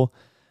Super Bowl.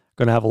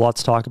 Going to have a lot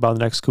to talk about in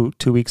the next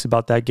 2 weeks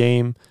about that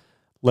game.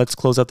 Let's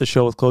close out the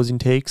show with closing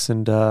takes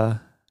and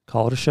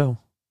call it a show.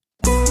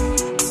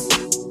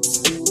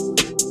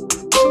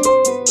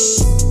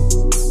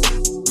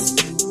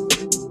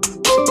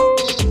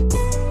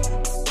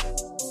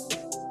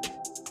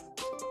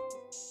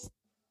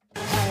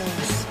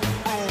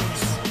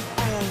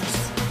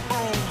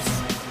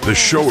 The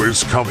show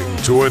is coming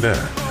to an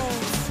end.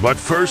 But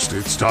first,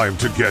 it's time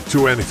to get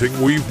to anything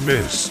we've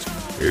missed.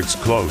 It's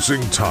closing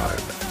time.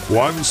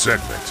 1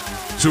 segment,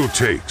 2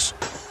 takes.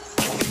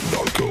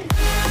 Now go.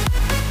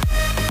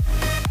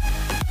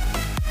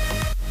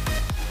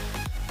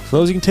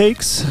 Closing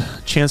takes,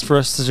 chance for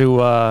us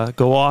to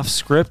go off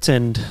script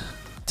and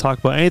talk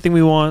about anything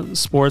we want,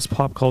 sports,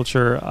 pop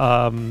culture.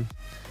 I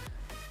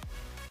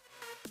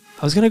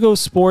was going to go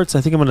sports. I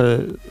think I'm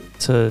going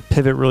to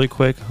pivot really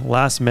quick,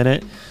 last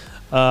minute.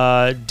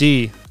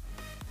 D,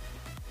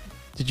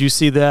 did you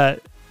see that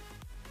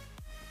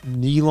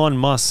Elon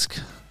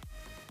Musk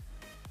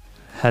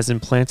has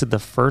implanted the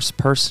first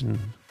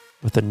person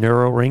with a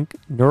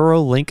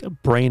Neuralink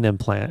brain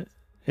implant?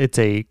 It's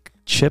a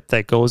chip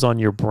that goes on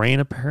your brain,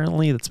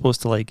 apparently, that's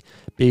supposed to like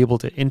be able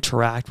to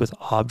interact with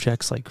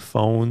objects like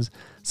phones.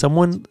 Some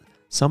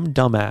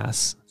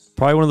dumbass,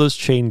 probably one of those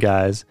chain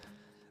guys,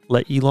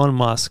 let Elon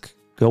Musk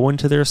go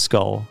into their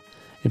skull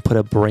and put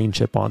a brain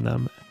chip on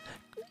them.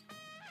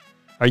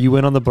 Are you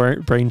in on the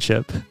brain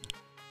chip?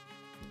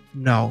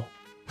 No.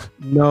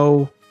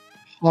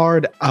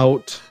 Hard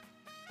out.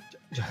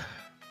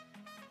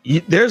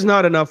 There's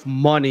not enough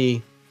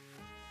money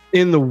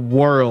in the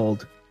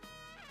world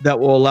that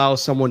will allow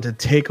someone to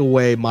take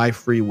away my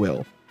free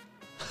will.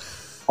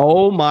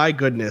 Oh my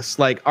goodness.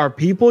 Like, are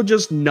people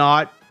just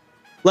not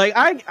like,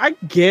 I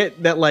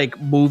get that like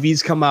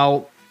movies come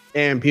out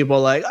and people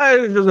are like,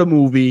 oh, it's just a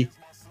movie.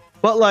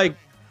 But like,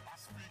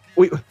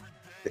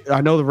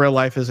 I know the real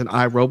life isn't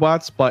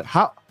iRobots, but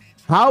how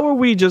are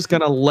we just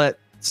gonna let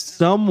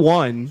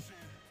someone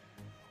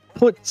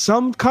put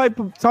some type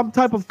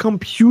of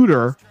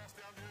computer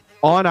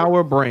on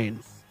our brain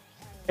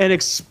and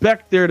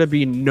expect there to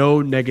be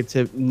no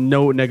negative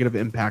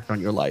impact on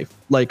your life?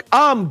 Like,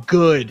 I'm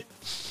good.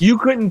 You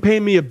couldn't pay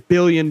me $1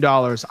 billion.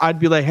 I'd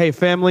be like, hey,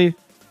 family,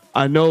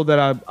 I know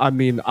that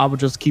I would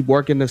just keep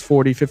working this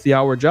 40,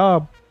 50-hour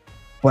job,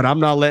 but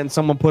I'm not letting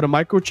someone put a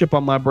microchip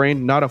on my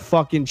brain. Not a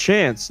fucking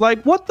chance.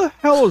 Like, what the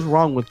hell is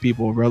wrong with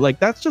people, bro? Like,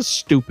 that's just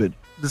stupid.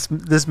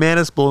 This man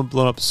has blown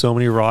up so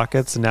many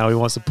rockets, and now he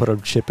wants to put a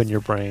chip in your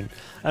brain.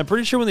 I'm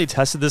pretty sure when they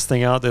tested this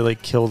thing out, they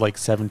like killed like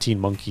 17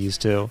 monkeys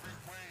too.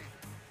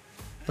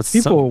 But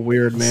people are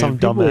weird, man. Some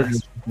people dumbass. are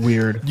just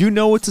weird. You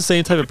know, it's the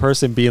same type of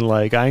person being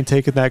like, I ain't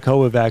taking that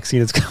COVID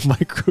vaccine. It's got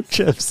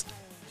microchips.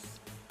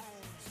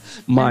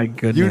 My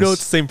goodness. You know,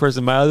 it's the same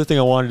person. My other thing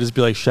I wanted to just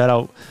be like, shout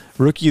out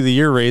Rookie of the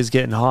Year race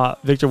getting hot.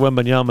 Victor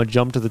Wembanyama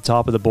jumped to the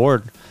top of the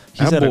board.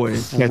 He's had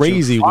a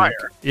crazy week.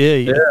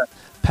 Yeah.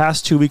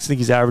 Past 2 weeks, I think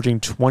he's averaging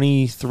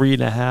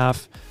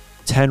 23.5,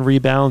 10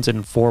 rebounds,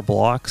 and 4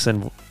 blocks.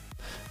 And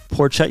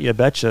poor Chet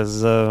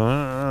Yabetchas,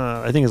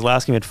 I think his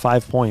last game had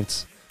 5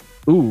 points.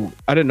 Ooh,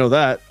 I didn't know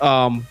that.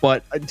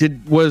 But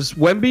was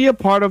Wemby a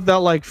part of that,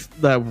 like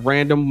that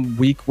random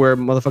week where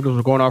motherfuckers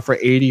were going off for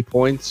 80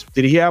 points?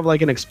 Did he have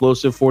like an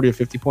explosive 40 or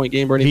 50 point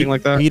game or anything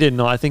like that? He didn't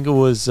know. I think it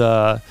was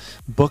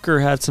Booker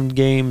had some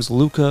games.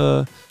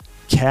 Luka,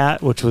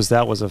 Cat,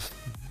 that was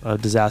a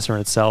disaster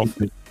in itself.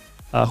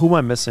 Who am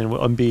I missing?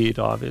 Embiid,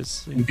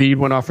 obviously. Embiid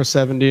went off for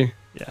 70.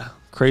 Yeah,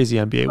 crazy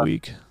NBA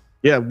week.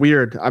 Yeah,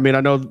 weird. I mean,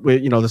 I know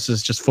this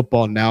is just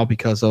football now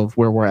because of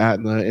where we're at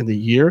in the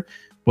year,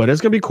 but it's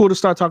gonna be cool to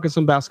start talking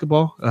some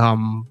basketball.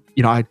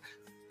 I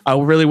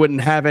really wouldn't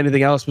have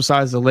anything else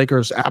besides the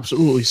Lakers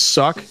absolutely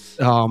suck,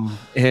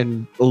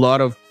 and a lot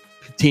of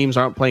teams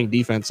aren't playing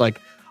defense. Like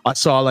I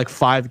saw like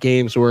 5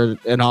 games where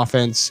an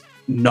offense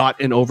not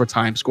in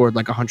overtime scored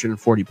like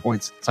 140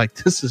 points. It's like,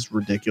 this is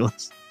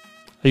ridiculous.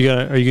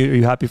 Are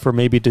you happy for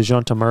maybe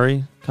DeJounte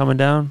Murray coming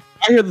down?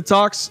 I hear the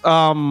talks.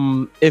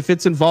 If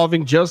it's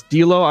involving just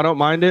D'Lo, I don't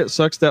mind it.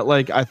 Sucks that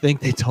like I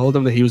think they told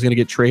him that he was going to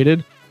get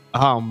traded,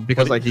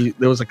 because like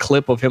there was a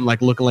clip of him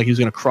like looking like he was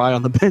going to cry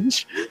on the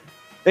bench,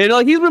 and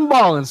like he's been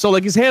balling. So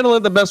like he's handling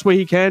it the best way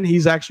he can.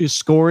 He's actually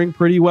scoring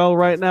pretty well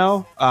right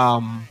now.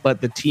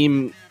 But the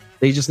team,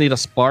 they just need a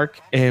spark,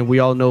 and we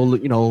all know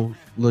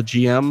the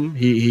GM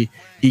he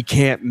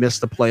can't miss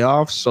the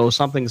playoffs. So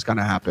something's going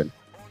to happen.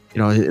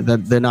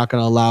 They're not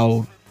going to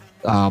allow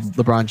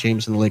LeBron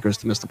James and the Lakers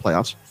to miss the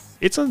playoffs.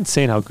 It's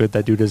insane how good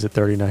that dude is at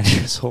 39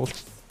 years old.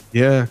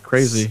 Yeah,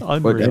 crazy. It's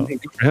unreal.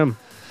 Good for him.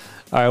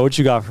 All right, what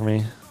you got for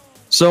me?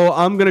 So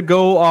I'm going to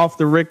go off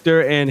the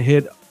Richter and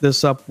hit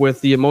this up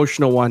with the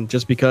emotional one,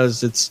 just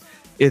because it's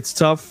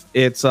tough.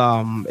 It's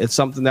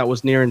something that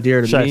was near and dear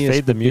to Should me. I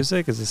fade the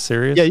music? Is this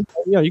serious?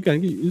 Yeah, you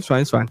can. It's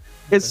fine. It's fine.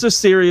 Okay. It's just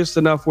serious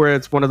enough where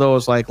it's one of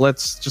those like,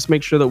 let's just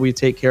make sure that we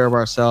take care of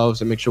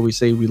ourselves and make sure we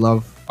say we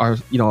love our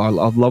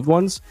loved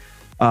ones.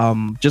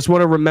 Just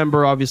want to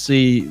remember,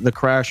 obviously, the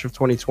crash of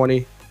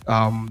 2020,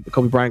 the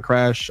Kobe Bryant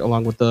crash,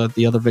 along with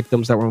the other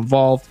victims that were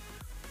involved.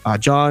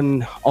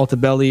 John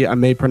Altobelli, I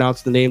may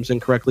pronounce the names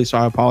incorrectly, so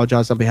I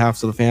apologize on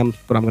behalf of the fam,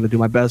 but I'm going to do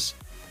my best.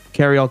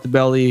 Carrie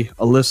Altobelli,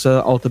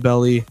 Alyssa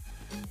Altobelli,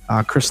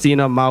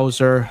 Christina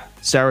Mauser,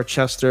 Sarah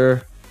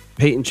Chester,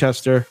 Peyton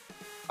Chester,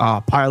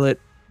 pilot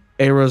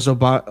Ara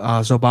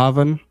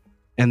Zobavan,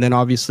 and then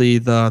obviously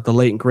the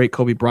late and great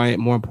Kobe Bryant,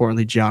 more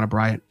importantly, Gianna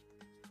Bryant.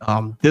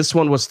 This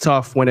one was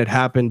tough when it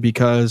happened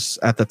because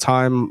at the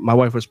time my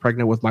wife was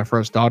pregnant with my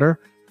first daughter,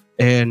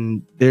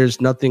 and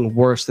there's nothing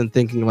worse than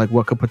thinking like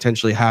what could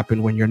potentially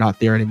happen when you're not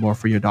there anymore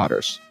for your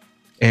daughters.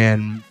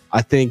 And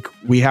I think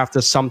we have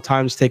to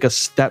sometimes take a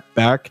step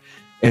back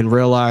and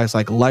realize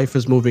like life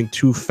is moving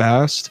too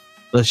fast.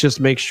 Let's just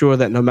make sure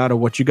that no matter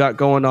what you got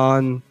going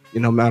on,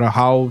 no matter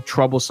how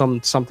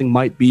troublesome something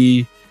might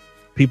be,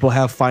 people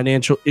have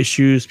financial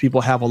issues,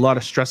 people have a lot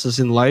of stresses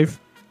in life.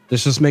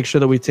 Let's just make sure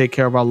that we take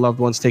care of our loved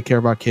ones, take care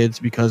of our kids,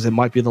 because it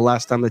might be the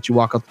last time that you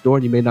walk out the door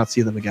and you may not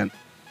see them again.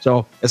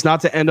 So it's not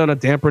to end on a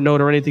damper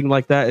note or anything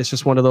like that. It's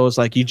just one of those,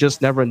 like, you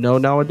just never know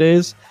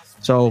nowadays.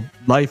 So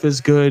life is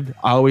good.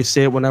 I always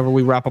say it whenever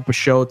we wrap up a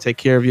show, take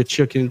care of your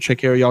chicken, take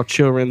care of your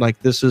children.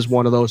 Like, this is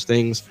one of those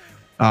things.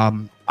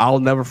 I'll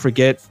never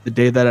forget the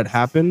day that it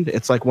happened.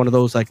 It's like one of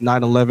those like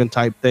 9/11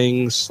 type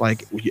things.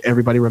 Like,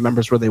 everybody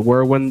remembers where they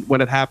were when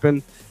it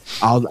happened.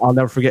 I'll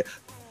never forget.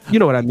 You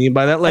know what I mean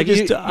by that? Like,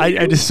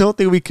 I just don't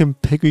think we can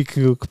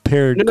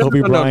compare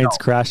Kobe Bryant's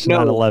crash to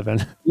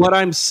 9/11. What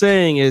I'm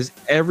saying is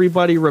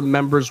everybody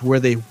remembers where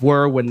they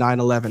were when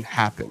 9/11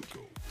 happened.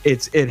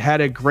 It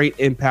had a great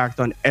impact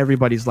on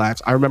everybody's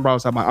lives. I remember I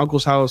was at my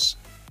uncle's house,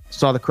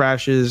 saw the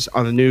crashes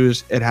on the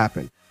news. It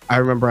happened. I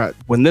remember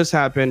when this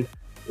happened,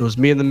 it was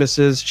me and the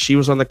missus. She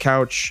was on the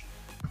couch,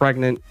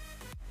 pregnant.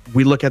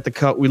 We look at the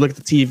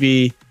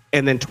TV,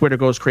 and then Twitter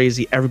goes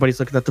crazy. Everybody's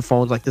looking at the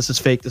phones like, this is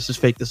fake, this is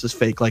fake, this is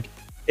fake. Like,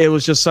 it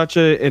was just such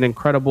an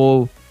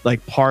incredible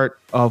like part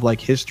of like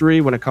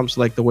history when it comes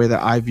to like the way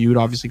that I viewed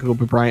obviously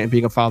Kobe Bryant and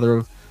being a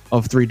father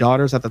of 3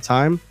 daughters at the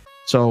time.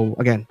 So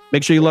again,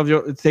 make sure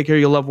you take care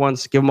of your loved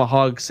ones, give them a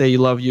hug, say you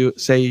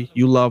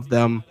love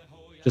them,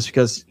 just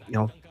because,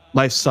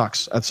 life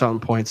sucks at certain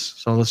points.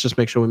 So let's just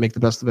make sure we make the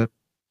best of it.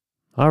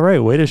 All right,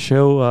 way to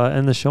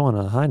end the show on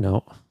a high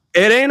note.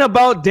 It ain't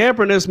about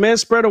damperness, man.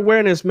 Spread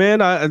awareness, man.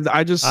 I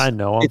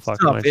know. I'm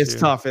fucking tough. It's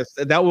tough.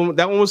 That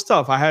one was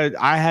tough.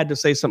 I had to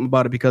say something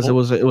about it because it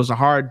was a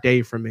hard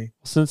day for me.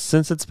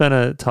 Since it's been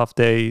a tough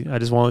day, I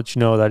just want to let you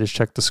know that I just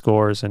checked the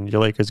scores and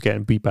your Lakers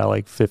getting beat by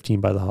like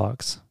 15 by the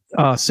Hawks.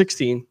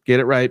 16.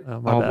 Get it right.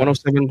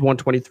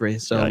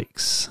 107-123. So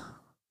yikes.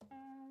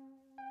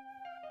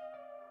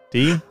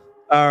 D.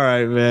 All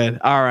right, man.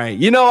 All right.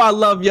 I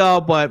love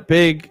y'all, but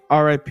big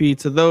RIP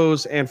to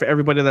those. And for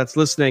everybody that's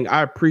listening,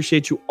 I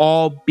appreciate you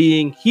all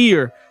being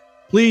here.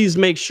 Please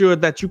make sure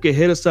that you can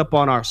hit us up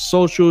on our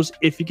socials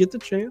if you get the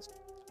chance.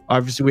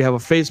 Obviously, we have a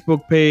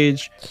Facebook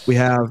page. We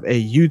have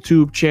a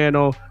YouTube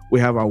channel. We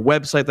have our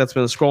website that's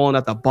been scrolling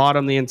at the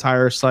bottom, the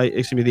entire show.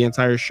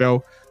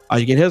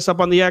 You can hit us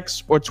up on the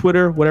X or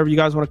Twitter, whatever you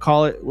guys want to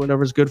call it,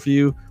 whatever's good for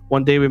you.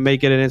 One day we may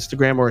get an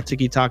Instagram or a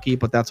TikTok,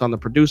 but that's on the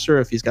producer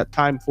if he's got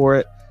time for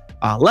it.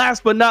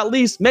 Last but not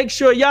least, make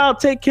sure y'all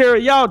take care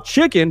of y'all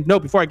chicken. No,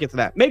 before I get to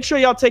that, make sure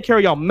y'all take care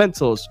of y'all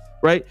mentals,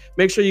 right?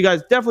 Make sure you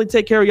guys definitely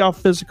take care of y'all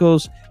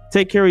physicals,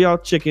 take care of y'all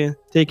chicken,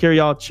 take care of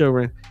y'all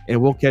children,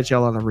 and we'll catch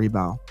y'all on the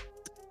rebound.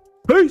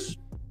 Peace.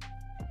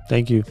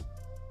 Thank you.